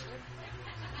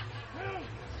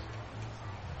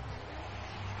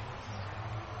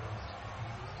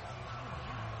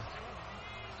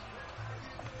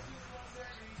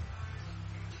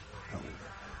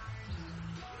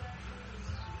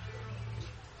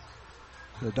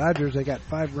 The Dodgers, they got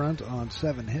 5 runs on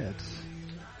 7 hits.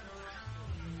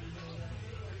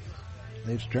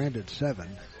 They've stranded 7.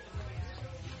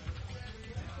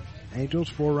 Angels,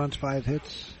 4 runs, 5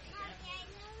 hits.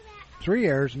 3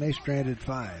 errors, and they stranded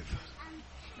 5.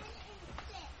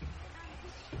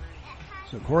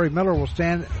 So Corey Miller will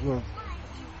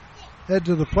Head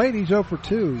to the plate. He's 0 for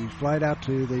 2. He's flied out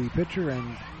to the pitcher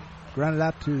and grounded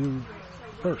out to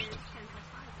first.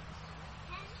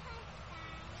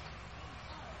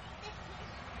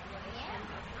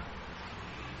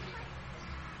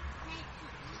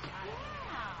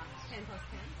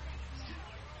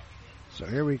 So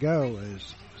here we go.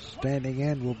 As standing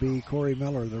in will be Corey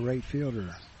Miller, the right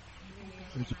fielder.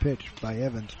 There's a pitch by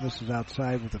Evans. Misses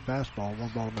outside with a fastball.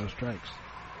 1 ball, no strikes.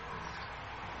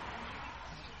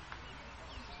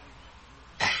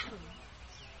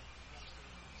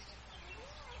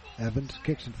 Evans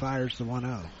kicks and fires the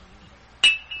 1-0.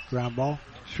 Ground ball,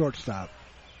 shortstop.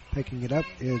 Picking it up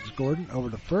is Gordon over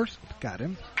to first. Got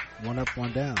him. 1 up,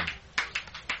 1 down.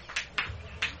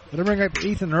 It'll bring up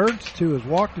Ethan Ernst, who has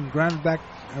walked and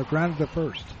grounded to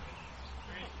first.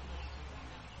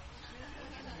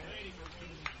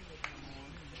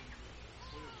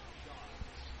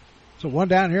 So 1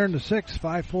 down here in the 6th.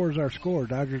 5-4 is our score.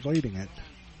 Dodgers leading it.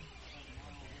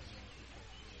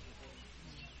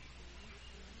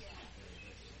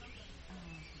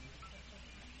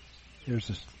 Here's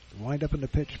this wind up in the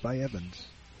pitch by Evans.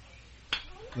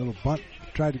 Little bunt.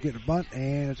 Tried to get a bunt,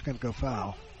 and it's going to go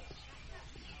foul.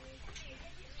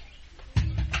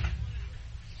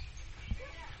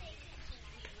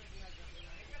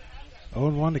 Oh,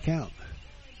 and 1 to count.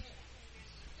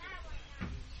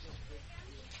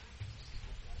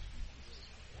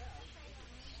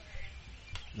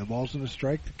 The ball's in a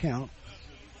strike to count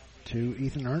to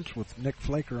Ethan Ernst with Nick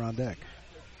Flaker on deck.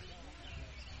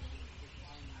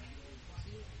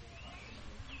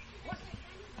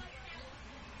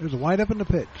 There's a wind up in the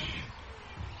pitch.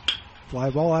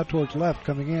 Fly ball out towards left.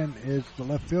 Coming in is the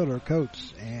left fielder,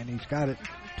 Coates, and he's got it.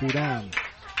 2 down.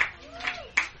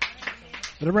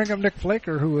 They'll bring up Nick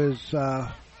Flaker, who is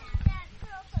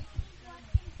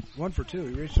 1 for 2.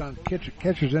 He reached on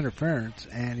catcher's interference,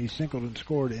 and he singled and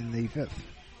scored in the 5th.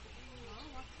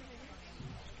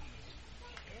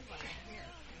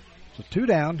 So 2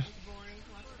 down.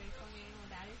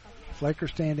 Flaker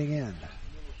standing in.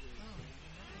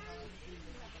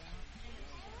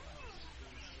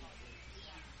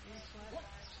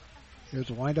 Here's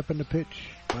a windup in the pitch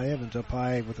by Evans up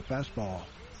high with a fastball.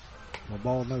 1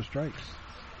 ball, no strikes.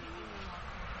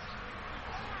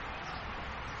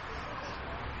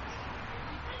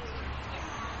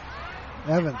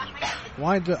 Evans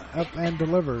winds up and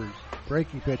delivers.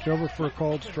 Breaking pitch over for a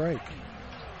called strike.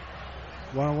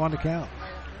 1-1 to count.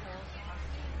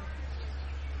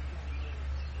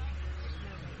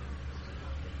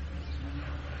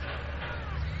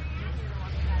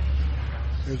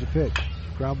 Here's a pitch.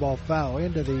 Ground ball foul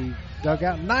into the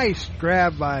dugout. Nice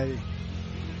grab by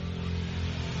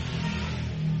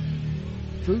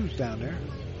Foos down there.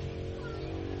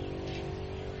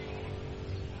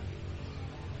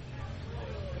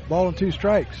 Ball and 2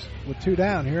 strikes with 2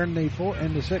 down here in the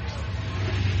 6th.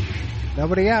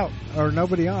 Nobody out, or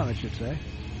nobody on, I should say.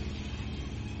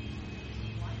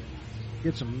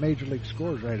 Get some major league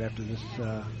scores right after this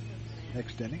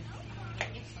next inning.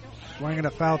 Swinging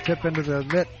a foul tip into the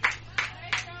mitt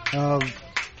of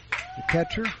the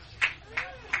catcher,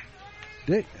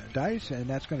 Dice, and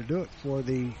that's going to do it for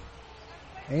the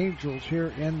Angels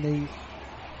here in the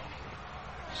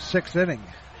 6th inning.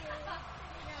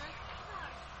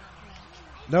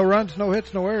 No runs, no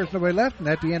hits, no errors, nobody left, and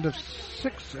at the end of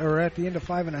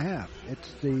 5.5,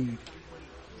 it's the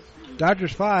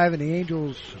Dodgers 5 and the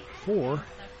Angels 4. And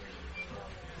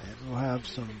we'll have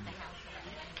some.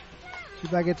 See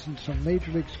if I get some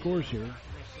major league scores here.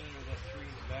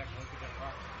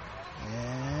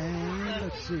 And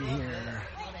let's see here.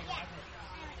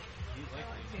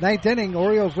 9th inning,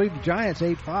 Orioles lead the Giants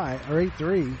 8-5 or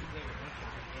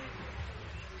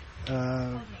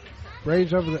 8-3.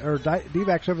 Braves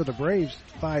D-backs over the Braves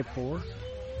 5-4.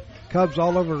 Cubs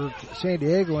all over San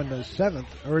Diego in the 7th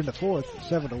or in the 4th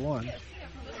 7-1.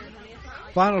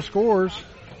 Final scores: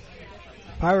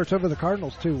 Pirates over the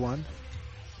Cardinals 2-1.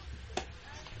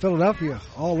 Philadelphia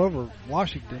all over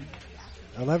Washington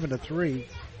 11-3.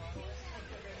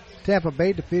 Tampa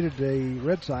Bay defeated the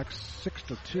Red Sox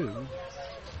 6-2.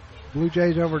 Blue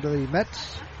Jays over to the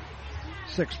Mets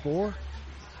 6-4.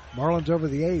 Marlins over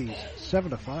the A's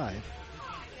 7-5.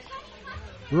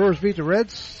 Brewers beat the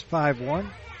Reds 5-1.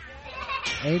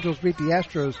 Angels beat the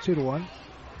Astros 2-1.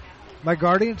 My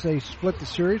Guardians, they split the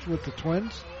series with the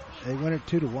Twins. They win it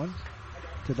 2-1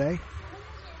 today.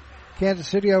 Kansas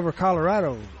City over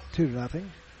Colorado 2-0.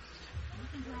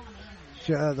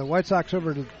 The White Sox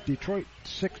over to Detroit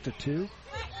 6-2.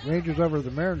 Rangers over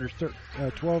the Mariners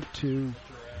 12-3.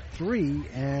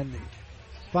 And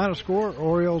final score: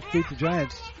 Orioles beat the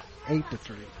Giants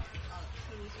 8-3.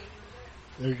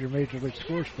 There's your Major League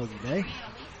scores for the day.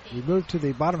 We move to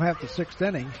the bottom half of the 6th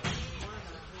inning.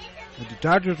 And the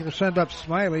Dodgers will send up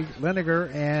Smiley,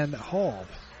 Liniger, and Hall.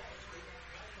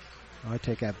 I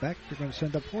take that back. They're going to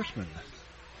send up Horseman.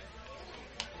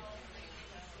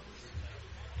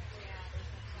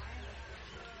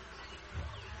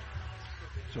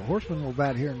 So Horseman will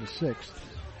bat here in the 6th.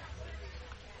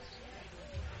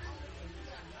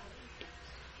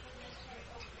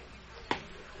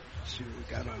 Let's see what we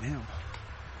got on him.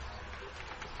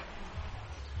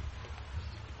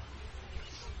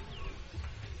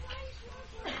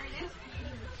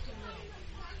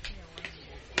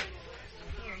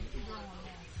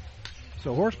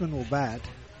 So Horseman will bat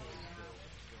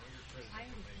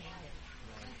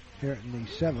here in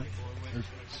the 7th or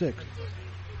 6th.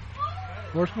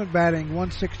 Horseman batting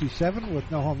 167 with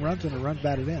no home runs and a run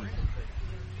batted in.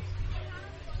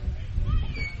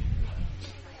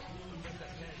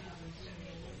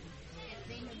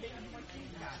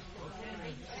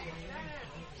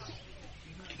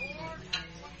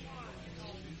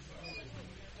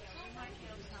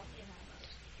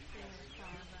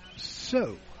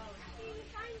 So,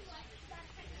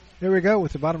 here we go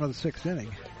with the bottom of the 6th inning.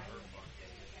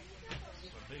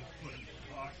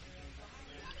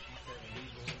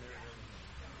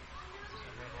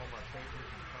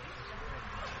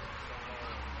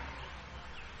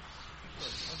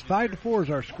 Five to 4 is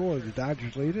our score. The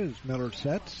Dodgers lead it as Miller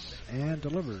sets and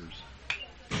delivers.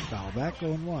 Foul back,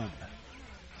 0-1.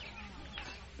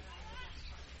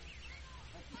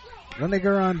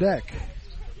 Liniger on deck.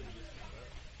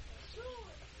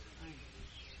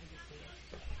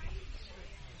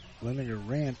 Liniger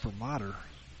ran for Motter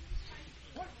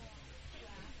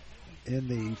in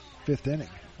the 5th inning,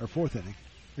 or 4th inning.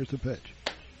 Here's the pitch.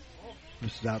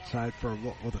 This is outside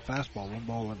with a fastball, 1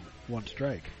 ball and 1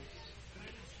 strike.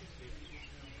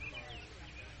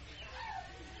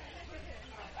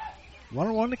 One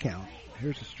on 1 to count.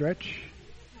 Here's the stretch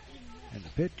and the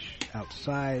pitch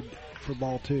outside for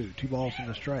ball 2. 2 balls and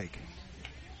a strike.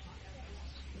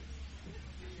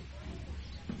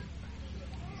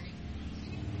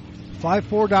 Five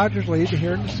 4 Dodgers lead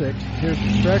here in the 6th. Here's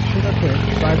the stretch and a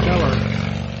pitch by Miller.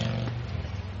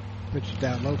 Pitch is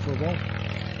down low for a ball.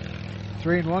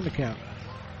 3-1 to count.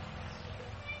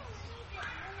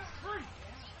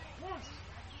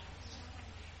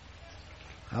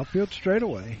 Outfield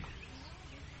straightaway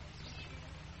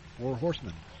for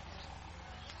Horseman.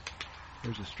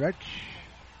 Here's a stretch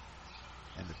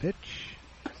and the pitch.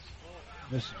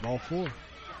 Misses ball 4.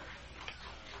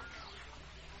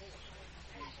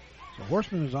 So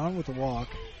Horseman is on with the walk.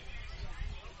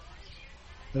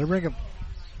 They'll bring up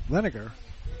Liniger,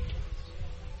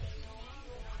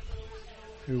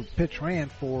 who pitch ran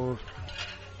for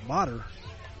Motter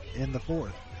in the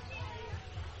 4th.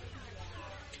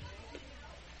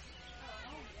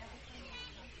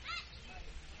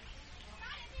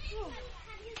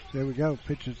 There we go.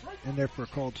 Pitch is in there for a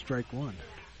called strike 1.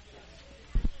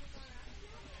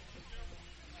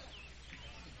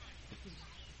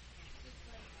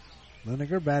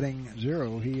 Liniger batting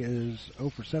 0. He is 0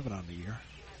 for 7 on the year.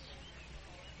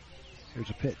 Here's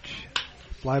a pitch.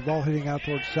 Fly ball hitting out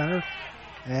towards center.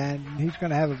 And he's going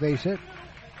to have a base hit.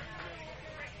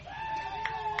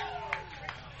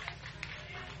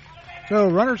 So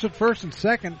runners at first and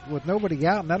second with nobody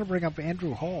out, and that'll bring up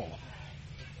Andrew Hall.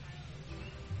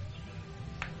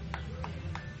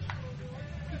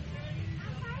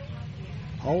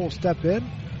 Hall will step in.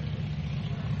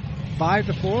 5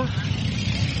 to 4.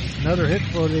 Another hit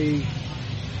for the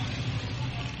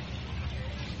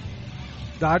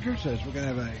Dodgers as we're going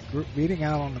to have a group meeting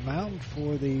out on the mound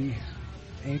for the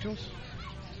Angels.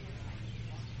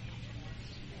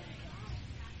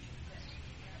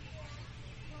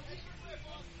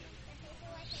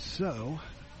 So,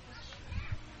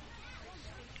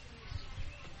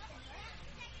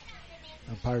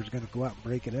 umpire's going to go out and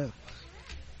break it up.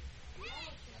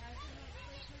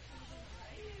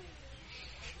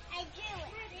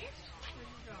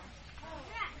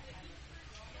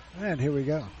 And here we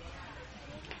go.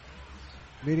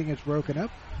 Meeting is broken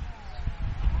up.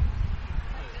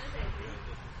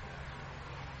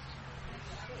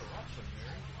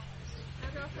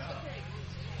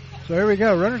 So here we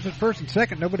go. Runners at first and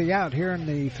second. Nobody out here in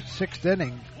the 6th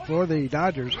inning for the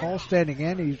Dodgers. Hall standing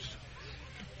in. He's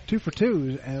 2 for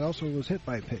 2 and also was hit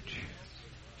by a pitch.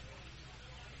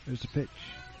 There's the pitch.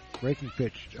 Breaking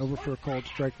pitch. Over for a called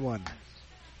strike 1.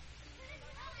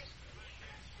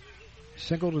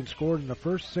 Singled and scored in the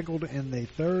 1st, singled in the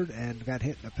 3rd, and got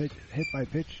hit by a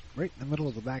pitch right in the middle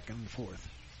of the back in the 4th.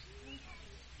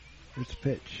 Here's the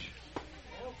pitch.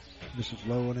 This is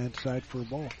low and inside for a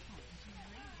ball.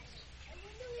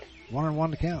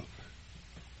 1-1 to count.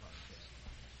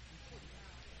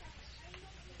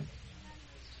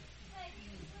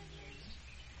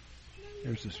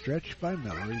 There's a stretch by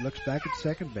Miller. He looks back at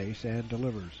second base and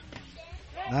delivers.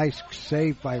 Nice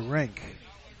save by Rink.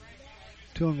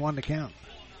 2-1 to count.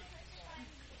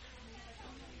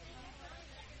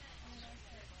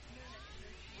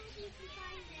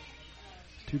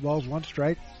 Two balls, one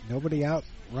strike. Nobody out.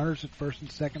 Runners at first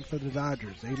and second for the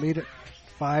Dodgers. They lead it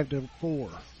 5-4.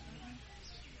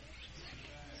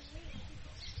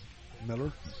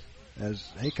 Miller,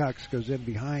 as Haycox goes in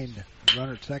behind the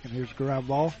runner at second. Here's a ground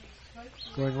ball.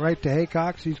 Going right to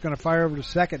Haycox. He's going to fire over to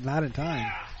second, not in time.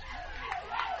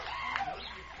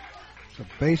 So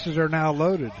bases are now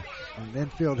loaded. An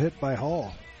infield hit by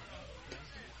Hall.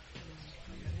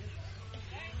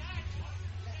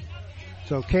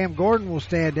 So Cam Gordon will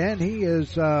stand in. He is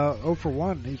 0 for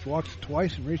 1. He's walked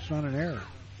twice and reached on an error.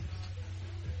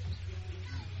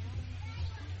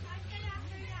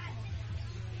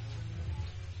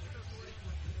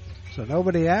 So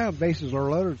nobody out. Bases are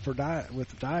loaded with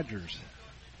the Dodgers.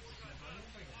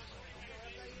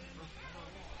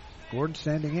 Gordon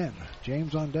standing in.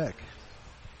 James on deck.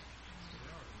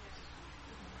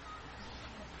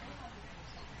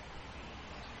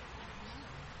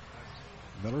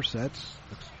 Miller sets,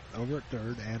 looks over at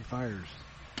third, and fires.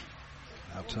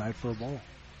 Outside for a ball.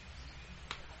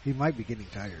 He might be getting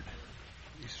tired.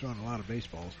 He's thrown a lot of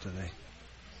baseballs today.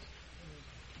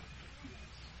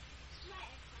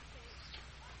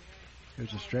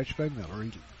 There's a stretch by Miller.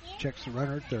 He checks the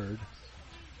runner at third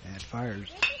and fires.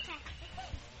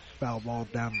 Foul ball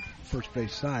down first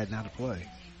base side, now to play.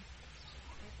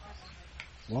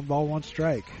 1 ball, 1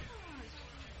 strike.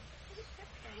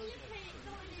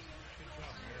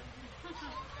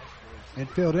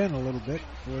 Infield in a little bit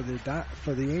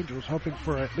for the Angels, hoping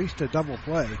for at least a double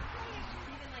play.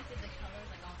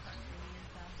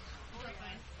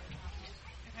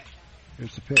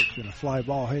 Here's the pitch and a fly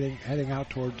ball heading out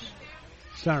towards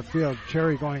center field.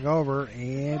 Cherry going over,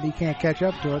 and he can't catch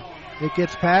up to it. It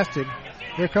gets past him.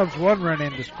 Here comes one run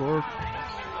in to score.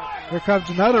 Here comes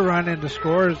another run in to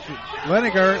score. Is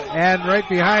Leniger, and right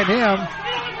behind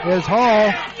him is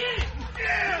Hall.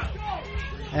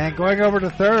 And going over to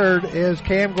third is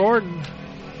Cam Gordon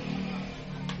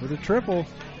with a triple,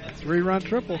 a 3-run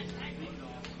triple.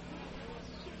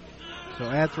 So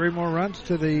add 3 more runs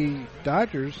to the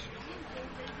Dodgers.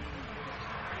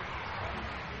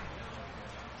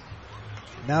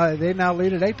 They now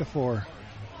lead at 8-4.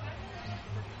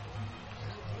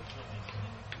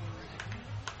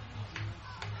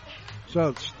 So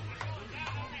it's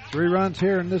 3 runs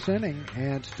here in this inning,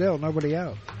 and still nobody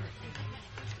out.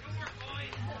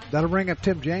 That'll bring up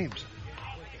Tim James.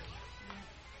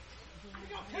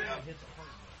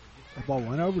 The ball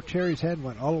went over Cherry's head,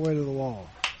 went all the way to the wall.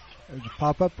 There's a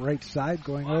pop-up right side.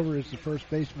 Going over is the first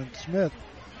baseman, Smith,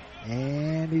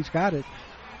 and he's got it.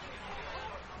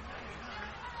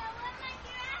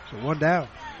 So 1 down.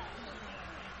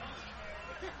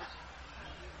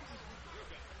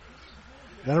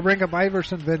 That'll bring up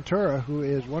Iverson Ventura, who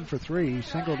is 1 for 3. He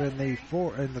singled in the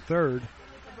third.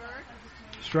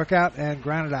 Struck out and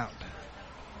grounded out.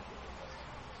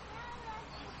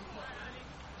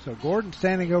 So Gordon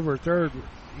standing over at third.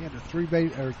 He had a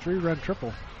 3-run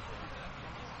triple.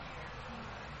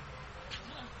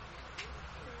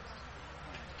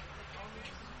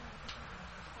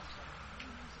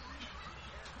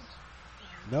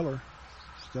 Miller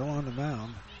still on the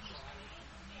mound.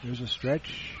 There's a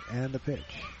stretch and a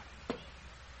pitch.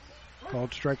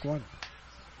 Called strike 1.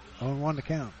 0-1 to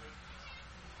count.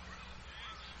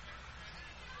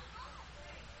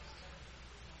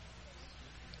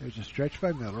 There's a stretch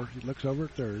by Miller. He looks over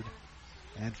at third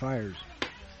and fires.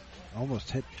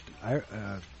 Almost hit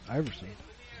Iverson,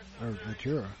 or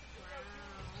Ventura.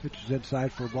 Pitches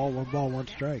inside for a ball, 1 ball, 1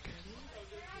 strike.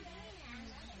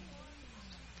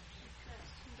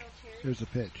 Here's the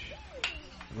pitch.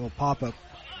 A little pop-up.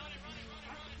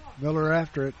 Miller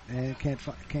after it and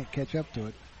can't catch up to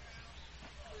it.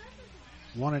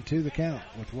 1-2 the count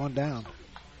with 1 down.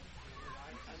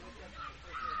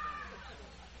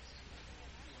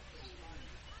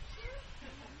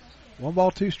 One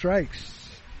ball, 2 strikes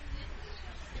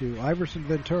to Iverson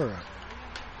Ventura.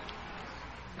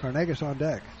 Carnegas on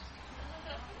deck.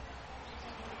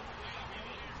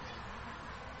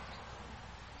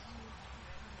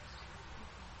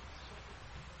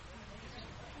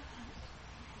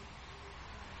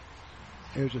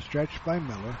 Here's a stretch by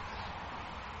Miller.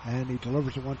 And he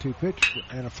delivers a 1-2 pitch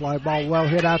and a fly ball well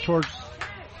hit out towards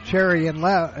Cherry in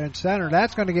left and center.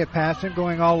 That's going to get past him,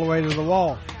 going all the way to the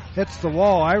wall. Hits the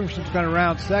wall. Iverson's going to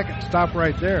round second. Stop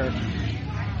right there.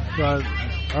 So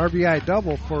RBI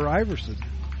double for Iverson.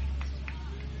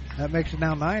 That makes it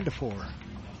now 9-4.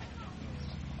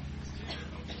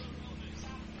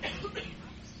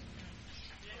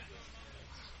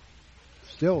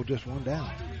 Still just one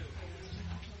down.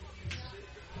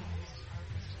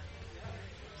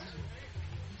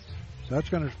 So that's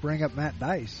going to bring up Matt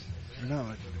Dice. No,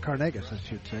 Carnegas, I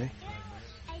should say.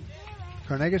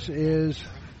 Carnegas is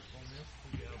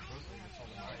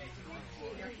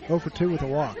 0 for 2 with a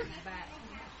walk.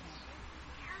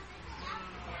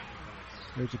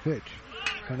 There's a pitch.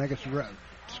 Carnegas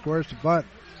squares the bunt.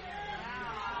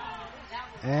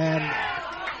 And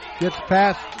gets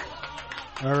past.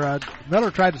 Miller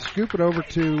tried to scoop it over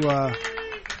to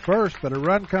first, but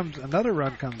another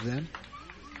run comes in.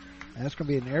 And that's going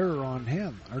to be an error on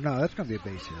him. Or no, that's going to be a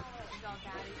base hit.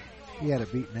 He had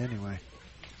it beaten anyway.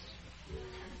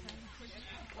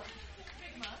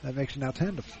 That makes it now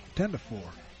 10-4.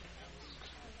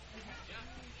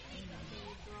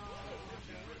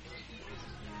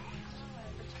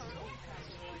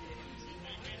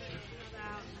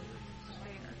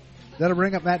 That'll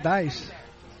bring up Matt Dice.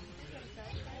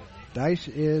 Dice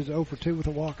is 0 for 2 with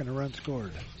a walk and a run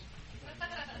scored.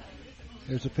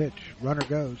 There's a pitch. Runner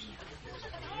goes.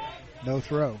 No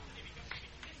throw.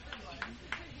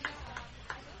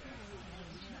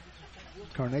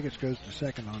 Carnegas goes to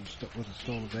second with a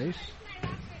stolen base.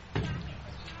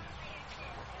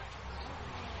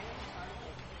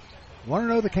 Want to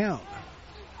know the count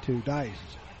to Dice.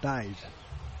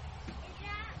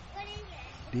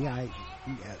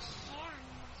 D-I-E-S.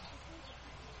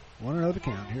 Want to know the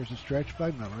count. Here's a stretch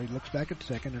by Miller. He looks back at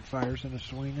second and fires in a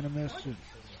swing and a miss.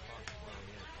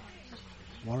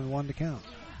 1-1 to count.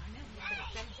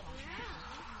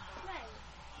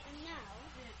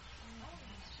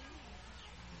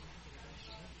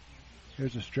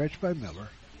 Here's a stretch by Miller.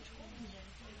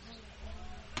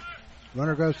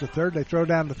 Runner goes to third. They throw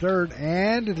down to third.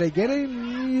 And did they get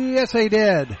him? Yes, they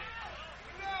did.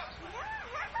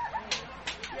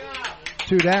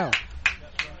 2 down.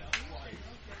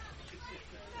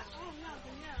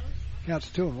 Counts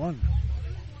 2-1.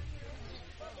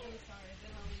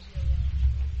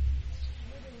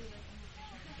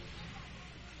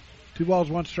 Two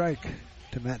balls, one strike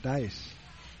to Matt Dice.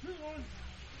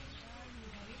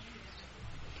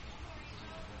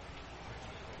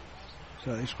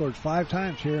 So they scored 5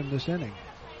 times here in this inning.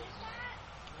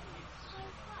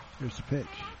 Here's the pitch.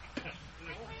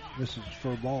 This is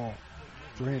for a ball.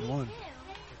 3-1.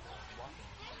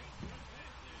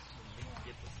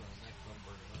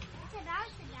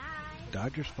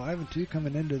 Dodgers 5-2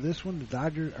 coming into this one.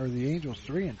 The Angels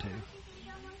 3-2.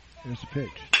 Here's the pitch.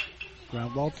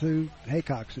 Ground ball to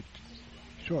Haycox at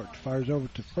short. Fires over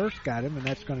to first. Got him, and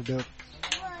that's going to do it.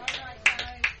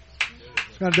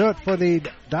 It's going to do it for the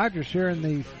Dodgers here in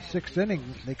the 6th inning.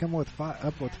 They come up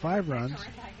with 5 runs.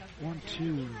 1,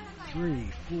 2,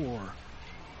 3, 4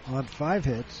 on 5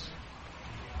 hits.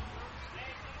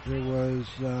 There was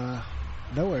no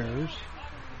errors.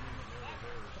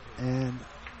 And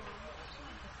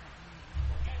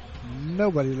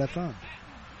nobody left on.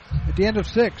 At the end of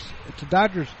 6, it's the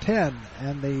Dodgers 10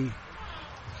 and the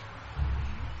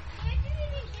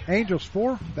Angels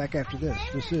 4. Back after this.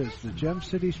 This is the Gem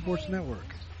City Sports Network.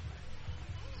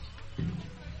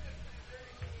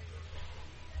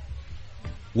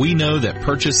 We know that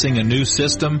purchasing a new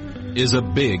system is a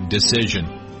big decision.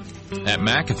 At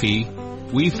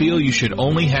McAfee, we feel you should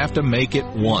only have to make it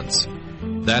once.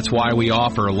 That's why we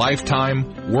offer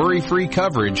lifetime, worry-free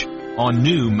coverage on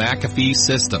new McAfee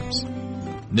systems.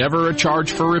 Never a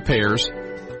charge for repairs,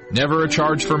 never a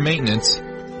charge for maintenance,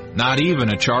 not even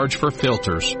a charge for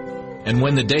filters. And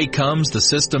when the day comes the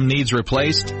system needs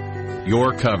replaced,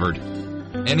 you're covered.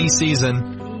 Any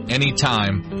season, any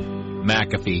time,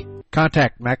 McAfee.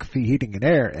 Contact McAfee Heating and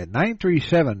Air at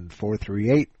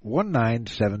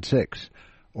 937-438-1976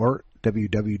 or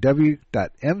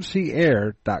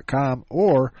www.mcair.com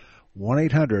or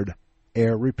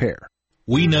 1-800-AIR-REPAIR.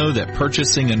 We know that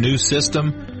purchasing a new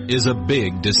system is a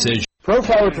big decision.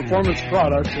 Profiler Performance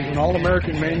Products is an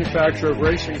all-American manufacturer of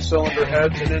racing cylinder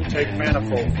heads and intake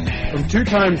manifolds. From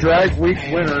 2-time Drag Week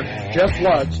winner Jeff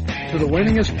Lutz to the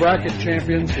winningest bracket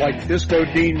champions like Disco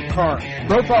Dean Karn,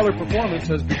 Profiler Performance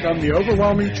has become the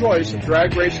overwhelming choice of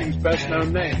drag racing's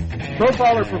best-known name.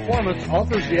 Profiler Performance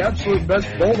offers the absolute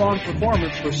best bolt-on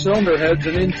performance for cylinder heads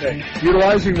and intake,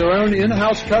 utilizing their own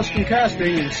in-house custom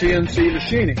casting and CNC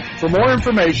machining. For more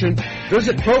information,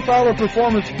 visit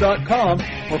profilerperformance.com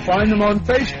or find them on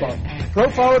Facebook.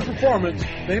 Profiler Performance,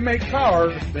 they make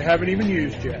power they haven't even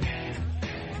used yet.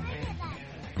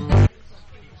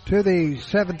 To the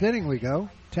 7th inning we go.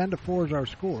 10-4 is our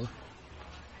score.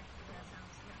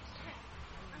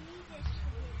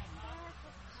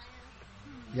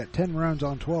 got 10 runs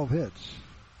on 12 hits.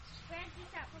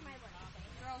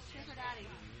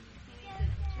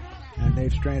 And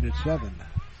they've stranded 7.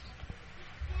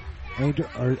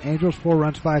 Angels 4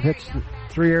 runs, 5 hits,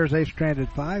 3 errors. They stranded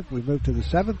 5. We move to the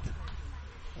 7th.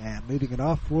 And leading it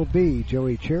off will be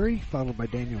Joey Cherry, followed by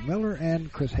Daniel Miller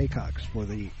and Chris Haycox for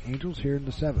the Angels here in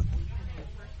the 7th. Come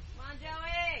on,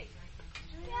 Joey!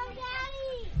 Go,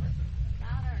 Daddy!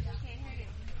 Louder, I can't hear you.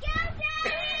 Go,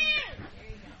 Daddy!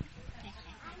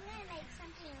 I'm going to make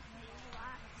something with the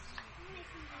blocks.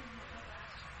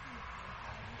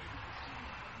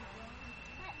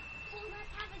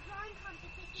 Let's have a drawing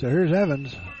competition. So here's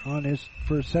Evans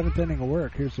for his 7th inning of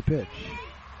work. Here's the pitch.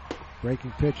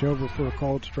 Breaking pitch over for a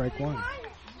called strike 1.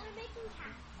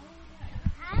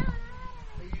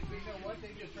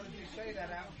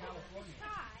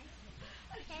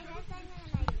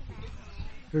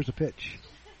 Here's a pitch.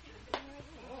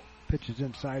 Pitch is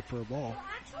inside for a ball.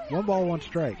 1 ball, 1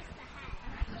 strike.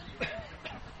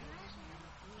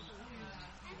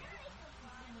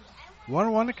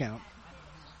 One to count.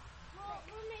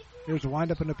 Here's a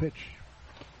windup and a pitch.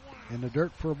 In the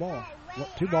dirt for a ball.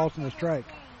 2 balls and a strike.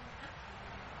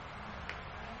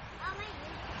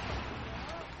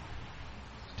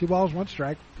 2 balls, 1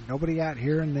 strike. Nobody out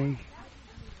here in the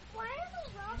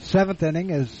 7th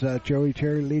inning as Joey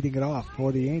Cherry leading it off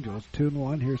for the Angels.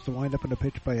 2-1. Here's the windup and a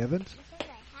pitch by Evans.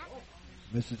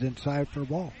 Misses inside for a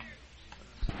ball.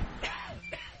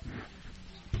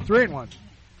 3-1.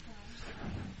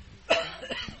 Look, I'm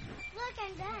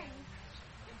done.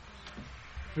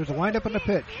 Here's a windup and a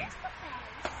pitch.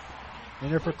 In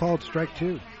there for called strike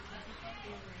 2.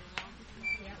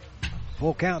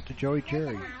 Full count to Joey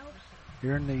Cherry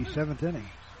here in the 7th inning.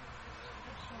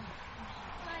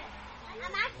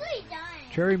 I'm actually done.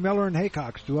 Cherry, Miller, and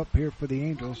Haycox do up here for the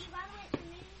Angels.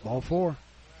 Ball 4.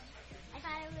 I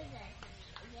thought it was a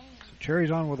game. So Cherry's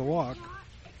on with a walk.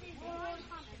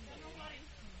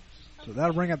 So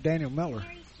that'll bring up Daniel Miller.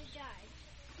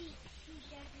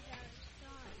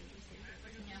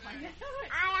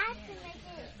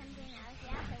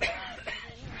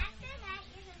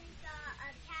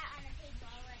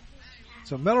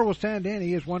 So Miller will stand in.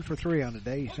 He is 1 for 3 on the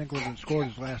day. He singled and scored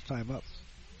his last time up.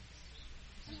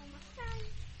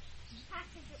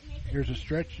 Here's a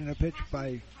stretch and a pitch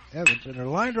by Evans. And a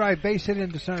line drive base hit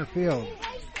into center field.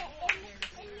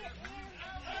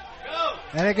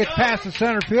 And it gets past the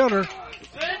center fielder.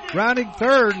 Rounding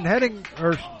third and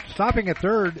stopping at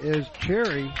third is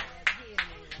Cherry.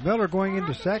 Miller going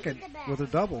into second with a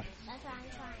double.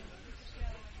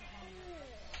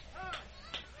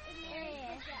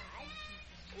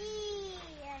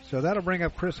 So that'll bring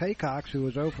up Chris Haycox, who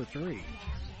was 0 for 3.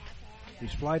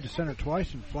 He's flied to center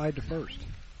twice and flied to first.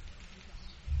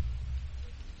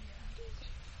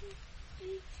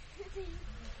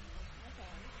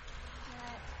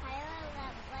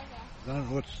 I don't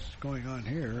know what's going on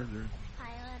here.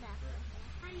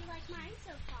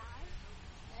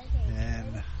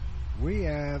 And we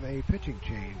have a pitching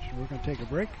change. We're going to take a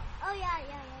break. Oh, yeah.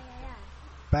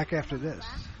 Back after this.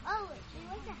 Oh, she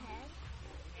was ahead.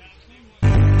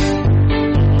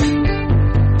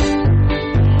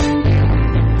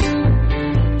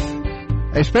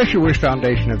 A Special Wish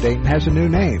Foundation of Dayton has a new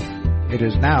name. It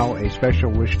is now a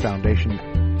Special Wish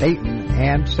Foundation Dayton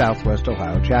and Southwest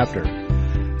Ohio chapter.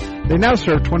 They now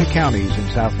serve 20 counties in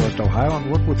Southwest Ohio and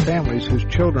work with families whose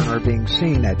children are being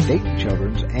seen at Dayton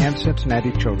Children's and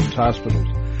Cincinnati Children's Hospitals.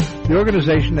 The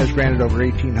organization has granted over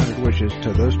 1,800 wishes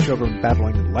to those children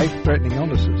battling life-threatening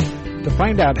illnesses. To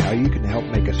find out how you can help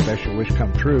make a special wish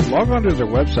come true, log on to their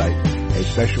website,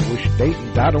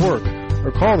 aspecialwishdayton.org,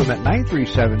 or call them at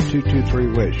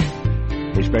 937-223-WISH.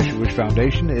 A Special Wish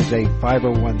Foundation is a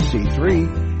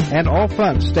 501c3, and all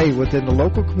funds stay within the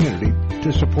local community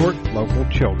to support local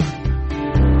children.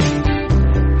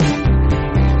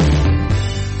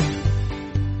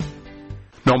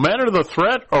 No matter the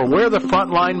threat or where the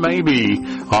front line may be,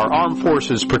 our armed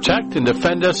forces protect and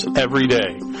defend us every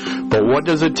day. But what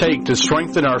does it take to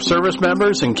strengthen our service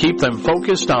members and keep them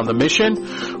focused on the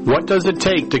mission? What does it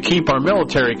take to keep our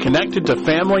military connected to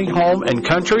family, home, and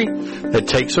country? It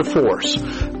takes a force.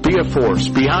 Be a force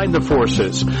behind the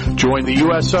forces. Join the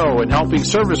USO in helping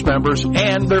service members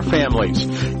and their families.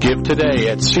 Give today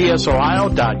at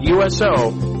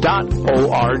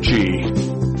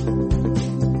csohio.uso.org.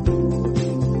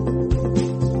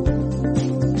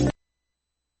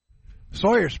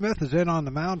 Sawyer Smith is in on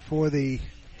the mound for the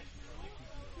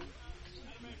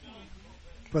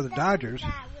Dodgers.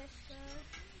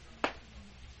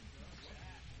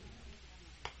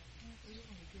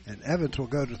 And Evans will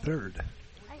go to third. Okay,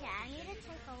 I need to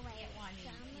take away one.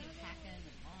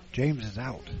 James is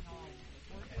out.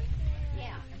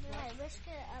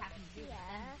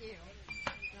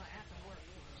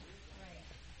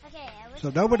 So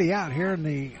nobody out here in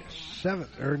the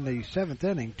seventh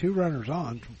inning. 2 runners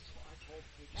on.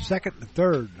 Second and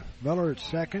third. Miller at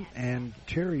second and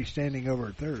Cherry standing over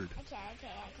at third.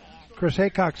 Chris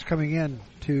Haycock's coming in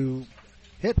to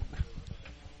hit.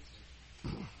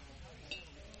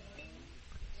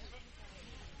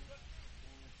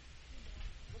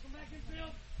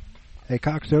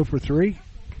 Haycock's 0 for 3.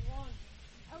 Oh,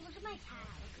 look at my cat.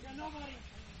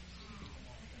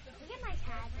 Look at my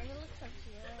cat. It looks so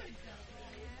cute.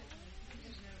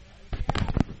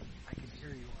 I can hear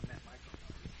you on that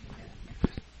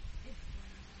microphone.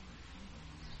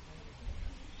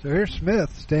 So here's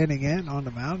Smith standing in on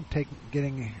the mound,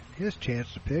 getting his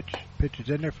chance to pitch. Pitch is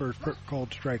in there for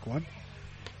called strike 1.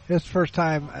 His first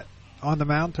time on the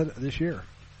mound this year.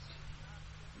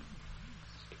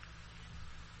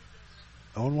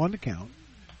 0-1 to count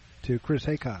to Chris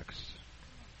Haycox.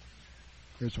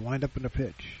 There's a windup in the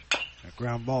pitch. A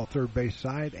ground ball, third base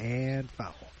side, and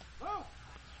foul.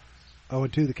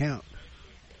 0-2 the count.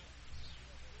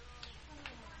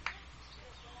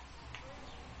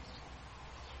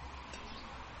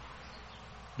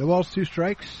 No balls, 2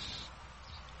 strikes.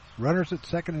 Runners at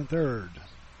second and third.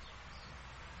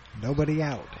 Nobody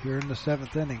out here in the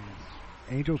 7th inning.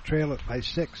 Angels trail it by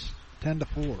 6,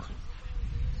 10-4.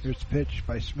 Here's the pitch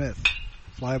by Smith.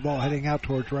 Fly ball heading out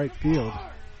towards right field.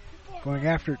 Going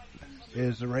after it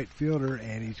is the right fielder,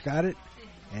 and he's got it.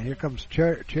 And here comes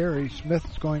Cherry.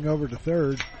 Smith's going over to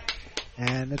third,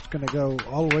 and it's going to go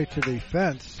all the way to the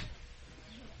fence.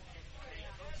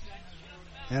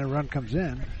 And a run comes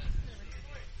in.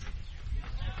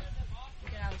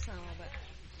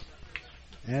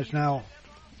 And it's now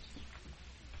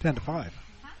 10-5.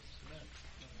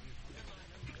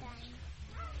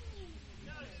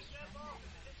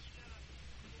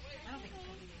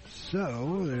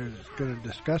 So they're going to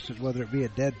discuss it whether it be a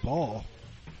dead ball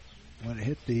when it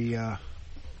hit the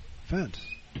fence.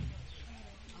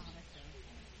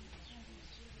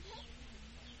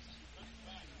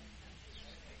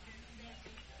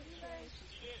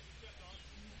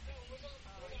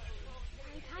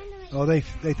 Oh, they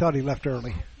thought he left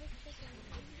early.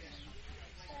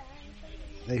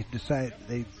 They decided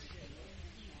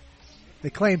they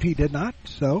claimed he did not,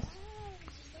 so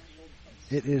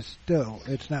it's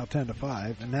now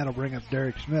 10-5, and that'll bring up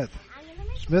Derek Smith.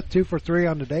 Smith 2 for 3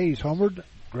 on the day. He's homered,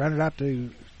 grounded out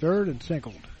to third, and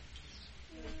singled.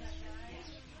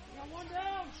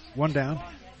 1 down.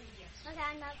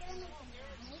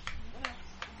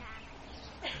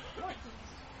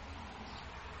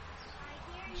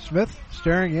 Smith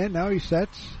staring in. Now he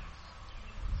sets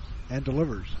and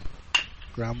delivers.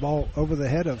 Ground ball over the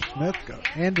head of Smith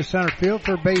and to center field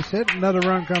for a base hit. Another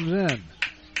run comes in.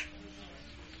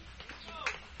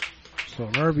 So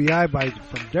an RBI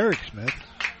from Derek Smith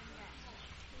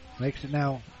makes it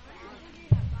now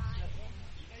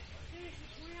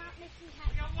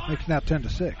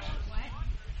 10-6.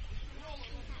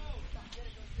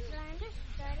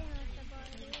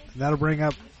 And That'll bring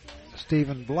up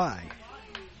Stephen Bly.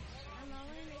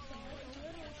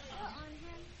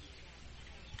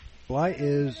 Bly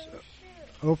is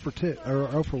 0 for 2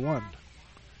 or 0 for 1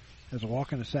 as a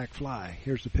walk and a sack fly.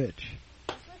 Here's the pitch.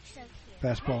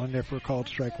 Fastball in there for a called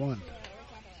strike 1.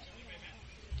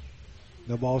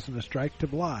 No balls in the strike to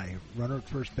Bly. Runner at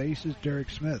first base is Derek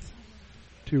Smith.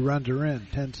 2 runs are in.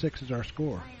 10-6 is our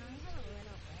score.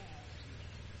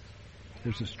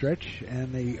 Here's a stretch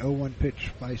and the 0-1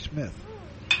 pitch by Smith.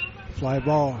 Fly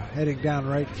ball heading down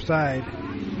right side.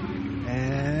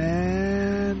 And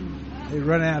they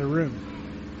run out of room.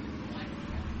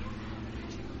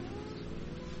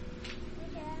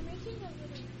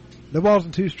 No balls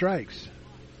and 2 strikes.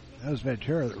 That was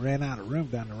Ventura that ran out of room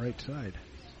down the right side.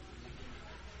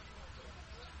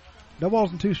 No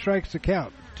balls and 2 strikes to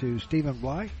count to Stephen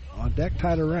Bly. On deck,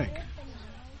 Tyler Rank.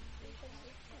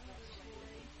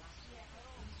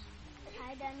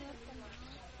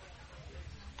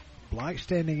 Bly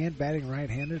standing in, batting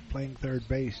right-handed, playing third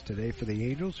base today for the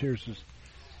Angels. Here's a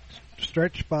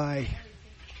stretch by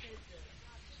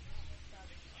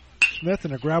Smith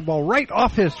and a ground ball right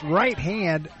off his right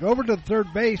hand over to the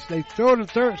third base. They throw it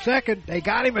to second. They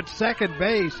got him at second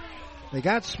base. They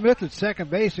got Smith at second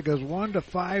base. It goes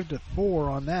 1-5-4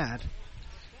 on that.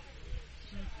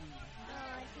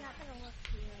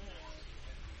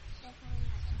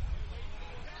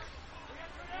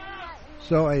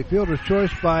 So a fielder's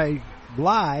choice by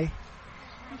Bly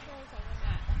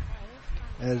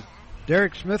as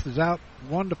Derek Smith is out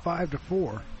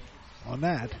 1-5-4 on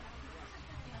that.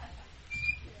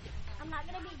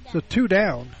 So 2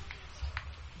 down.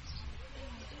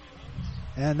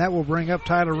 And that will bring up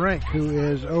Tyler Rank, who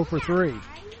is 0 for 3.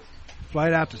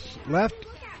 Flied out to left.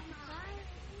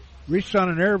 Reached on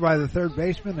an error by the third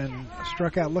baseman and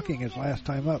struck out looking his last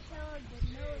time up.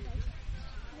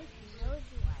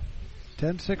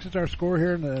 10-6 is our score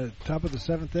here in the top of the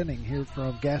 7th inning here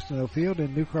from Gastineau Field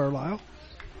in New Carlisle.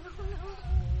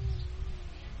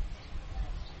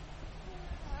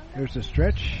 Here's the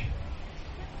stretch.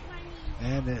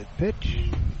 And the pitch.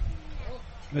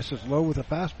 Misses low with a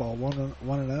fastball,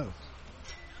 1-0.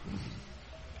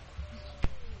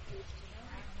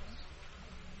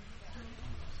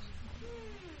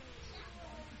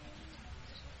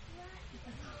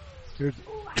 Here's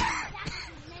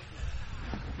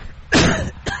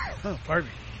oh, pardon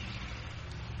me.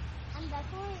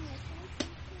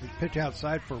 The pitch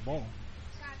outside for a ball.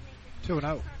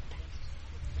 2-0.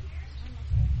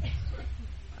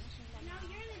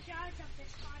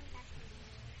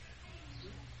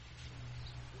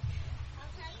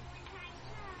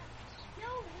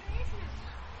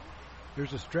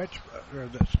 There's a stretch, or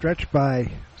the stretch by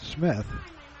Smith.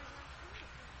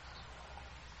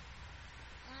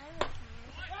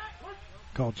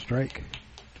 Called strike.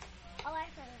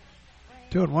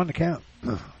 2-1 to count.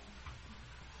 I'm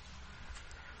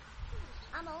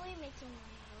only making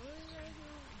moves right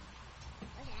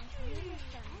now.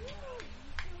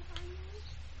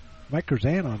 Mike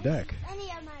Curzan on deck.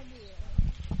 Any of my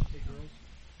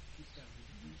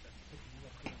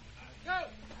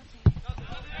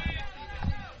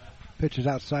Pitch is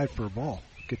outside for a ball.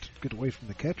 Get away from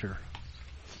the catcher.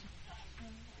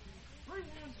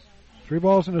 3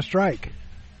 balls and a strike.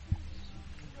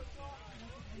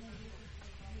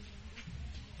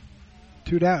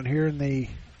 Two down here in the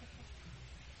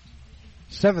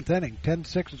 7th inning.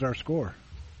 10-6 is our score.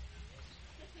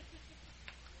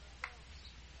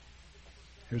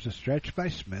 Here's a stretch by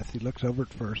Smith. He looks over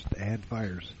at first and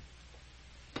fires.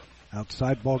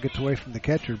 Outside ball gets away from the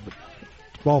catcher, but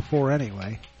it's ball 4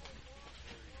 anyway.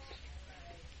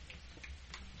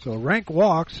 So Rank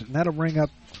walks, and that'll bring up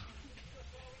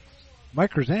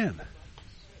Mike Curzan.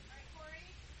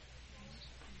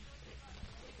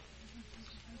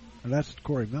 And that's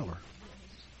Corey Miller.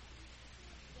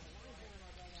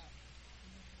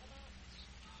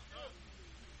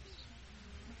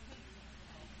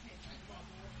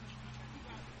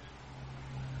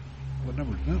 What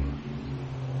number is Miller?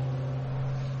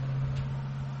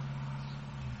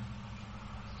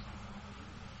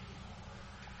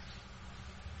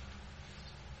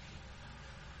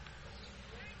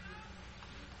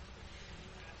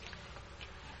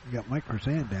 We got Mike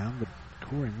Curzan down, but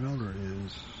Corey Miller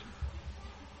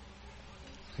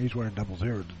he's wearing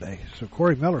 00 today. So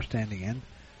Corey Miller standing in.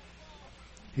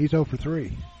 He's 0 for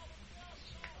 3.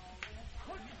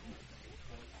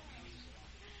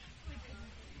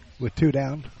 With 2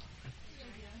 down,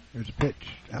 there's a pitch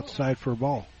outside for a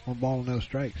ball. 1 ball, no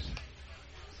strikes.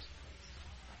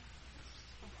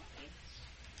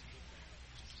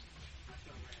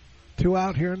 Two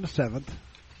out here in the 7th.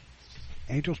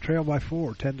 Angels trail by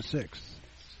 4, 10-6.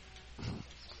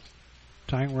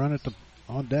 Tying run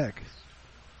on deck.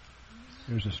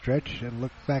 There's a stretch and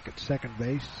look back at second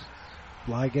base.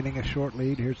 Fly getting a short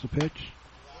lead. Here's the pitch.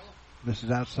 This is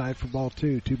outside for ball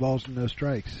 2. 2 balls and no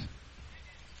strikes.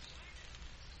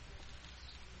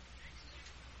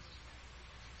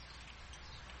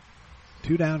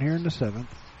 Two down here in the 7th.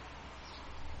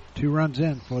 2 runs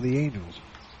in for the Angels.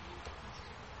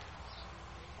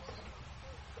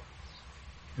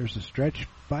 Here's a stretch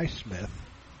by Smith.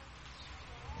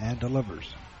 And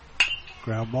delivers.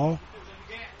 Ground ball.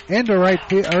 Into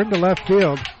left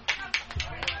field.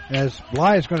 As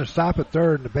Bly is going to stop at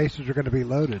third and the bases are going to be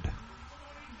loaded.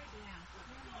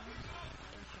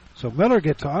 So Miller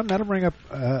gets on. That'll bring up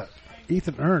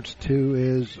Ethan Ernst, who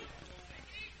is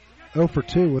 0 for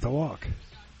 2 with a walk.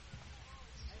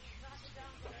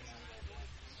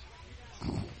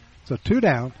 So 2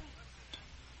 down.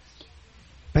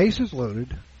 Bases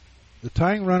loaded. The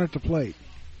tying run at the plate.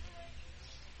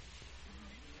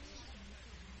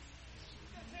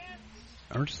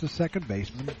 Ernst, the second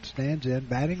baseman, stands in,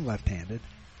 batting left-handed.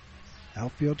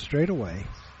 Outfield straight away.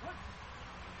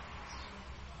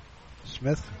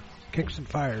 Smith kicks and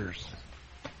fires.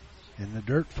 In the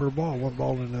dirt for a ball. 1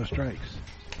 ball and no strikes.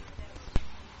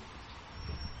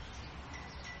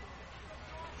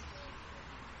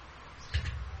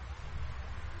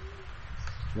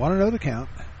 Want to know the count.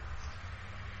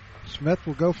 Smith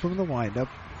will go from the windup.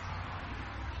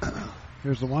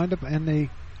 Here's the windup and the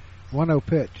 1-0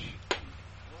 pitch.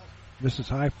 This is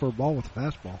high for a ball with a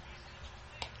fastball.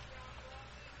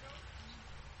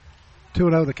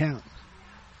 2-0 the count.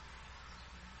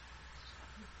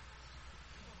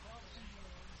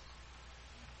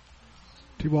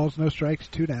 2 balls, no strikes,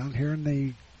 2 down here in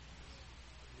the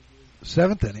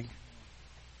 7th inning.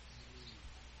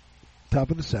 Top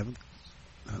of the 7th.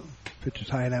 Pitch is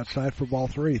high and outside for ball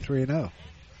 3, 3-0.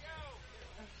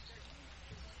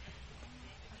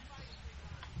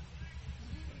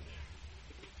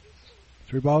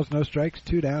 Three balls, no strikes,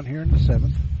 2 down here in the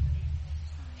 7th.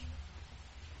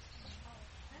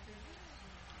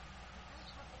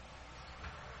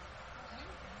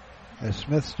 As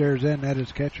Smith stares in at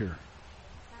his catcher.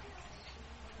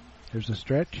 Here's a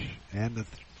stretch and the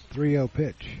 3-0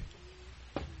 pitch.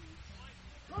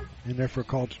 In there for a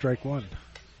called strike 1.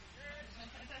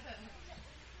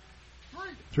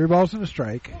 3 balls and a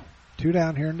strike. 2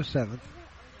 down here in the 7th.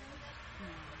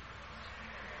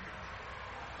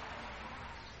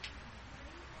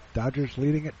 Dodgers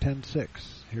leading at 10-6.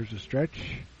 Here's a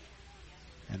stretch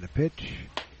and the pitch.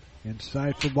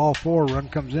 Inside for ball 4. Run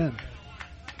comes in.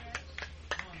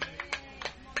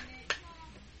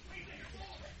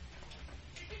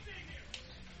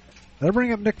 They'll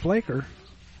bring up Nick Flaker.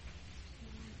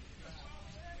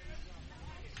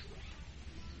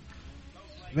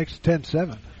 Makes it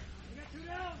 10-7.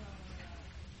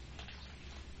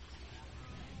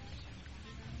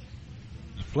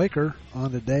 Flaker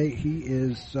on the day, he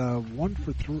is 1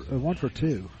 for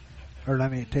 2. Or I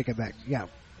mean, take it back. Yeah,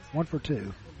 1 for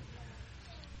 2.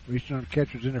 Reached on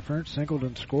catcher's interference, singled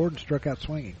and scored, and struck out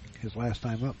swinging his last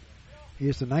time up. He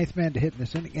is the 9th man to hit in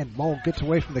this inning, and ball gets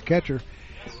away from the catcher.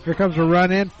 Here comes a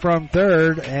run in from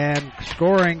third, and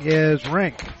scoring is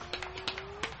Rink.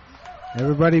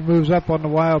 Everybody moves up on the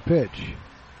wild pitch.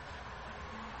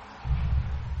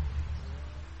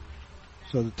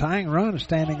 So the tying run is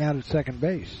standing out at second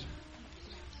base.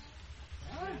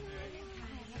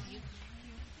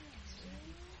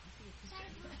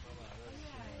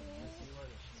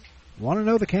 Want to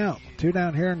know the count. 2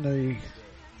 down here in the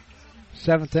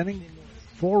 7th inning.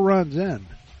 4 runs in.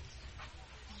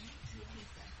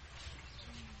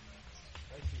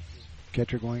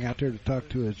 Catcher going out there to talk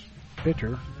to his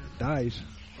pitcher. Dies.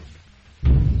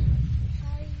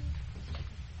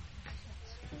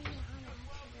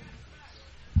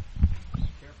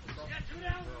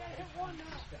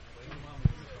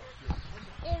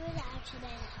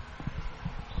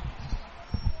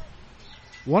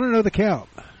 Want to know the count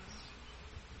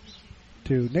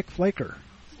to Nick Flaker.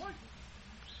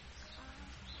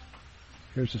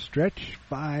 Here's a stretch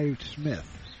by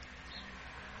Smith.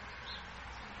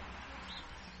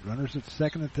 Runners at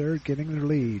second and third getting their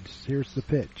leads. Here's the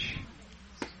pitch.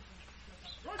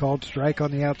 Called strike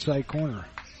on the outside corner.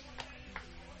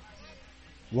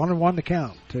 1-1 to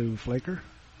count to Flaker,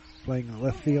 playing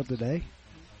left field today.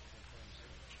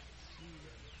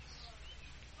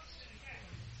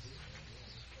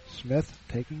 Smith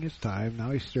taking his time.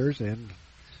 Now he stirs in.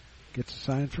 Gets a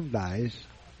sign from Dyes.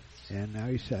 And now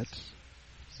he sets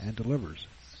and delivers.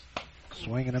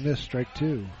 Swing and a miss, strike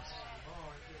 2.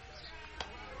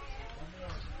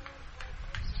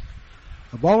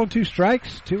 A ball and 2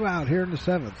 strikes, 2 out here in the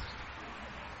 7th.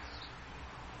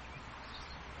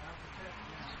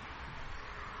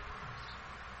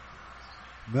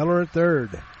 Miller at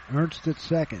third. Ernst at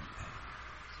second.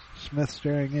 Smith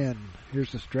staring in.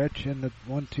 Here's the stretch and the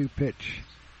 1-2 pitch.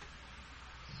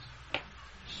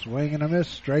 Swing and a miss,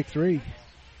 strike 3.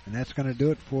 And that's going to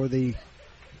do it for the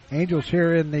Angels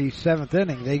here in the 7th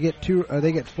inning. They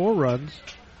get 4 runs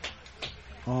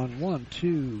on 1,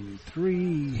 2,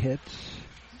 3 hits.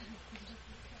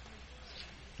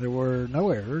 There were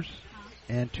no errors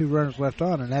and 2 runners left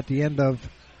on. And at the end of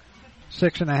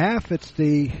 6.5, it's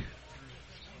the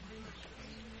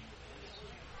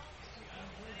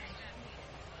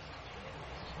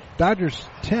Dodgers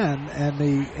 10 and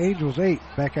the Angels 8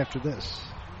 back after this.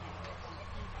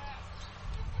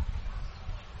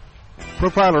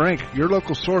 Profiler Inc., your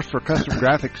local source for custom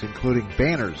graphics including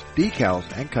banners, decals,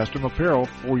 and custom apparel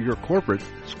for your corporate,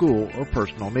 school, or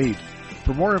personal needs.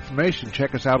 For more information,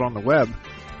 check us out on the web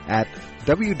at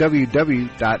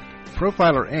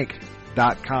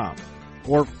www.profilerinc.com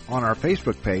or on our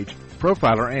Facebook page,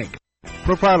 Profiler Inc.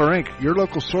 Profiler Inc., your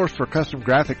local source for custom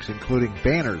graphics including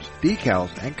banners, decals,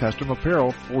 and custom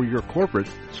apparel for your corporate,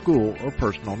 school, or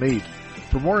personal needs.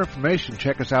 For more information,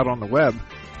 check us out on the web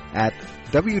at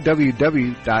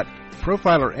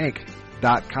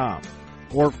www.profilerinc.com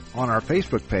or on our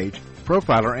Facebook page,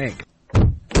 Profiler Inc.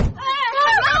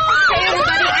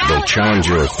 They'll challenge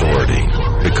your authority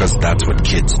because that's what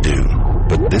kids do.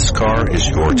 But this car is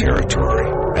your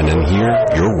territory, and in here,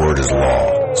 your word is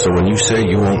law. So when you say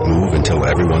you won't move until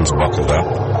everyone's buckled up,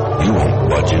 you won't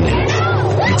budge an inch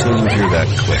until you hear that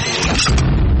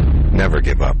click. Never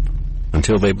give up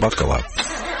until they buckle up.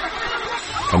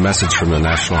 A message from the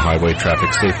National Highway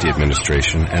Traffic Safety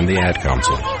Administration and the Ad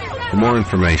Council. For more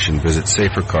information, visit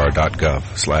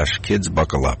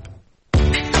safercar.gov/kidsbuckleup.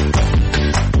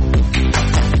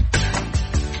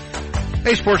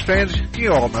 Hey sports fans,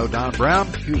 you all know Don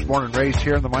Brown. He was born and raised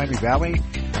here in the Miami Valley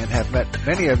and have met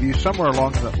many of you somewhere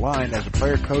along that line as a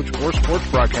player, coach, or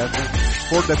sports broadcaster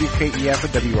for WKEF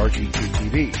and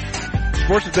WRGT-TV.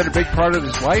 Sports has been a big part of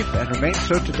his life and remains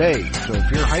so today. So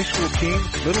if your high school team,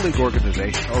 little league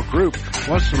organization, or group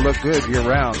wants to look good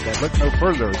year-round, then look no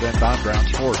further than Don Brown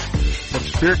Sports. From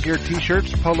spirit gear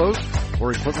t-shirts, polos,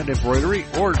 or equipment embroidery,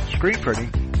 or screen printing,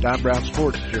 Don Brown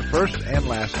Sports is your first and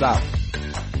last stop.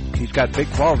 He's got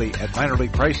big quality at minor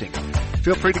league pricing.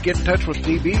 Feel free to get in touch with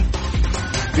DB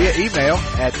via email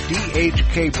at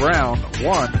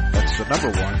dhkbrown1, that's the number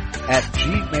 1, at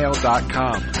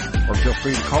gmail.com. Or feel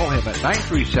free to call him at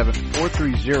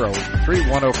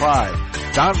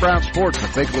 937-430-3105. Don Brown Sports, a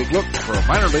big league look for a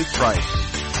minor league price.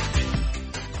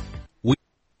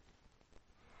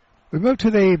 We move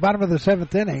to the bottom of the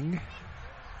 7th inning,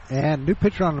 and new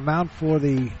pitcher on the mound for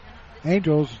the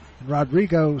Angels,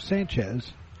 Rodrigo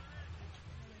Sanchez.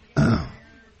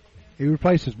 He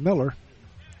replaces Miller.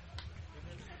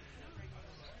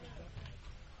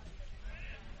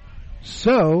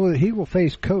 So he will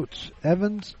face Coates,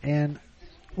 Evans, and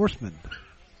Horseman.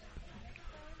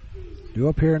 Due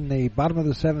up here in the bottom of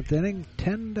the 7th inning,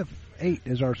 10-8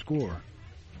 is our score.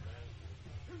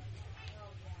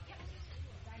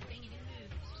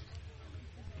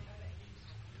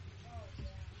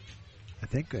 I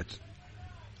think that's,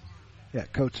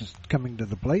 Coates is coming to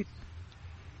the plate.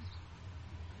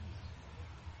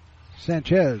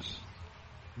 Sanchez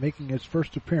making his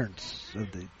first appearance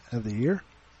of the year.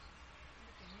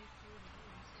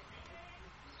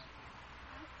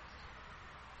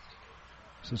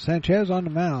 So Sanchez on the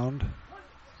mound,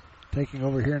 taking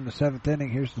over here in the 7th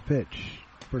inning. Here's the pitch.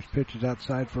 First pitch is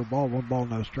outside for a ball. 1 ball,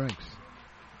 no strikes.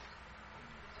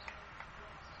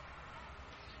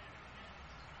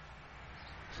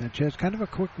 Sanchez, kind of a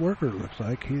quick worker, it looks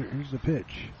like. Here's the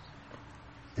pitch.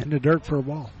 In the dirt for a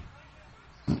ball.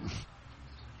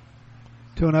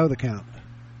 2-0 the count.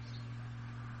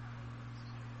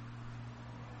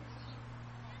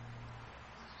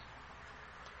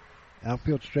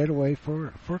 Outfield straightaway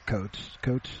for Coates.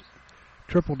 Coates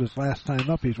tripled his last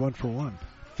time up. He's 1 for 1.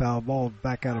 Foul ball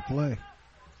back out of play.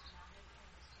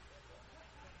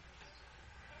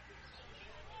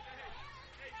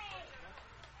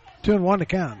 Two and 1 to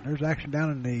count. There's action down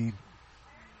in the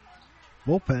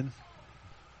bullpen.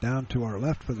 Down to our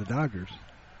left for the Dodgers.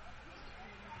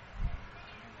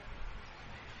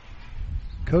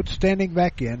 Coates standing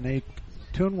back in.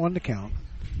 2 and 1 to count.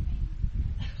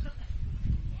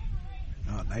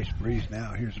 Oh, nice breeze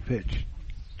now. Here's a pitch.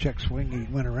 Check swing. He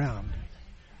went around.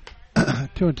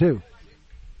 2 and 2.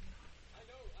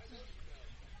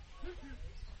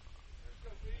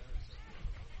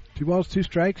 Two balls, 2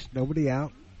 strikes. Nobody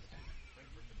out.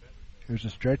 Here's a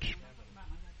stretch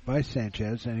by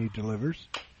Sanchez, and he delivers.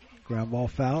 Ground ball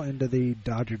foul into the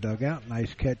Dodger dugout.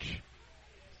 Nice catch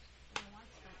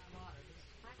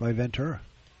by Ventura.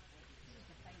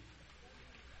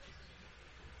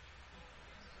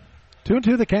 2 and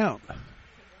 2 the count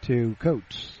to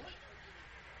Coates.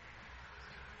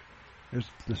 There's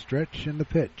the stretch and the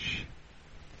pitch.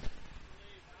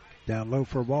 Down low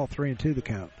for a ball. 3 and 2 the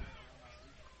count.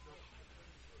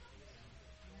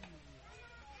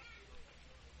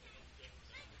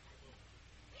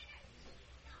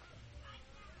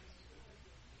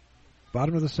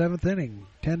 Bottom of the 7th inning.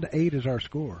 10-8 is our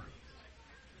score.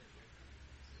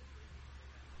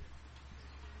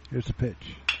 Here's the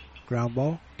pitch. Ground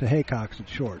ball to Haycox at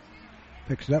short.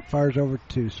 Picks it up, fires over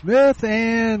to Smith,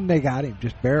 and they got him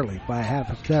just barely by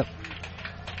half a step.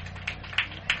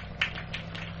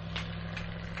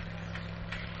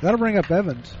 That'll bring up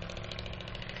Evans.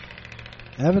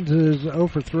 Evans is 0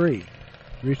 for 3.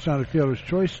 Reached on the fielder's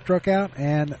choice, struck out,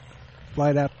 and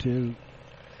flied out to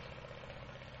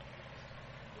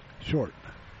short.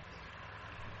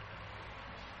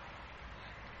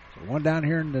 So 1 down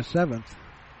here in the 7th.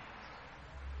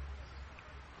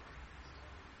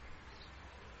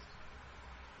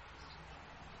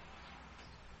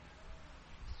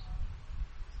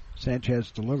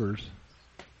 Sanchez delivers.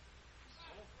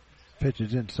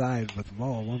 Pitches inside with the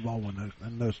ball. 1 ball, 1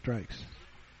 no strikes.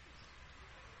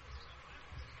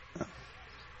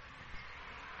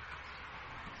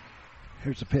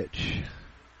 Here's the pitch.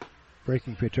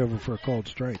 Breaking pitch over for a called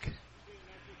strike.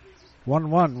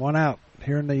 1-1, 1 out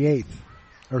here in the 8th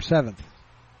or 7th.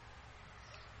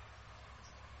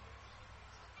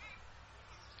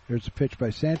 Here's a pitch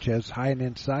by Sanchez, high and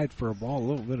inside for a ball. A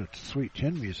little bit of sweet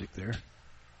chin music there.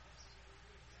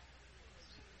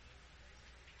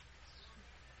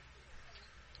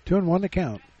 Two and one to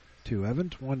count. Two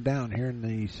Evans, one down here in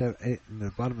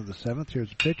the bottom of the seventh.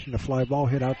 Here's a pitch and a fly ball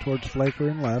hit out towards Flaker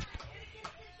in left.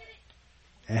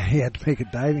 And he had to make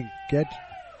a diving catch.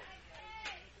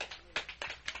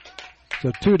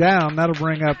 So two down. That'll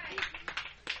bring up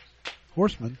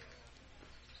Horseman.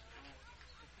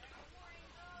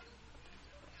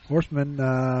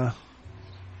 Horseman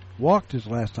walked his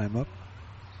last time up.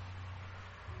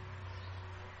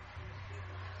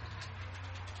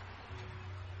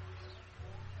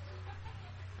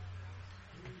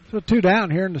 So two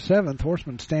down here in the seventh.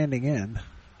 Horseman standing in.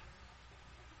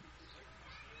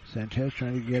 Sanchez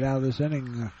trying to get out of this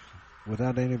inning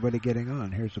without anybody getting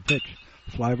on. Here's the pitch.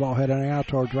 Fly ball heading out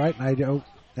towards right. And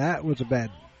that was a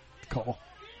bad call.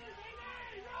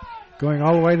 Going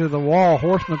all the way to the wall.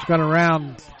 Horseman's going to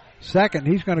round second.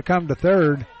 He's going to come to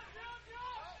third.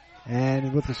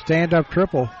 And with the stand-up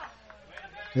triple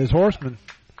is Horseman.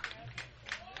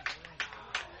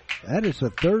 That is the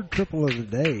third triple of the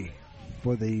day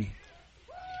for the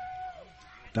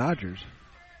Dodgers.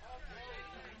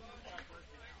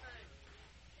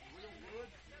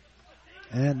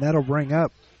 And that'll bring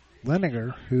up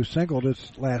Leninger, who singled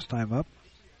his last time up.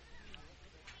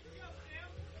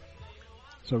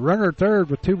 So runner at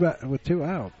third with two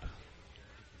out.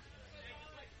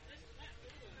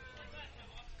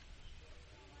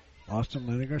 Austin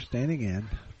Leninger standing in,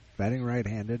 batting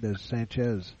right-handed as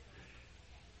Sanchez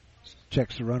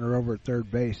checks the runner over at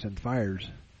third base and fires.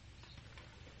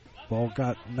 Ball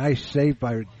got nice save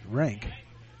by Rank.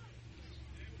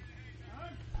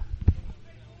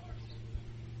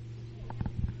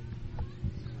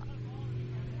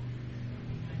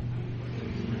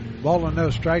 Ball and no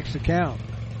strikes to count.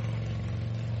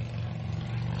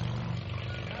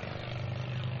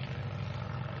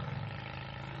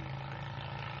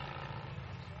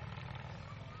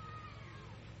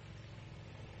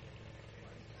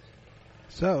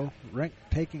 So, Rank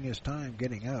taking his time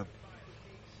getting up.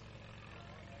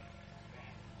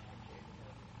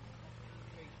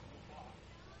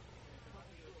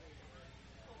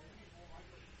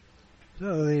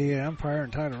 So the umpire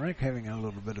and Tyler Rank having a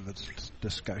little bit of a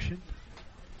discussion.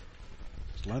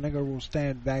 Leninger will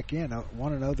stand back in,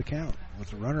 1-0 the count,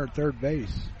 with the runner at third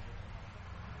base.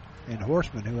 And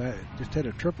Horseman, who just hit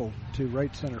a triple to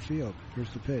right center field.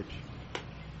 Here's the pitch.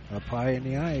 Up high in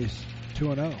the eyes,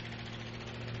 2-0.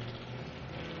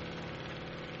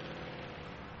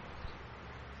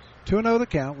 Two and 0 the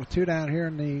count with two down here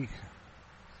in the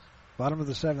bottom of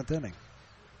the seventh inning.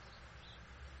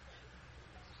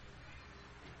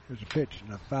 There's a pitch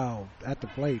and a foul at the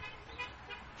plate.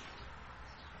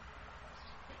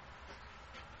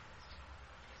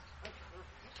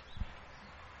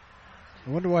 I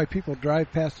wonder why people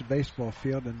drive past the baseball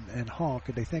field and honk,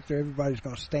 and they think that everybody's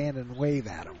going to stand and wave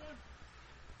at them.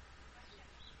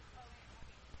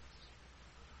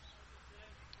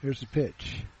 Here's the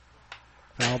pitch.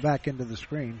 Foul back into the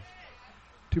screen.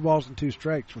 2 balls and 2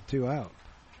 strikes with 2 out.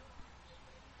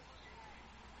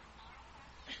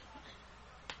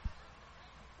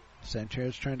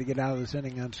 Sanchez trying to get out of this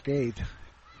inning unscathed.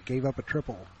 Gave up a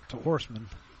triple to Horseman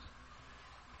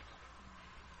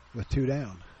with 2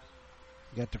 down.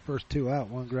 Got the first 2 out.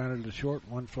 1 grounded to short,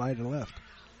 1 fly to left.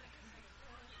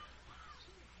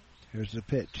 Here's the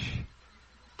pitch.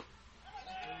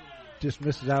 Just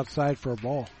misses outside for a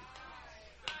ball.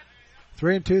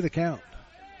 3-2 the count.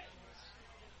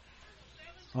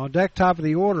 On deck, top of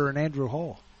the order, and Andrew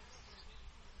Hall.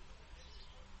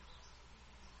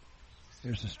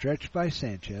 There's a stretch by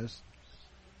Sanchez.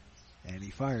 And he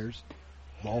fires.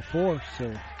 Ball 4,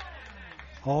 so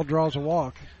Hall draws a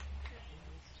walk.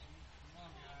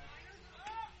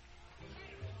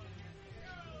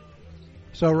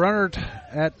 So runner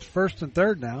at first and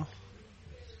third now.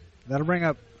 That'll bring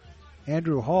up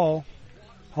Andrew Hall.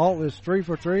 Hall is 3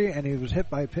 for 3, and he was hit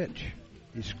by a pitch.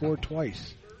 He scored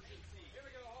twice.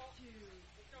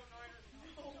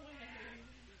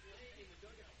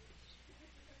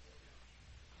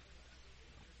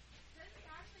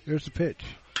 Here's the pitch.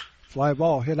 Fly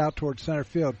ball hit out towards center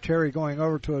field. Terry going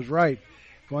over to his right,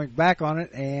 going back on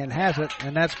it, and has it,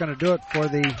 and that's going to do it for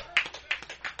the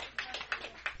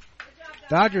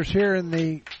Dodgers here in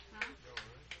the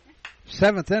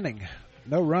 7th inning.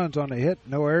 No runs on the hit,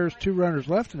 no errors, 2 runners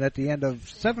left, and at the end of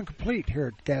 7 complete here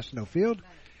at Gastineau Field,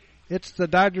 it's the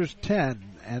Dodgers 10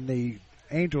 and the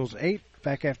Angels 8.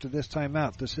 Back after this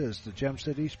timeout, this is the Gem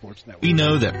City Sports Network. We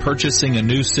know that purchasing a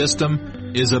new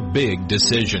system is a big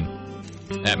decision.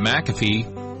 At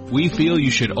McAfee, we feel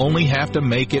you should only have to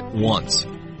make it once.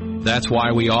 That's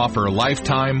why we offer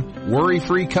lifetime,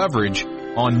 worry-free coverage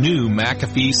on new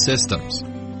McAfee systems.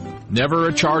 Never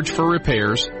a charge for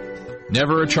repairs,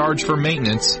 never a charge for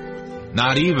maintenance,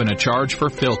 not even a charge for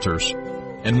filters.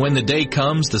 And when the day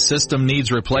comes the system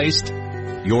needs replaced,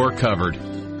 you're covered.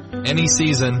 Any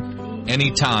season,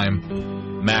 any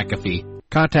time, McAfee.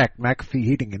 Contact McAfee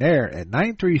Heating and Air at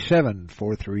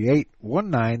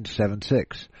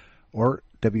 937-438-1976 or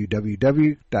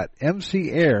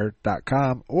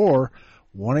www.mcair.com or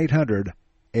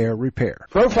 1-800-AIR-REPAIR.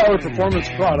 Profiler Performance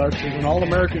Products is an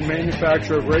all-American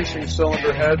manufacturer of racing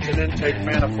cylinder heads and intake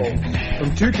manifolds.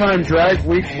 From two-time Drag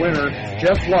Week winner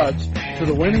Jeff Lutz to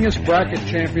the winningest bracket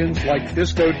champions like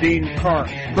Disco Dean Karn,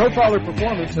 Profiler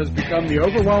Performance has become the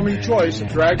overwhelming choice of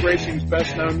drag racing's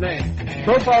best-known name.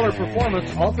 Profiler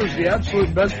Performance offers the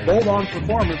absolute best bolt-on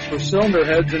performance for cylinder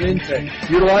heads and intake,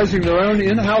 utilizing their own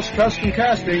in-house custom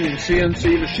casting and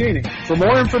CNC machining. For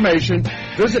more information,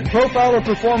 visit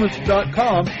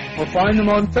ProfilerPerformance.com or find them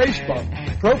on Facebook.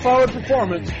 Profiler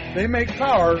Performance, they make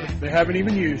power they haven't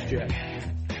even used yet.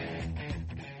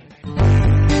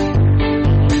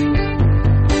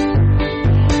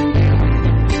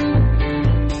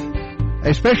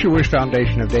 A Special Wish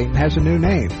Foundation of Dayton has a new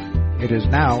name. It is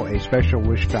now a Special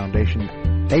Wish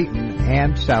Foundation Dayton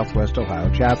and Southwest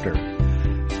Ohio chapter.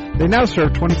 They now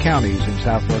serve 20 counties in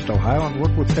Southwest Ohio and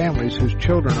work with families whose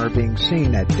children are being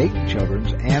seen at Dayton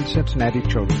Children's and Cincinnati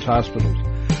Children's Hospitals.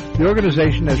 The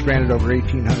organization has granted over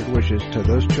 1,800 wishes to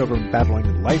those children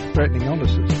battling life-threatening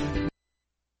illnesses.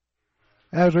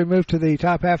 As we move to the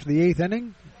top half of the eighth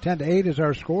inning, 10-8 is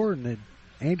our score, and the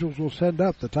Angels will send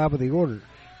up the top of the order.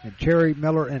 And Cherry,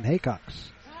 Miller, and Haycox.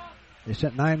 They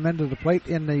sent 9 men to the plate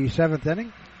in the seventh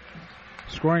inning,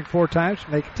 scoring 4 times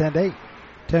to make it 10-8.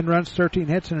 10 runs, 13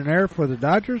 hits, and an error for the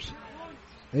Dodgers.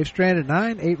 They've stranded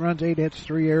 9, 8 runs, 8 hits,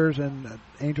 3 errors, and the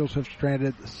Angels have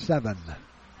stranded 7.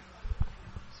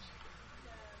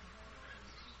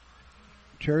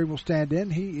 Cherry will stand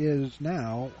in. He is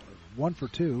now 1 for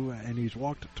 2, and he's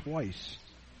walked twice.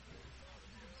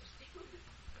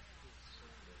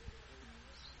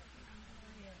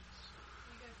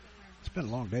 It's been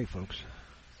a long day, folks.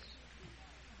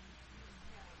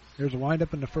 There's a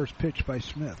windup in the first pitch by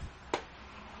Smith,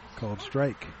 called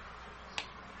strike.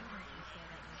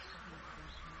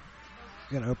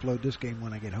 I'm going to upload this game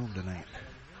when I get home tonight.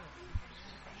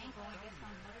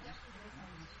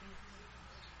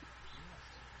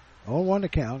 All one to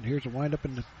count. Here's a windup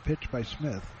in the pitch by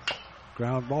Smith.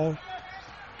 Ground ball.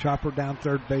 Chopper down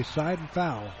third base side and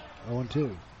foul.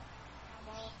 0-2.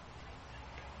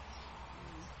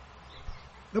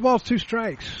 The ball's 2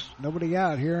 strikes. Nobody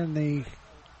out here in the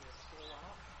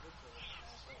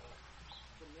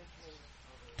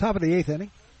top of the eighth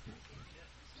inning.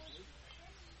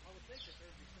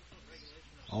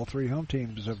 All 3 home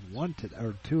teams have won,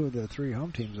 or 2 of the 3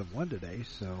 home teams have won today,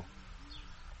 so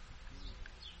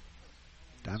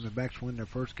Diamondbacks win their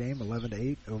first game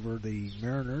 11-8 over the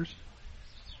Mariners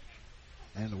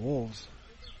and the Wolves.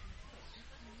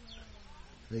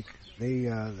 They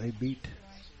beat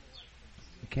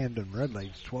the Camden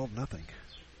Redlegs 12-0.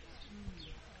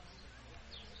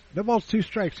 No ball's 2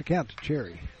 strikes to count to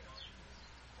Cherry.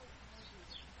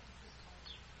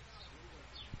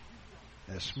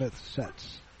 As Smith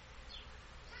sets,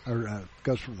 or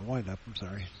goes from the windup, I'm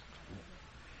sorry.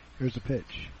 Here's the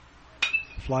pitch.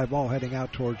 Fly ball heading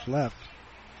out towards left.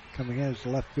 Coming in as the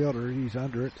left fielder. He's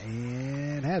under it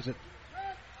and has it.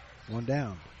 1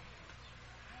 down.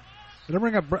 Going to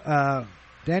bring up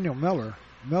Daniel Miller.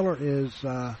 Miller is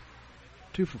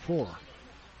 2 for 4.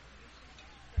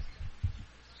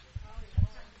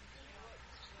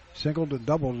 Singled and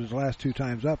doubled his last 2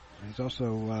 times up. He's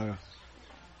also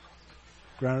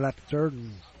grounded out to third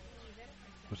and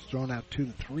was thrown out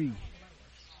 2-3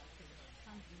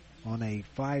 on a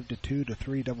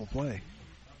 5-2-3 double play.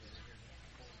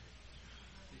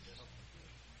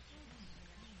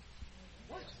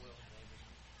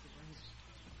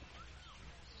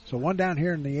 So 1 down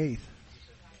here in the 8th.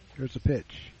 Here's the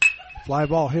pitch. Fly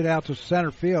ball hit out to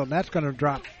center field, and that's going to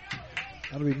drop.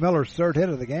 That'll be Miller's 3rd hit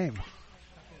of the game.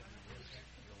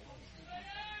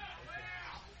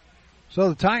 So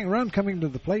the tying run coming to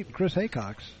the plate, Chris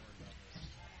Haycox.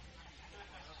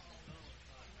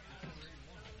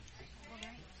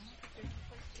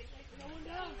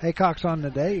 Haycox on the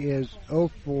day is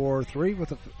 0 for 3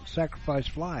 with a sacrifice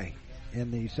fly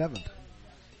in the 7th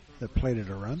that plated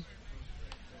a run.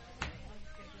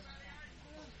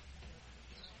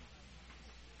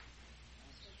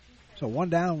 So 1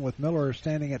 down with Miller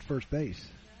standing at first base.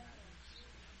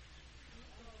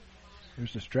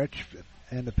 Here's the stretch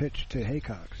and the pitch to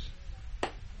Haycox.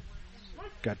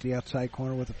 Got the outside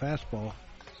corner with a fastball.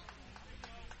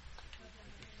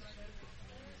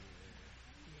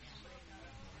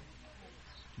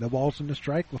 No balls in the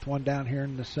strike with one down here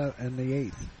in the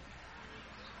eighth.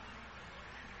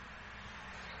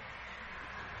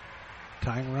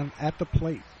 Tying run at the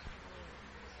plate.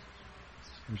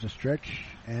 There's a stretch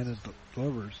and it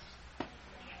delivers.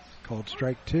 Called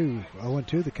strike 2.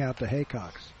 0-2 the count to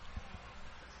Haycox.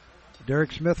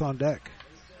 Derek Smith on deck.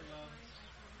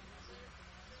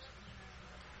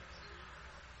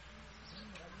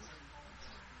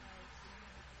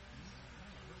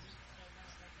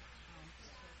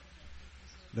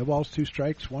 No balls, 2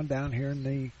 strikes, 1 down here in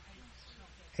the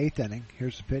 8th inning.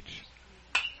 Here's the pitch.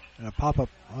 And a pop-up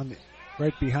on the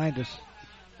right behind us.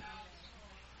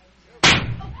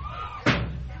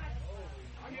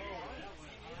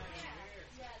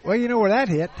 Well, you know where that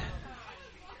hit.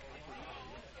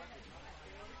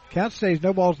 Count stays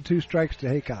no balls and 2 strikes to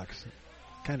Haycox.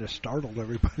 Kind of startled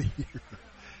everybody here.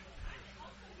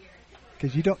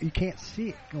 Because you can't see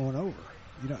it going over.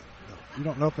 You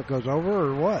don't know if it goes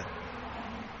over or what.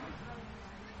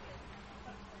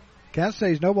 Count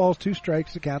stays no balls, 2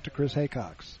 strikes to count to Chris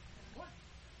Haycox.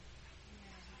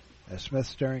 As Smith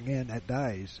staring in at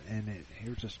dies, and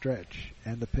here's a stretch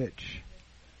and the pitch.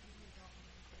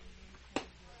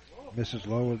 Misses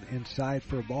low inside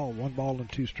for a ball. 1 ball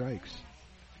and 2 strikes.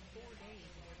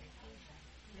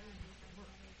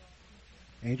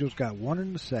 Angels got 1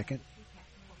 in the 2nd,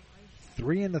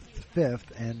 3 in the 5th,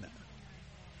 and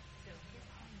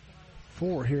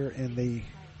 4 here in the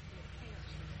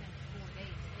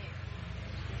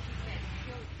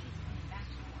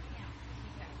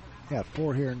Yeah,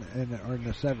 4 here in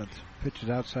the 7th. Pitches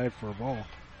outside for a ball.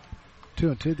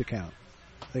 2-2 the count.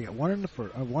 They got 1 in the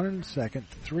 2nd,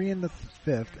 3 in the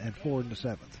 5th, and 4 in the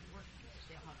 7th.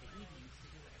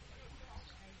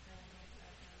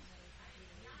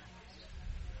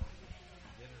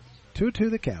 Two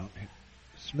the count.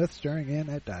 Smith staring in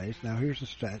at dice. Now here's the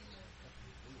stat.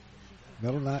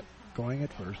 Miller not going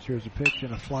at first. Here's a pitch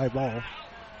and a fly ball.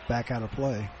 Back out of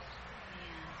play.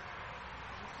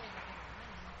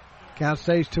 Count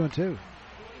stays 2-2.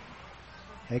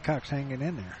 Haycox hanging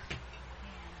in there.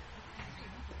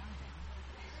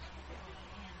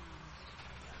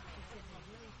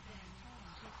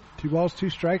 Two balls,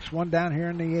 2 strikes, 1 down here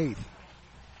in the 8th.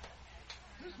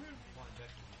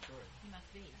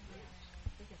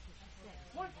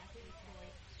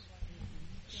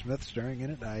 Smith staring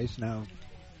in at dice. Now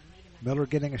Miller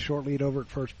getting a short lead over at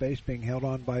first base, being held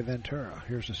on by Ventura.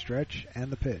 Here's the stretch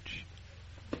and the pitch.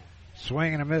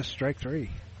 Swing and a miss, strike 3.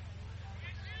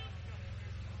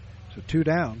 So 2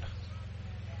 down.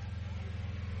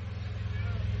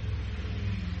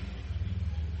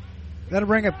 That'll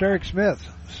bring up Derek Smith.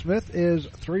 Smith is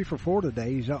 3 for 4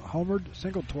 today. He's homered,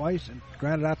 singled twice, and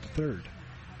grounded out to third.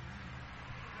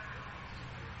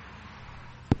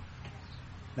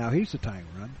 Now he's the tying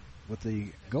run with the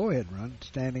go-ahead run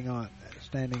standing on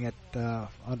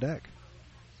deck.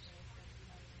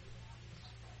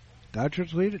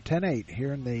 Dodgers lead at 10-8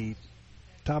 here in the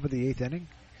top of the 8th inning.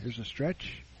 Here's a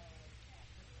stretch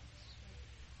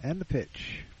and the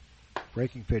pitch.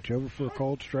 Breaking pitch over for a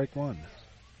cold, strike 1.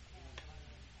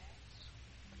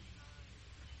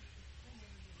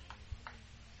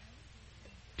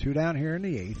 Two down here in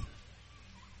the 8th.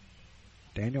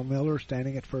 Daniel Miller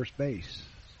standing at first base.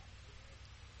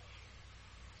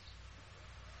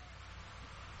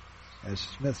 As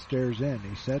Smith stares in,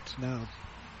 he sets now.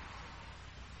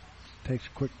 Takes a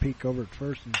quick peek over at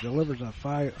first and delivers a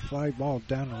fly ball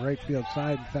down the right field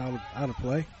side and fouled out of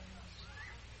play.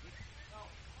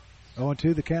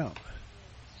 0-2 the count.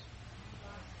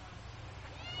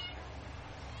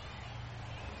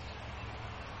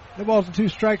 No balls and 2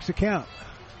 strikes to count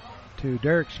to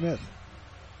Derek Smith.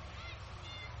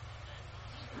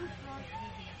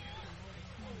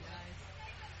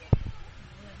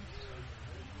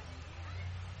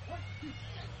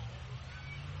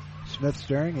 Smith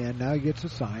staring in. Now he gets a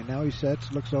sign. Now he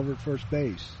sets, looks over at first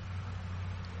base.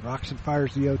 Rocks and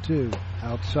fires the 0-2.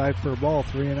 Outside for a ball,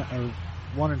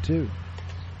 1-2.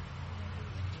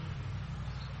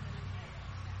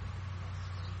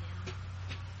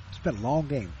 It's been a long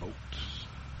game, folks.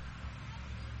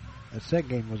 That second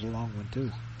game was a long one, too.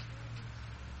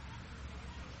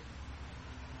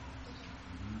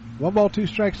 1 ball, 2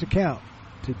 strikes to count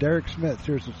to Derek Smith.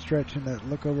 Here's a stretch and a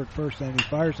look over at first, and he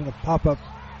fires in a pop-up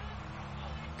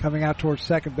coming out towards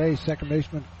second base. Second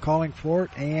baseman calling for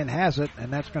it and has it,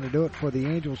 and that's going to do it for the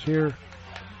Angels here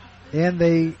in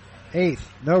the 8th.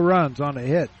 No runs on a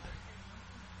hit.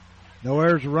 No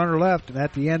errors, a runner left, and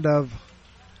at the end of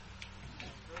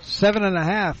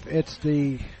 7.5. It's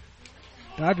the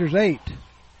Dodgers 8.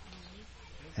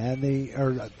 And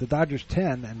the Dodgers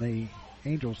 10 and the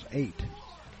Angels 8.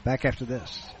 Back after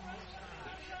this.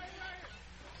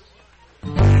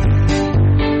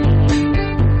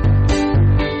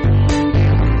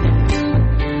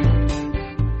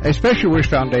 A Special Wish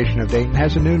Foundation of Dayton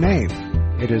has a new name.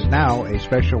 It is now a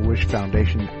Special Wish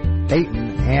Foundation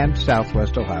Dayton and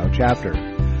Southwest Ohio chapter.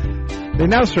 They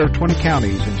now serve 20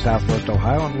 counties in Southwest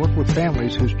Ohio and work with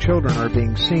families whose children are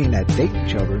being seen at Dayton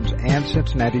Children's and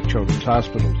Cincinnati Children's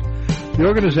Hospitals. The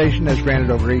organization has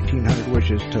granted over 1,800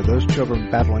 wishes to those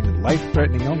children battling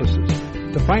life-threatening illnesses.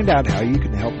 To find out how you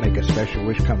can help make a special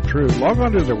wish come true, log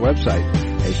on to their website,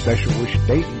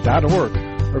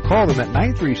 aspecialwishdayton.org, or call them at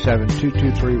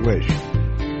 937-223-WISH.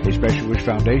 A Special Wish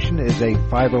Foundation is a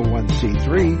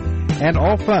 501c3, and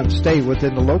all funds stay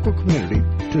within the local community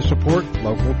to support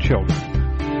local children.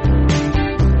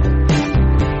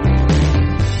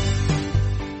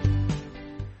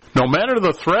 No matter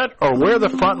the threat or where the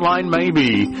front line may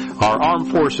be, our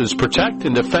armed forces protect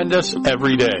and defend us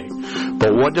every day.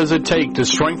 But what does it take to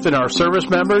strengthen our service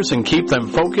members and keep them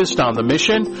focused on the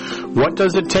mission? What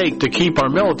does it take to keep our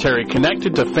military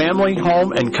connected to family,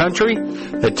 home, and country?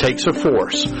 It takes a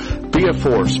force. Be a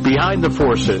force behind the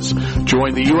forces.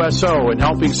 Join the USO in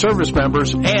helping service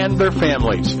members and their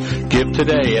families. Give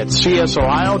today at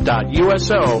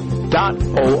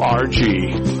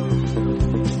csohio.uso.org.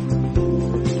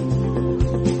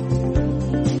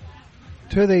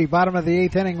 To the bottom of the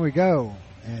 8th inning we go.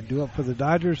 And due up for the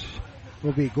Dodgers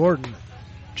will be Gordon,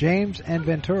 James, and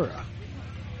Ventura.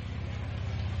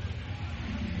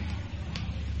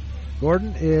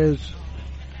 Gordon is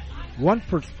 1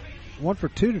 for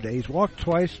 2 today. He's walked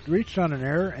twice, reached on an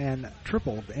error, and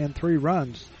tripled in 3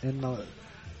 runs in the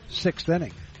 6th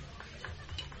inning.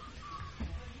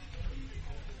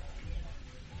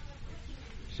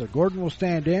 So Gordon will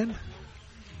stand in,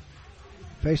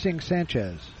 facing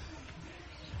Sanchez.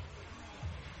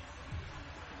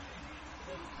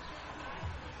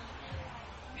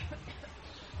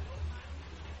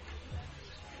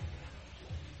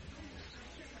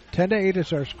 Ten to 8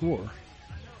 is our score.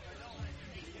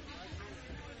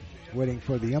 Waiting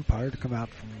for the umpire to come out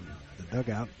from the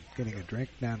dugout, getting a drink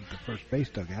down at the first base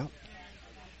dugout.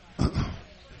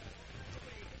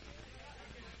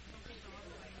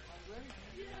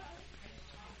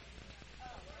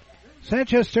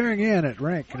 Sanchez staring in at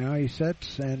Rank. Now he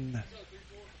sets and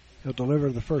he'll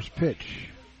deliver the first pitch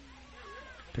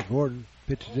to Gordon.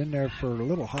 Pitch is in there for a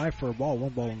little high for a ball.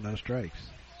 1 ball and no strikes.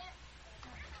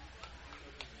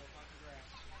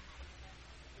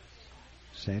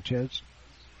 Sanchez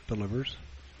delivers.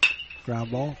 Ground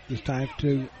ball. This time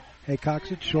to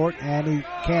Haycox. It's short, and he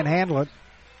can't handle it.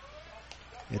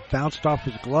 It bounced off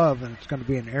his glove, and it's going to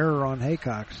be an error on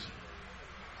Haycox.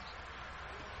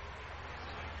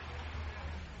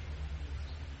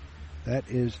 That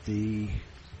is the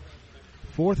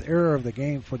 4th error of the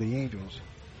game for the Angels.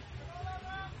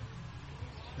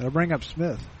 That'll bring up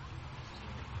Smith.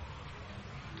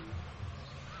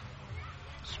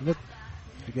 Smith,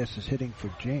 I guess, is hitting for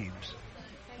James.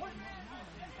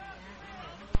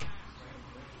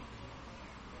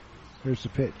 Here's the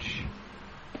pitch.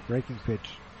 Breaking pitch.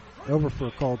 Over for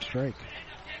a called strike.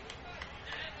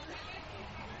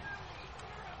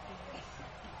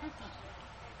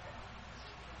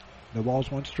 The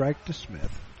ball's 1 strike to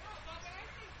Smith.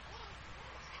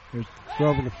 Here's the throw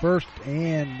over to first,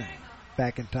 and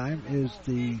back in time is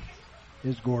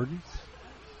Gordon.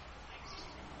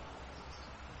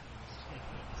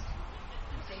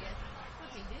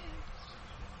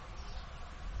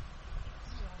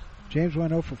 James went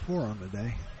 0 for 4 on the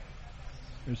day.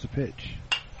 There's the pitch.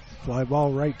 Fly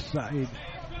ball right side.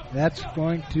 That's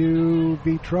going to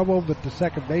be trouble, but the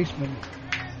second baseman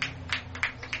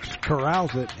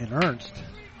corrals it in Ernst.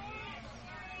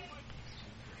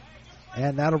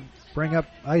 And that'll bring up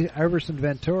Iverson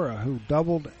Ventura,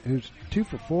 who's 2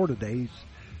 for 4 today. He's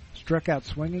struck out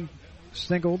swinging,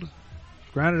 singled,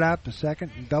 grounded out to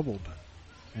second, and doubled,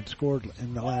 and scored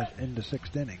in the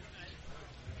 6th inning.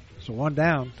 So 1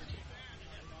 down.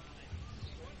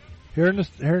 Here in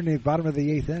the bottom of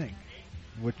the 8th inning,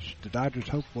 which the Dodgers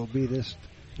hope will be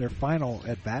their final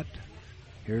at bat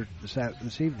here this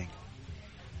evening.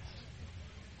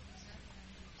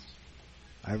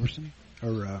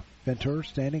 Ventura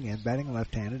standing and batting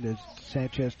left-handed as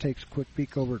Sanchez takes a quick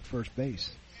peek over at first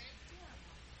base.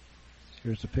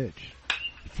 Here's the pitch.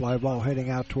 Fly ball heading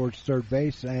out towards third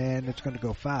base, and it's going to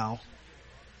go foul.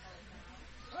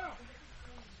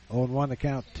 0-1 the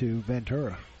count to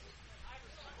Ventura.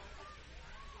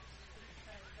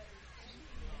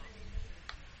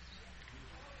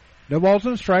 No balls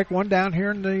and a strike. One down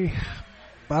here in the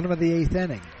bottom of the 8th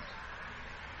inning.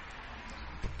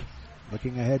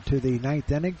 Looking ahead to the 9th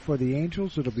inning for the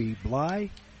Angels, it'll be Bly,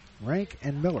 Rank,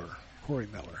 and Miller. Corey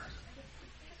Miller.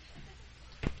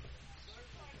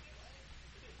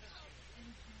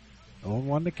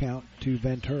 0-1 to count to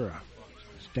Ventura.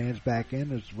 Stands back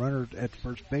in as runner at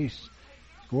first base.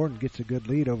 Gordon gets a good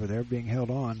lead over there, being held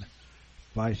on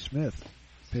by Smith.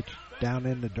 Pitch down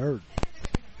in the dirt.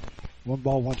 1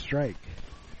 ball, 1 strike.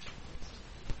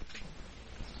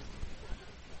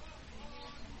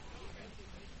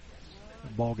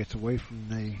 The ball gets away from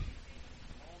the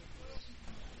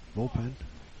bullpen.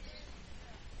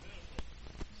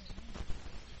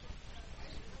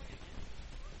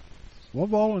 One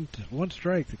ball and 1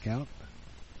 strike to count.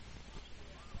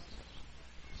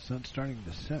 Sun's starting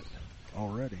to set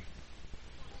already.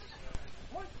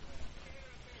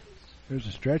 There's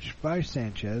a stretch by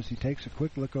Sanchez. He takes a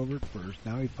quick look over at first.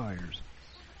 Now he fires.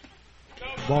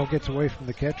 The ball gets away from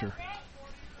the catcher.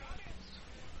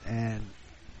 And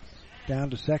down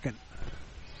to second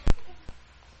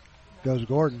goes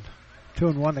Gordon.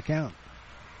 2-1 to count.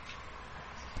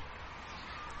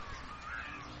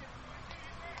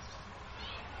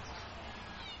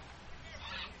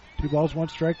 Two balls, 1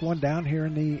 strike, 1 down here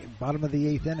in the bottom of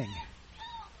the 8th inning.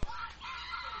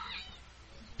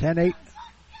 10-8.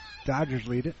 Dodgers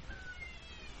lead it.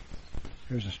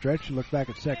 Here's a stretch. You look back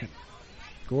at second.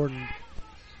 Gordon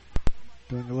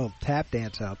doing a little tap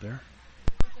dance out there.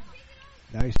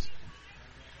 Nice.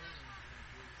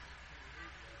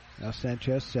 Now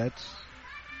Sanchez sets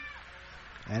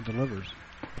and delivers.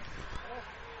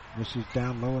 This is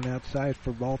down low and outside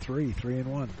for ball 3.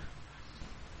 3-1.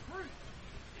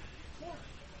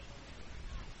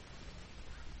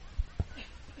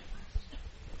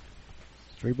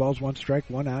 Three balls, 1 strike,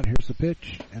 1 out. Here's the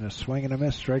pitch. And a swing and a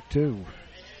miss, strike 2.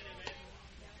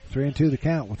 3-2 the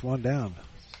count with 1 down.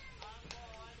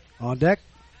 On deck,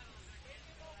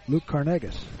 Luke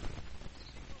Carnegas.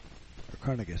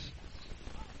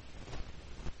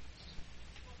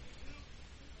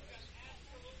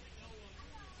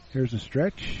 Here's a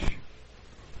stretch.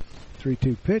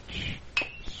 3-2 pitch.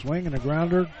 Swing and a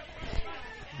grounder.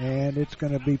 And it's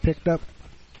going to be picked up.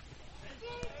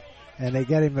 And they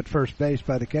get him at first base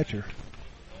by the catcher.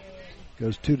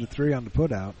 Goes 2-3 on the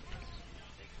putout.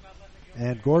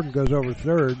 And Gordon goes over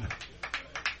third.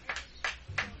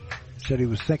 Said he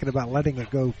was thinking about letting it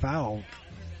go foul.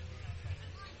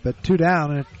 But 2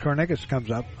 down, and Carnegas comes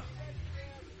up.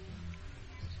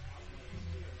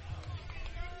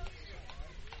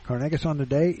 Carnegas on the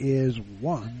day is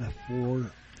 1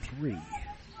 for 3.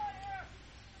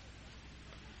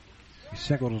 He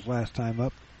singled his last time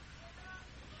up.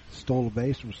 Stole a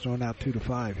base and was thrown out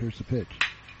 2-5. Here's the pitch.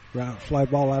 Fly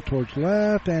ball out towards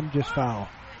left and just foul.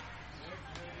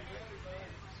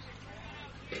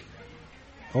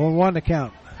 0-1 to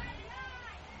count.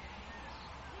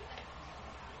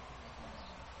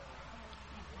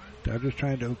 Dodgers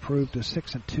trying to improve to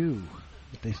 6-2,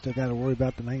 but they still got to worry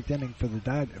about the 9th inning for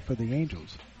the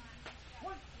Angels.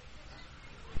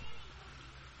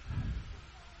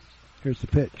 Here's the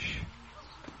pitch.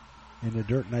 In the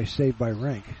dirt, nice save by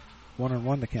Rank.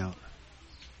 1-1 to count.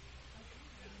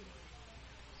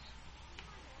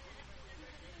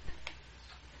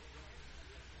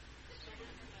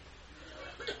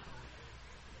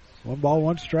 One ball,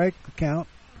 1 strike, the count.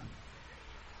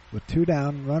 With 2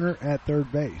 down, runner at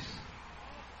third base.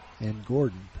 And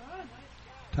Gordon.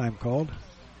 Time called.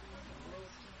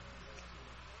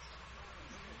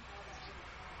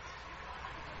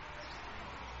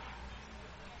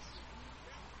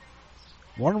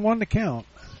 One one to count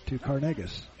to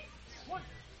Carnegas.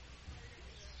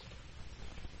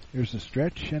 Here's the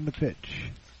stretch and the pitch.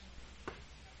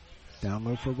 Down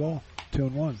low for a ball.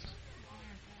 2-1.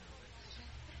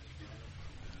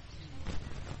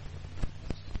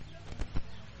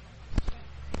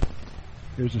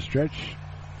 Here's a stretch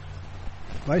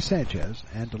by Sanchez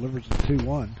and delivers the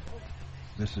 2-1.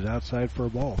 This is outside for a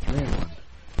ball. 3-1.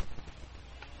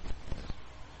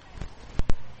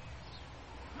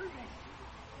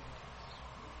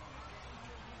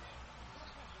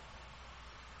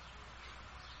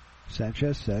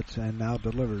 Sanchez sets and now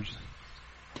delivers.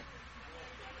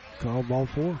 Call ball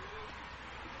 4.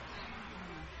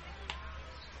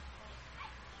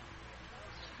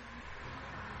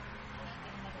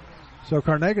 So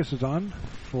Carnegas is on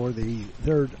for the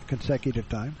 3rd consecutive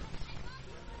time.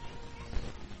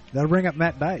 That'll bring up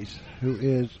Matt Dice, who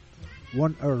is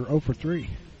 0 for 3.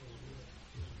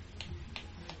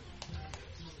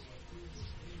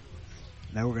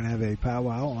 Now we're going to have a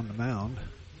powwow on the mound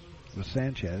with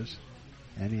Sanchez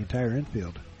and the entire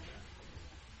infield.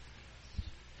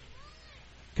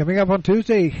 Coming up on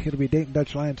Tuesday, it'll be Dayton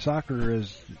Dutch Lions Soccer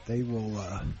as they will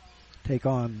take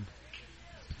on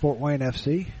Fort Wayne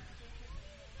FC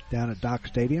down at Dock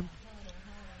Stadium.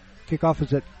 Kickoff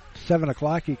is at 7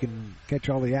 o'clock. You can catch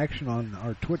all the action on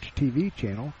our Twitch TV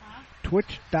channel,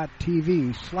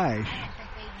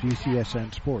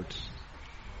 twitch.tv/GCSN Sports.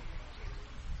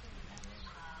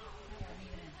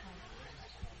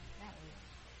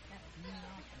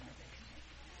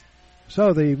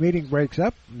 So the meeting breaks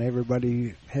up and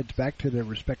everybody heads back to their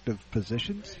respective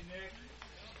positions.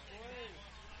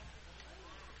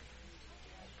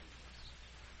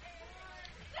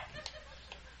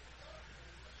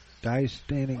 Dye's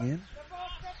standing in.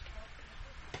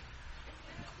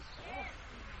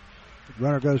 The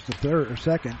runner goes to third or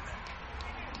second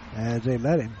as they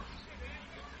let him.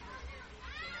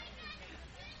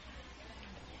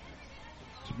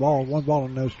 It's one ball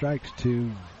and no strikes to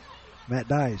Matt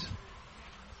Dyes.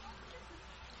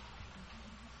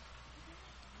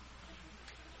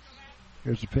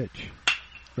 Here's the pitch.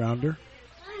 Grounder.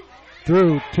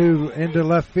 Through to into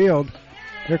left field.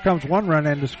 Here comes one run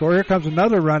in to score. Here comes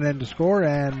another run in to score,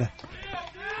 and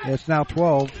it's now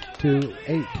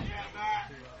 12-8.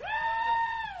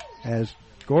 As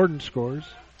Gordon scores,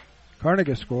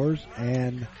 Carnegie scores,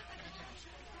 and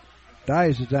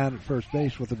Dyes is down at first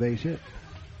base with a base hit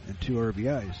and 2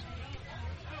 RBIs.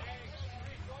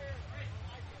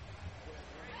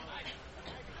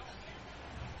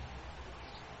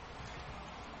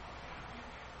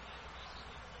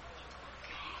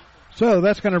 So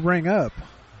that's going to bring up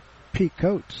Pete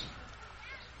Coates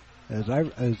as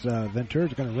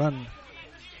Ventura's going to run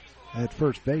at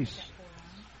first base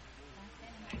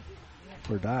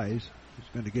for Dyes. He's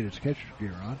going to get his catcher's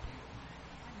gear on.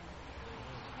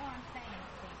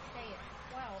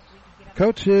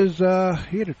 Coates is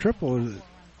he had a triple.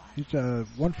 He's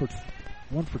 1 for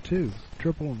 2,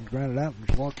 triple and grounded out and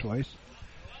walked twice.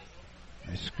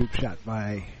 A scoop shot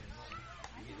by.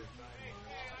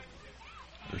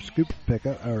 Or scoop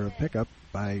pickup or a pickup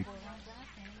by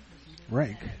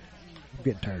Rank. I'm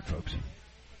getting tired, folks.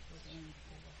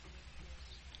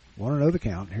 1-0 the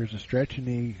count. Here's a stretch in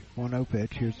the 1-0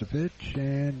 pitch. Here's the pitch,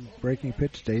 and breaking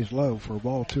pitch stays low for a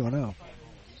ball 2-0.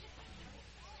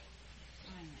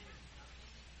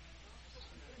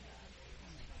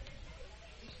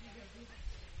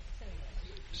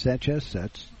 Sanchez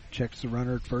sets, checks the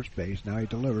runner at first base. Now he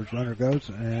delivers. Runner goes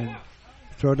and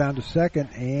throw down to second,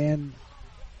 and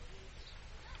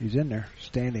he's in there,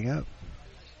 standing up.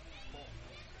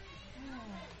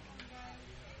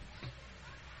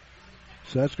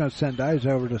 So that's going to send Dyes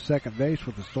over to second base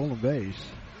with a stolen base.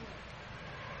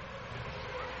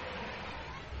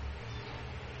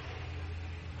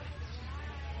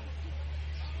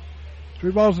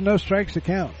 Three balls and no strikes to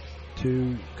count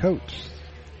to Coates.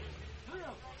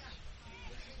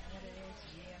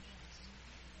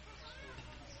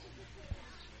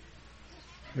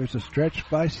 There's a stretch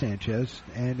by Sanchez,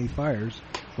 and he fires.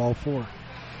 Ball 4.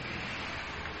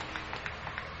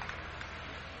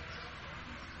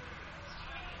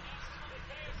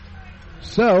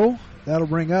 So, that'll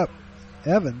bring up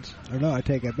Evans. Or no, I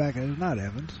take it back. It's not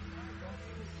Evans.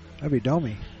 That'd be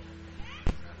Domi.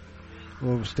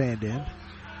 Will stand in.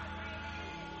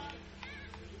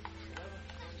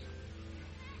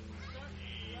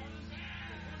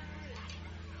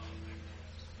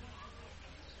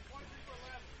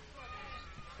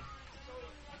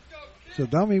 So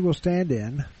Domi will stand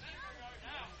in.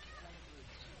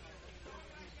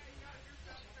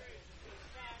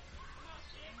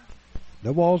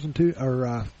 No balls and two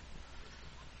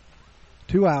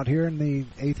out here in the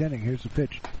 8th inning. Here's the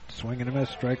pitch. Swing and a miss,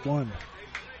 strike 1.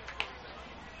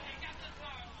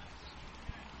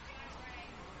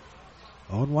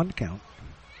 On 1 count.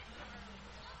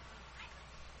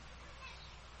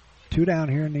 2 down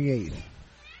here in the 8th.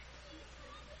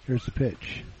 Here's the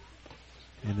pitch.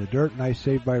 In the dirt, nice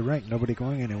save by Rank. Nobody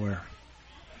going anywhere.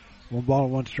 1 ball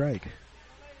and 1 strike.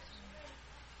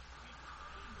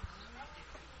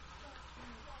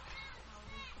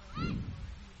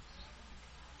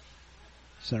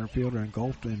 Center fielder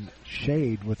engulfed in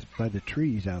shade by the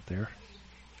trees out there.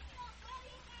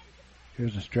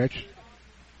 Here's a stretch.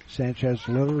 Sanchez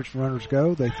delivers. Runners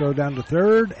go. They throw down to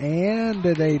third. And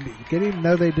did they get him?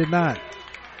 No, they did not.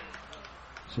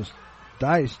 So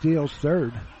Dyes steals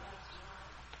third.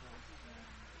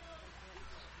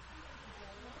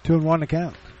 2-1 to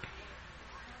count.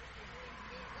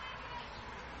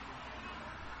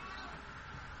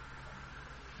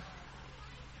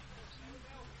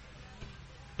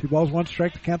 Two balls, 1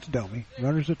 strike to count to Domi.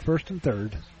 Runners at first and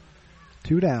third.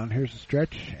 2 down. Here's the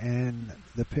stretch and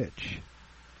the pitch.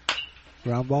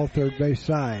 Ground ball, third base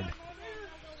side.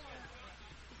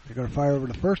 They're going to fire over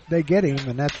to first. They get him,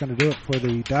 and that's going to do it for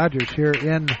the Dodgers here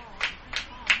in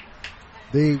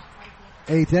the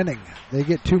 8th inning. They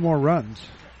get 2 more runs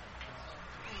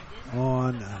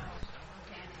on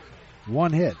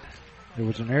 1 hit. There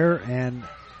was an error and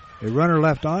a runner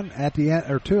left on at the end,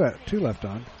 or two left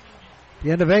on.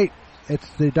 The end of 8. It's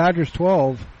the Dodgers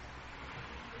 12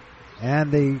 and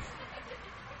the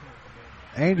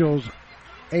Angels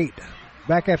 8.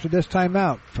 Back after this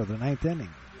timeout for the 9th inning.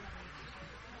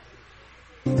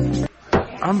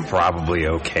 I'm probably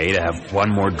okay to have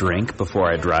one more drink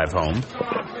before I drive home.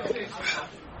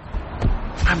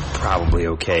 I'm probably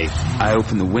okay. I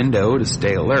open the window to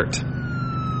stay alert.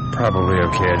 Probably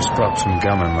okay. I just popped some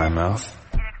gum in my mouth.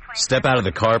 Step out of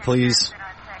the car, please.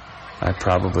 I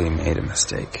probably made a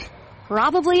mistake.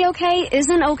 Probably okay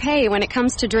isn't okay when it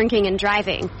comes to drinking and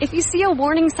driving. If you see a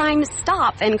warning sign,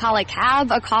 stop and call a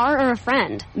cab, a car, or a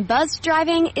friend. Buzzed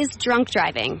driving is drunk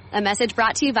driving. A message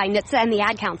brought to you by NHTSA and the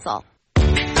Ad Council.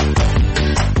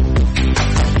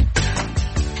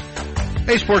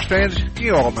 Hey, sports fans,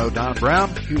 you all know Don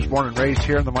Brown. He was born and raised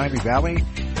here in the Miami Valley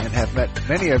and have met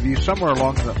many of you somewhere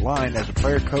along the line as a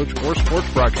player, coach, or sports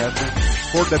broadcaster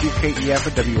for WKEF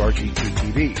and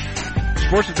WRGT-TV.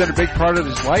 Sports has been a big part of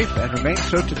his life and remains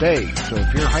so today. So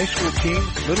if your high school team,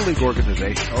 little league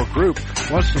organization, or group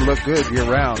wants to look good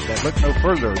year-round, then look no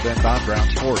further than Don Brown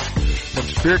Sports. From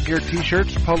Spirit Gear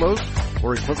t-shirts, polos,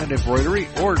 or equipment embroidery,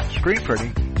 or screen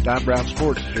printing, Don Brown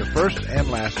Sports is your first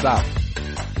and last stop.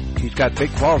 He's got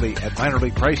big quality at minor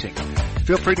league pricing.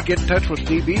 Feel free to get in touch with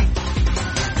DB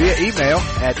via email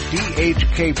at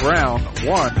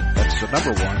dhkbrown1, that's the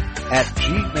number 1, at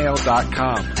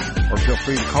gmail.com. Or feel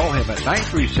free to call him at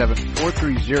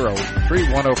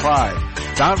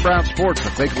 937-430-3105. Don Brown Sports,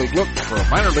 a big league look for a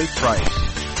minor league price.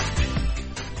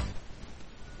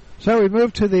 So we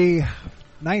move to the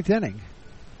 9th inning.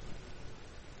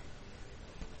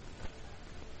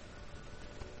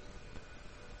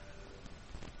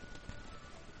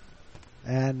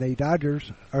 And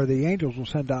the Angels will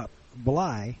send out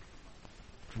Bly,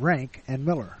 Rank, and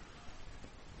Miller.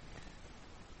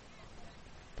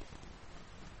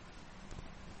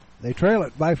 They trail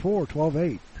it by 4,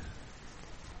 12-8.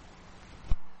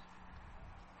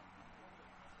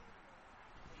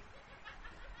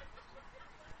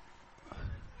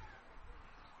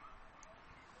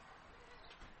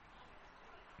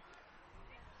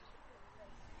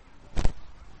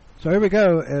 So here we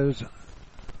go as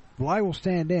Bly will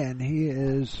stand in. He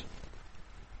is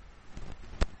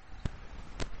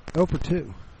 0 for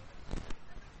 2.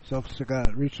 So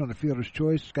got reached on the fielder's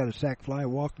choice, got a sac fly,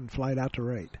 walked and flied out to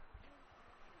right.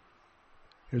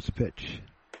 Here's the pitch.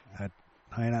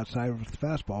 High and outside with the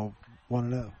fastball,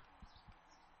 1-0.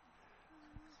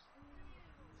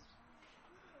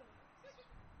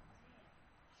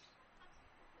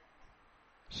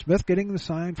 Smith getting the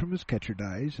sign from his catcher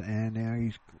dies, and now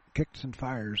he kicks and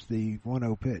fires the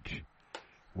 1-0 pitch.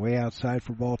 Way outside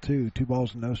for ball 2. 2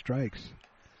 balls and no strikes.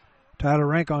 Tyler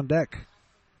Rank on deck.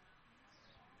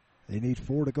 They need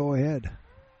 4 to go ahead,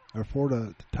 or 4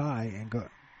 to tie, and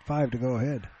 5 to go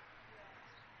ahead.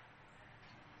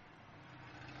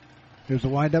 Here's the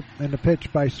windup and the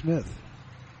pitch by Smith.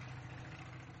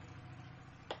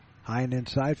 High and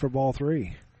inside for ball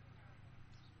 3.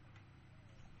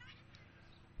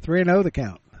 3-0 the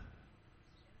count.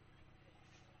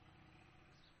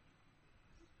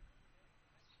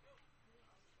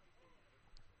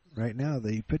 Right now,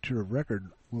 the pitcher of record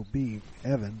will be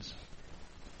Evans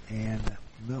and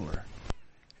Miller.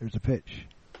 Here's the pitch.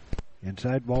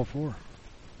 Inside ball 4.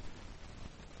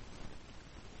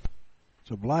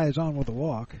 So Bly is on with a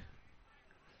walk.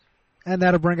 And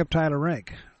that'll bring up Tyler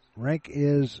Rank. Rank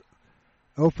is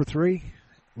 0 for 3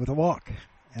 with a walk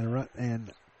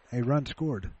and a run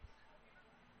scored.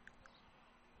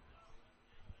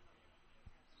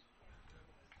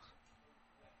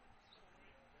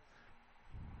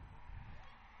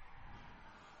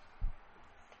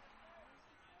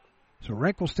 So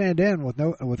Rank will stand in with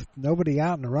nobody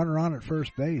out and a runner on at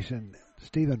first base, and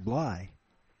Stephen Bly.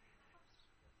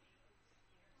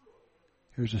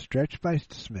 Here's a stretch by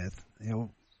Smith.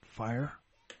 He'll fire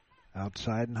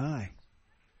outside and high.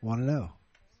 1-0.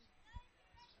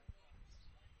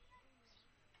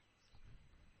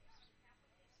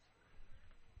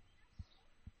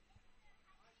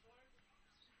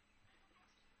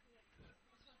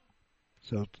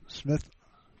 So Smith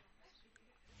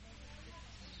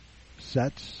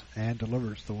sets and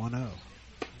delivers the 1-0.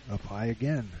 Up high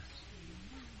again.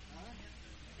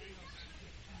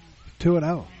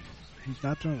 2-0. He's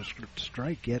not thrown a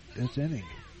strike yet this inning.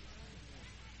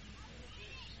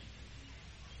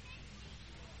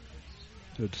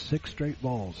 So it's 6 straight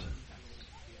balls.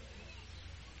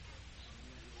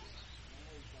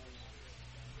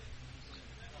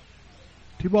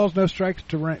 Two balls, no strikes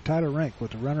to Tyler Rink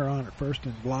with the runner on at first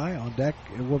and Bly. On deck,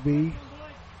 it will be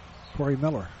Corey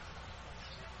Miller.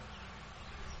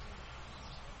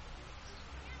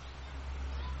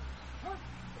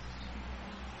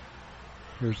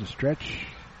 Here's a stretch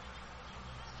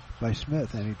by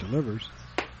Smith, and he delivers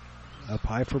up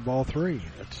high for ball 3.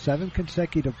 That's 7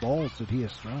 consecutive balls that he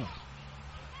has thrown.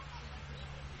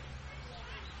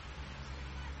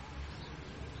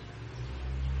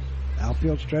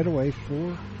 Outfield straight away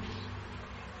for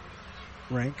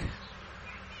Rink.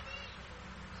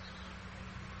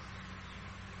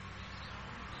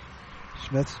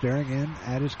 Smith staring in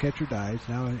at his catcher dies.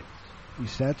 Now he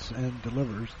sets and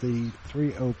delivers the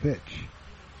 3-0 pitch.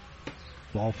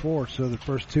 Ball 4, so the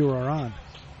first 2 are on.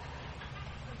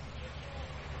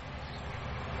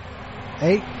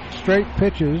 8 straight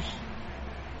pitches.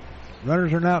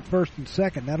 Runners are now at first and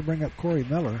second. That'll bring up Corey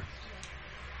Miller.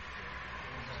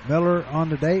 Miller on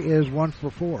the day is 1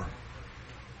 for 4.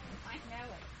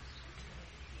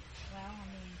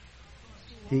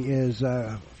 He is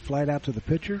flied out to the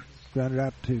pitcher, grounded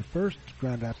out to first,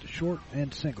 grounded out to short,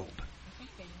 and singled.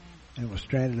 And was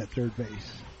stranded at third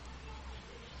base.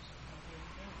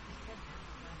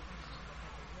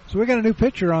 So we got a new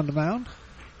pitcher on the mound.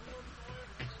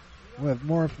 We'll have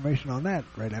more information on that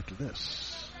right after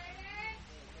this.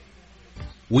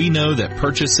 We know that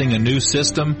purchasing a new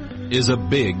system is a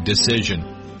big decision.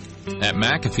 At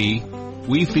McAfee,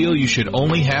 we feel you should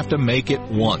only have to make it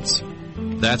once.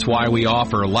 That's why we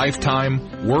offer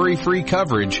lifetime, worry-free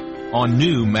coverage on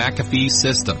new McAfee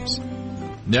systems.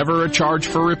 Never a charge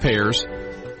for repairs,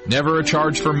 never a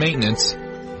charge for maintenance,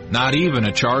 not even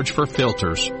a charge for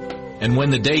filters. And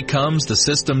when the day comes the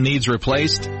system needs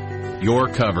replaced, you're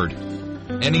covered.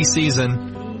 Any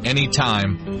season, any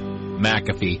time,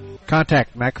 McAfee.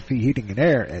 Contact McAfee Heating and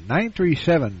Air at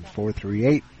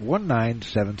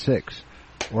 937-438-1976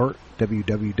 or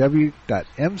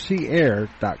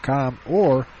www.mcair.com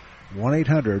or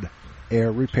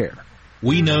 1-800-AIR-REPAIR.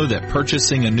 We know that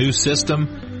purchasing a new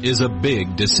system is a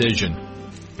big decision.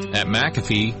 At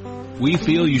McAfee, we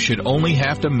feel you should only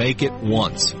have to make it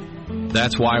once.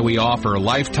 That's why we offer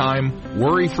lifetime,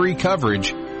 worry-free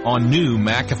coverage on new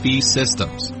McAfee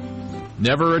systems.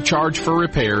 Never a charge for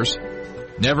repairs,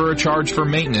 never a charge for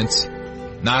maintenance,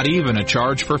 not even a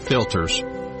charge for filters.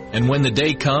 And when the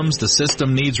day comes the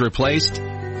system needs replaced,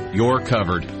 you're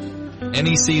covered.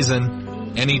 Any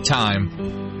season, any time,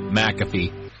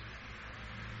 McAfee.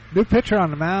 New pitcher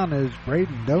on the mound is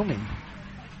Braden Domi.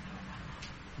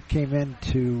 He came in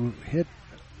to hit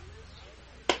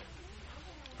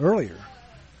earlier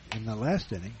in the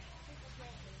last inning.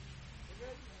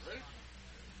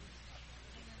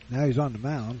 Now he's on the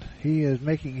mound. He is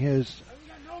making his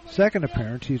second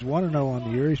appearance. He's 1-0 on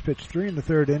the year. He's pitched 3 in the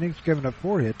third innings, given up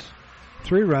 4 hits,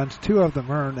 3 runs, 2 of them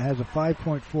earned, has a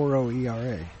 5.40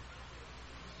 ERA.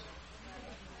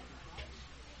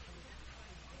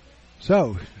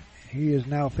 So, he is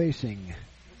now facing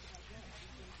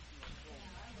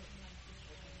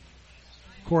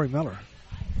Corey Miller.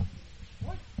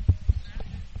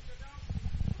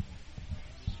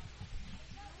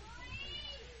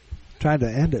 Trying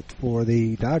to end it for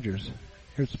the Dodgers.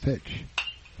 Here's the pitch.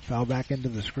 Foul back into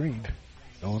the screen.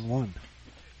 0-1.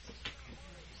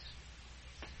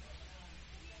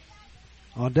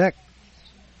 On deck,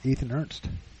 Ethan Ernst.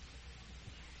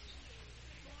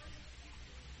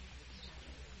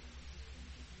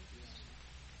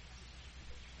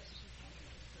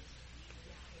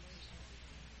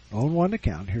 On 1 to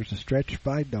count. Here's a stretch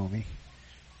by Domi.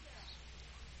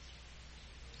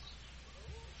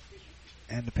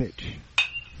 And the pitch.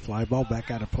 Fly ball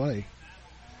back out of play.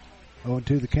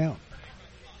 0-2 the count.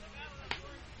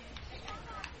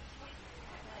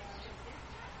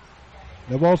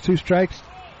 No balls, 2 strikes.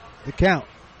 The count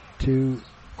to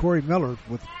Corey Miller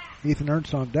with Ethan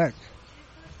Ernst on deck.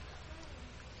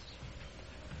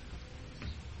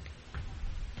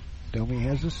 Domi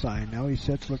has a sign. Now he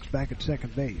sets, looks back at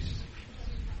second base.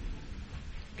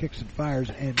 Kicks and fires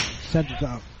and sends it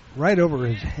out right over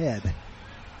his head.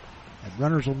 And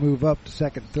runners will move up to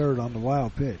second, third on the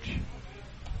wild pitch.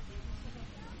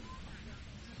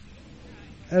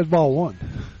 That's ball 1.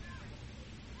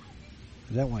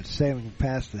 That went sailing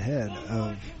past the head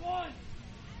of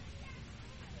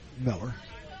Miller.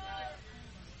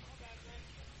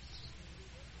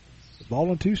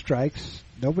 Ball and 2 strikes.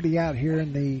 Nobody out here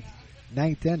in the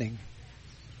 9th inning.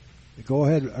 The go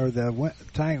ahead or the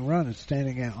tying run is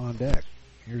standing on deck.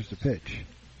 Here's the pitch.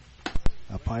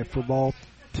 Up high for ball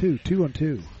 2,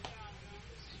 2-2.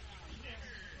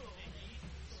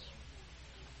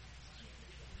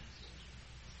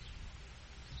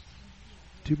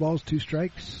 2 balls, 2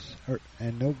 strikes,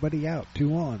 and nobody out.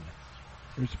 2 on.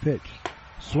 Here's the pitch.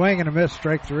 Swing and a miss,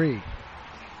 strike 3.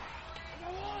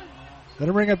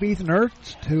 That'll bring up Ethan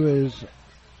Ernst, who is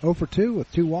 0 for 2 with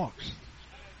 2 walks.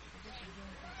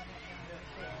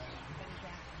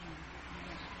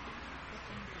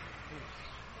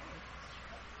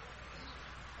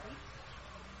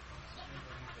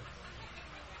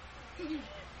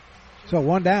 So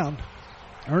 1 down.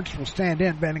 Ernst will stand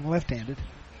in, batting left-handed.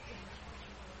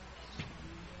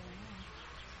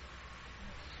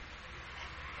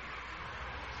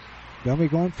 Dummy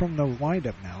going from the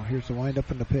windup now. Here's the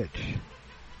windup and the pitch.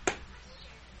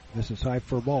 This is high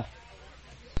for a ball.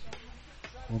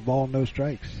 1 ball, no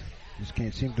strikes. Just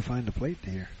can't seem to find the plate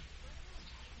here.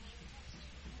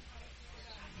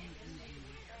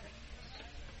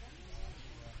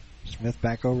 Smith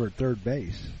back over at third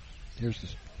base. Here's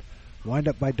the wind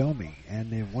up by Domi and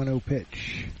the 1-0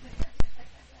 pitch.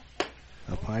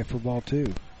 Up high for ball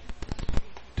 2.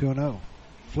 2-0.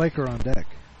 Flaker on deck.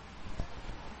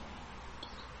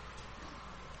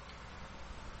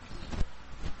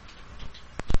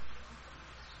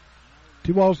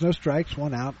 Two balls, no strikes,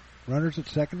 1 out. Runners at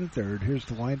second and third. Here's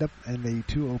the windup and the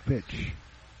 2-0 pitch.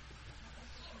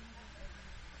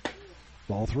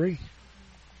 Ball 3.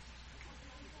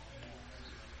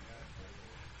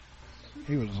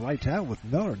 He was lights out with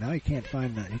Miller. Now he can't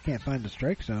find the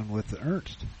strike zone with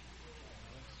Ernst.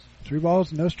 3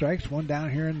 balls, no strikes, 1 down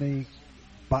here in the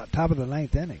top of the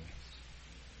 9th inning.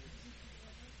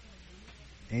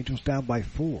 Angels down by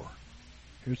 4.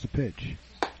 Here's the pitch.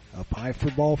 Up high for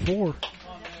ball 4.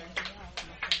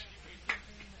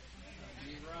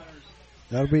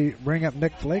 That'll bring up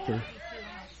Nick Flaker.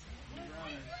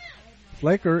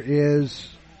 Flaker is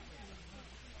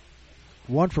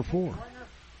 1 for 4.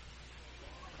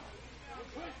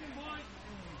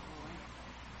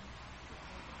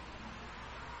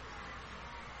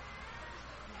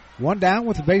 One down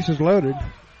with the bases loaded.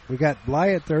 We got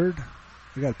Bly at third.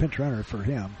 We got a pinch runner for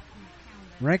him.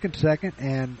 Rankin second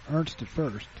and Ernst at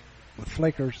first, with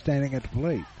Flaker standing at the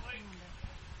plate.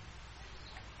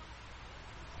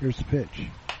 Here's the pitch.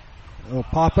 A little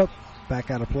pop-up,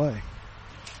 back out of play.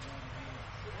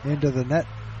 Into the net.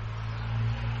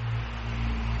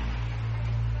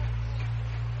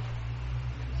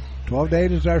 Twelve to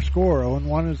 8 is our score.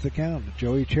 0-1 is the count.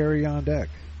 Joey Cherry on deck.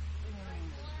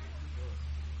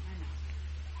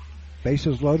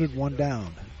 Bases loaded, 1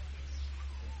 down.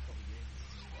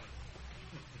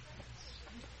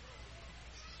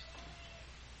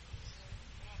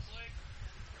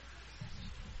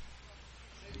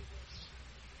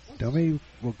 Domi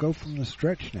will go from the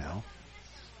stretch now.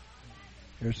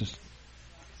 There's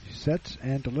a sets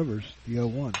and delivers the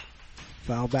 0-1.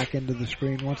 Foul back into the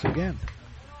screen once again.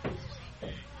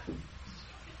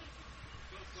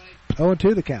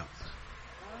 0-2 the count.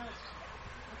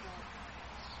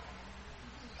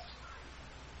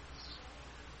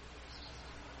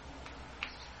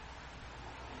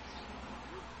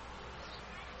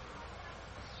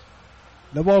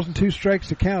 No balls and 2 strikes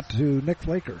to count to Nick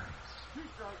Flaker.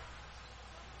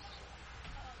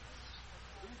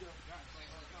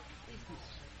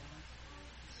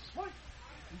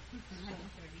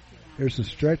 Here's the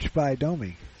stretch by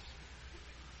Domi.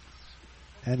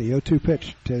 And the 0-2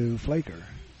 pitch to Flaker.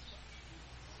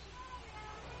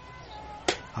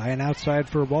 High and outside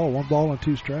for a ball. 1 ball and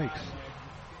 2 strikes.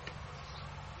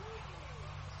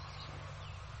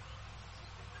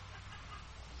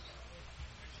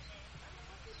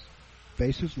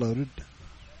 Bases loaded.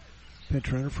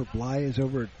 Pinch runner for Bly is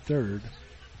over at third.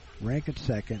 Rankin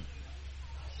second.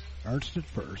 Ernst at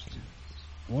first.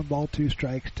 1 ball, 2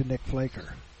 strikes to Nick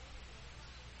Flaker.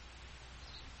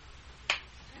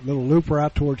 Little looper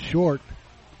out towards short.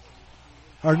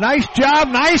 A nice job,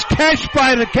 nice catch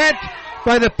by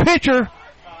the pitcher.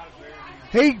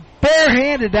 He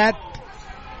barehanded that.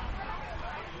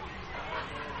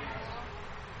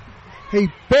 He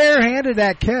barehanded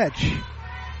that catch.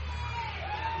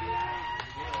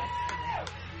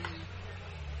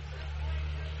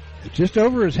 It's just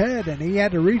over his head, and he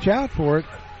had to reach out for it.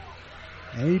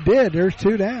 And he did. There's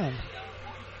 2 down.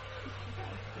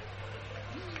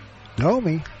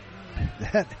 Domi,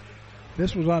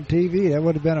 this was on TV. That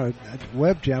would have been a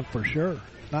web gem for sure.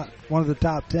 Not one of the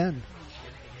top 10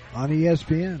 on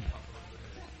ESPN.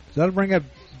 So that'll bring up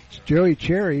Joey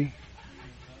Cherry.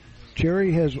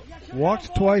 Cherry has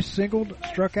walked twice, singled,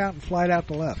 struck out, and flied out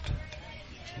to left.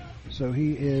 So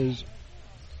he is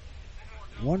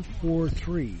 1 for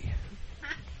 3.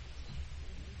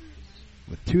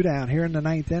 With 2 down here in the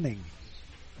 9th inning.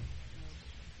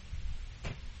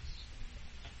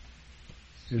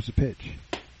 Here's the pitch.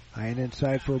 High and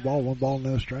inside for a ball. 1 ball,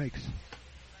 no strikes.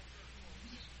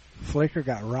 Flaker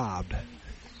got robbed.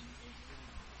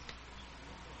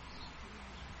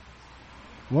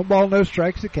 1 ball, no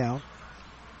strikes to count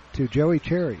to Joey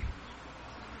Cherry.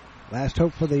 Last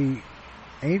hope for the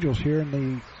Angels here in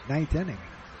the 9th inning.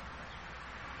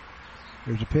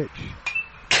 Here's a pitch.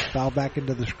 Foul back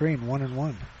into the screen.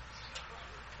 1-1.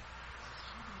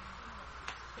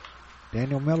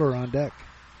 Daniel Miller on deck.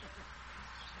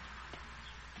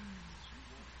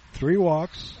 3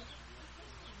 walks,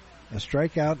 a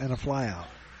strikeout, and a flyout.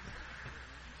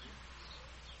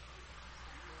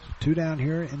 2 down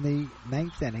here in the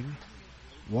 9th inning.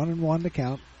 1-1 to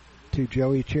count to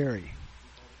Joey Cherry.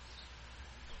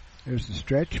 There's the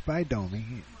stretch by Domi.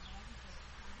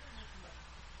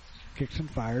 Kicks and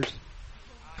fires.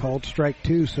 Called strike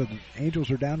 2, so the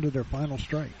Angels are down to their final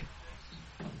strike.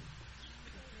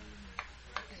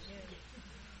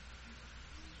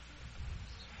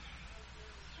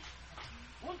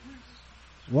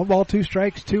 One ball, 2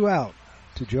 strikes, 2 out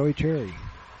to Joey Cherry.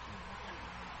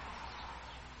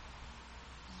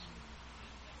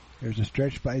 There's a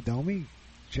stretch by Domi.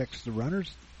 Checks the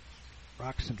runners.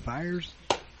 Rocks and fires.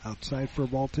 Outside for a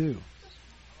ball 2.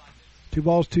 2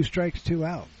 balls, 2 strikes, 2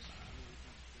 out.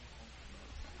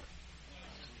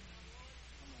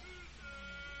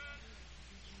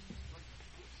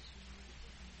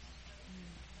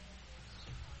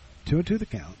 Two and 2 the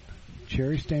count.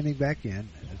 Cherry standing back in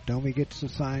as Domi gets the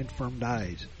sign firm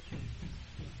dies.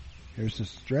 Here's the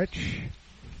stretch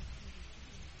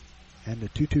and the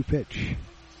 2-2 pitch.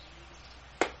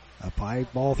 Up high,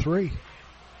 ball 3.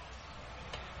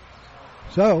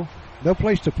 So, no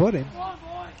place to put him.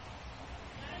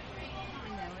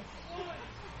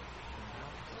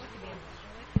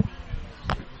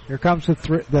 Here comes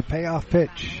the payoff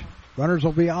pitch. Runners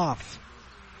will be off.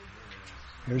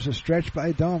 Here's a stretch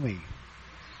by Domi.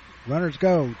 Runners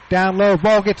go. Down low,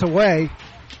 ball gets away,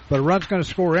 but a run's going to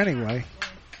score anyway.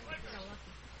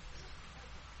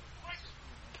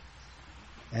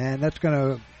 And that's going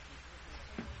to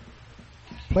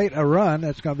plate a run.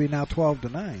 That's going to be now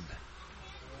 12-9.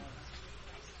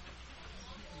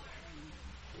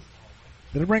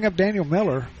 They'll bring up Daniel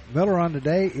Miller. Miller on the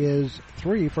day is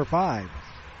 3 for 5.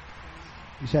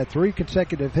 He's had 3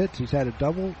 consecutive hits. He's had a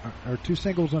double, or 2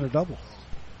 singles and a double.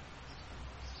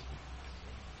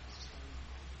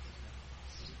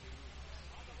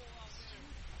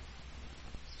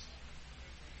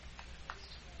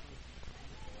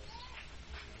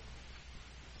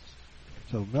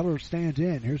 So Miller stands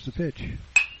in. Here's the pitch.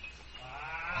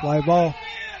 Fly ball.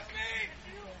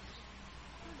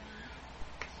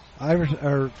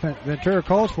 Ventura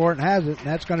calls for it and has it, and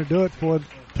that's going to do it for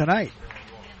tonight.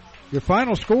 Your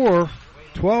final score,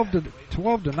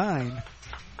 12-9.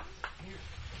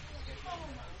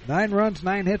 9 runs,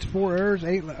 9 hits, 4 errors,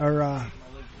 11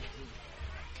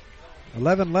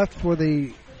 left for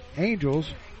the Angels.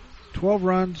 12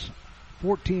 runs,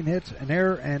 14 hits, an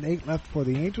error, and 8 left for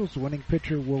the Angels. The winning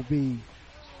pitcher will be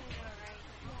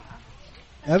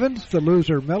Evans, the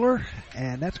loser Miller,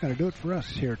 and that's going to do it for us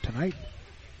here tonight.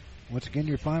 Once again,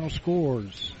 your final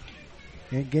scores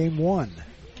in Game 1,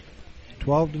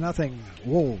 12-0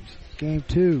 Wolves. Game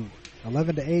 2,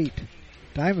 11-8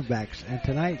 Diamondbacks. And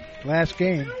tonight, last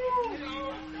game,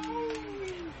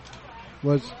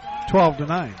 was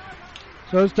 12-9.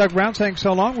 So it's Doug Brown saying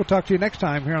so long. We'll talk to you next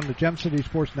time here on the Gem City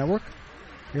Sports Network,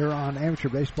 here on Amateur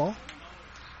Baseball.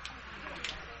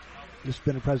 This has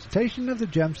been a presentation of the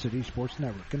Gem City Sports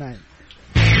Network. Good night.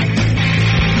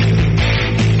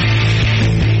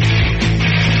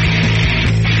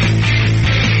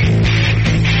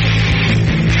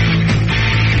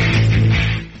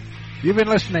 You've been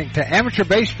listening to Amateur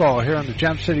Baseball here on the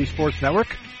Gem City Sports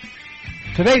Network.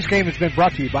 Today's game has been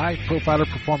brought to you by Profiler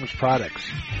Performance Products,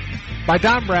 by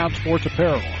Don Brown Sports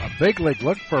Apparel, a big league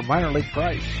look for a minor league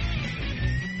price,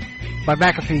 by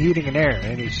McAfee Heating and Air,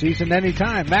 any season,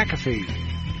 anytime, McAfee,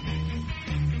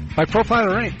 by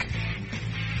Profiler Inc.,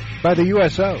 by the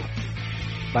USO,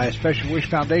 by a Special Wish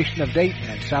Foundation of Dayton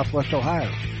and Southwest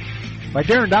Ohio, by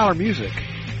Darren Dollar Music,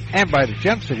 and by the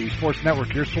Gem City Sports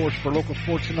Network, your source for local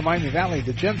sports in the Miami Valley,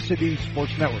 the Gem City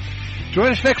Sports Network.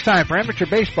 Join us next time for Amateur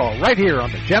Baseball right here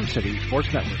on the Gem City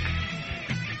Sports Network.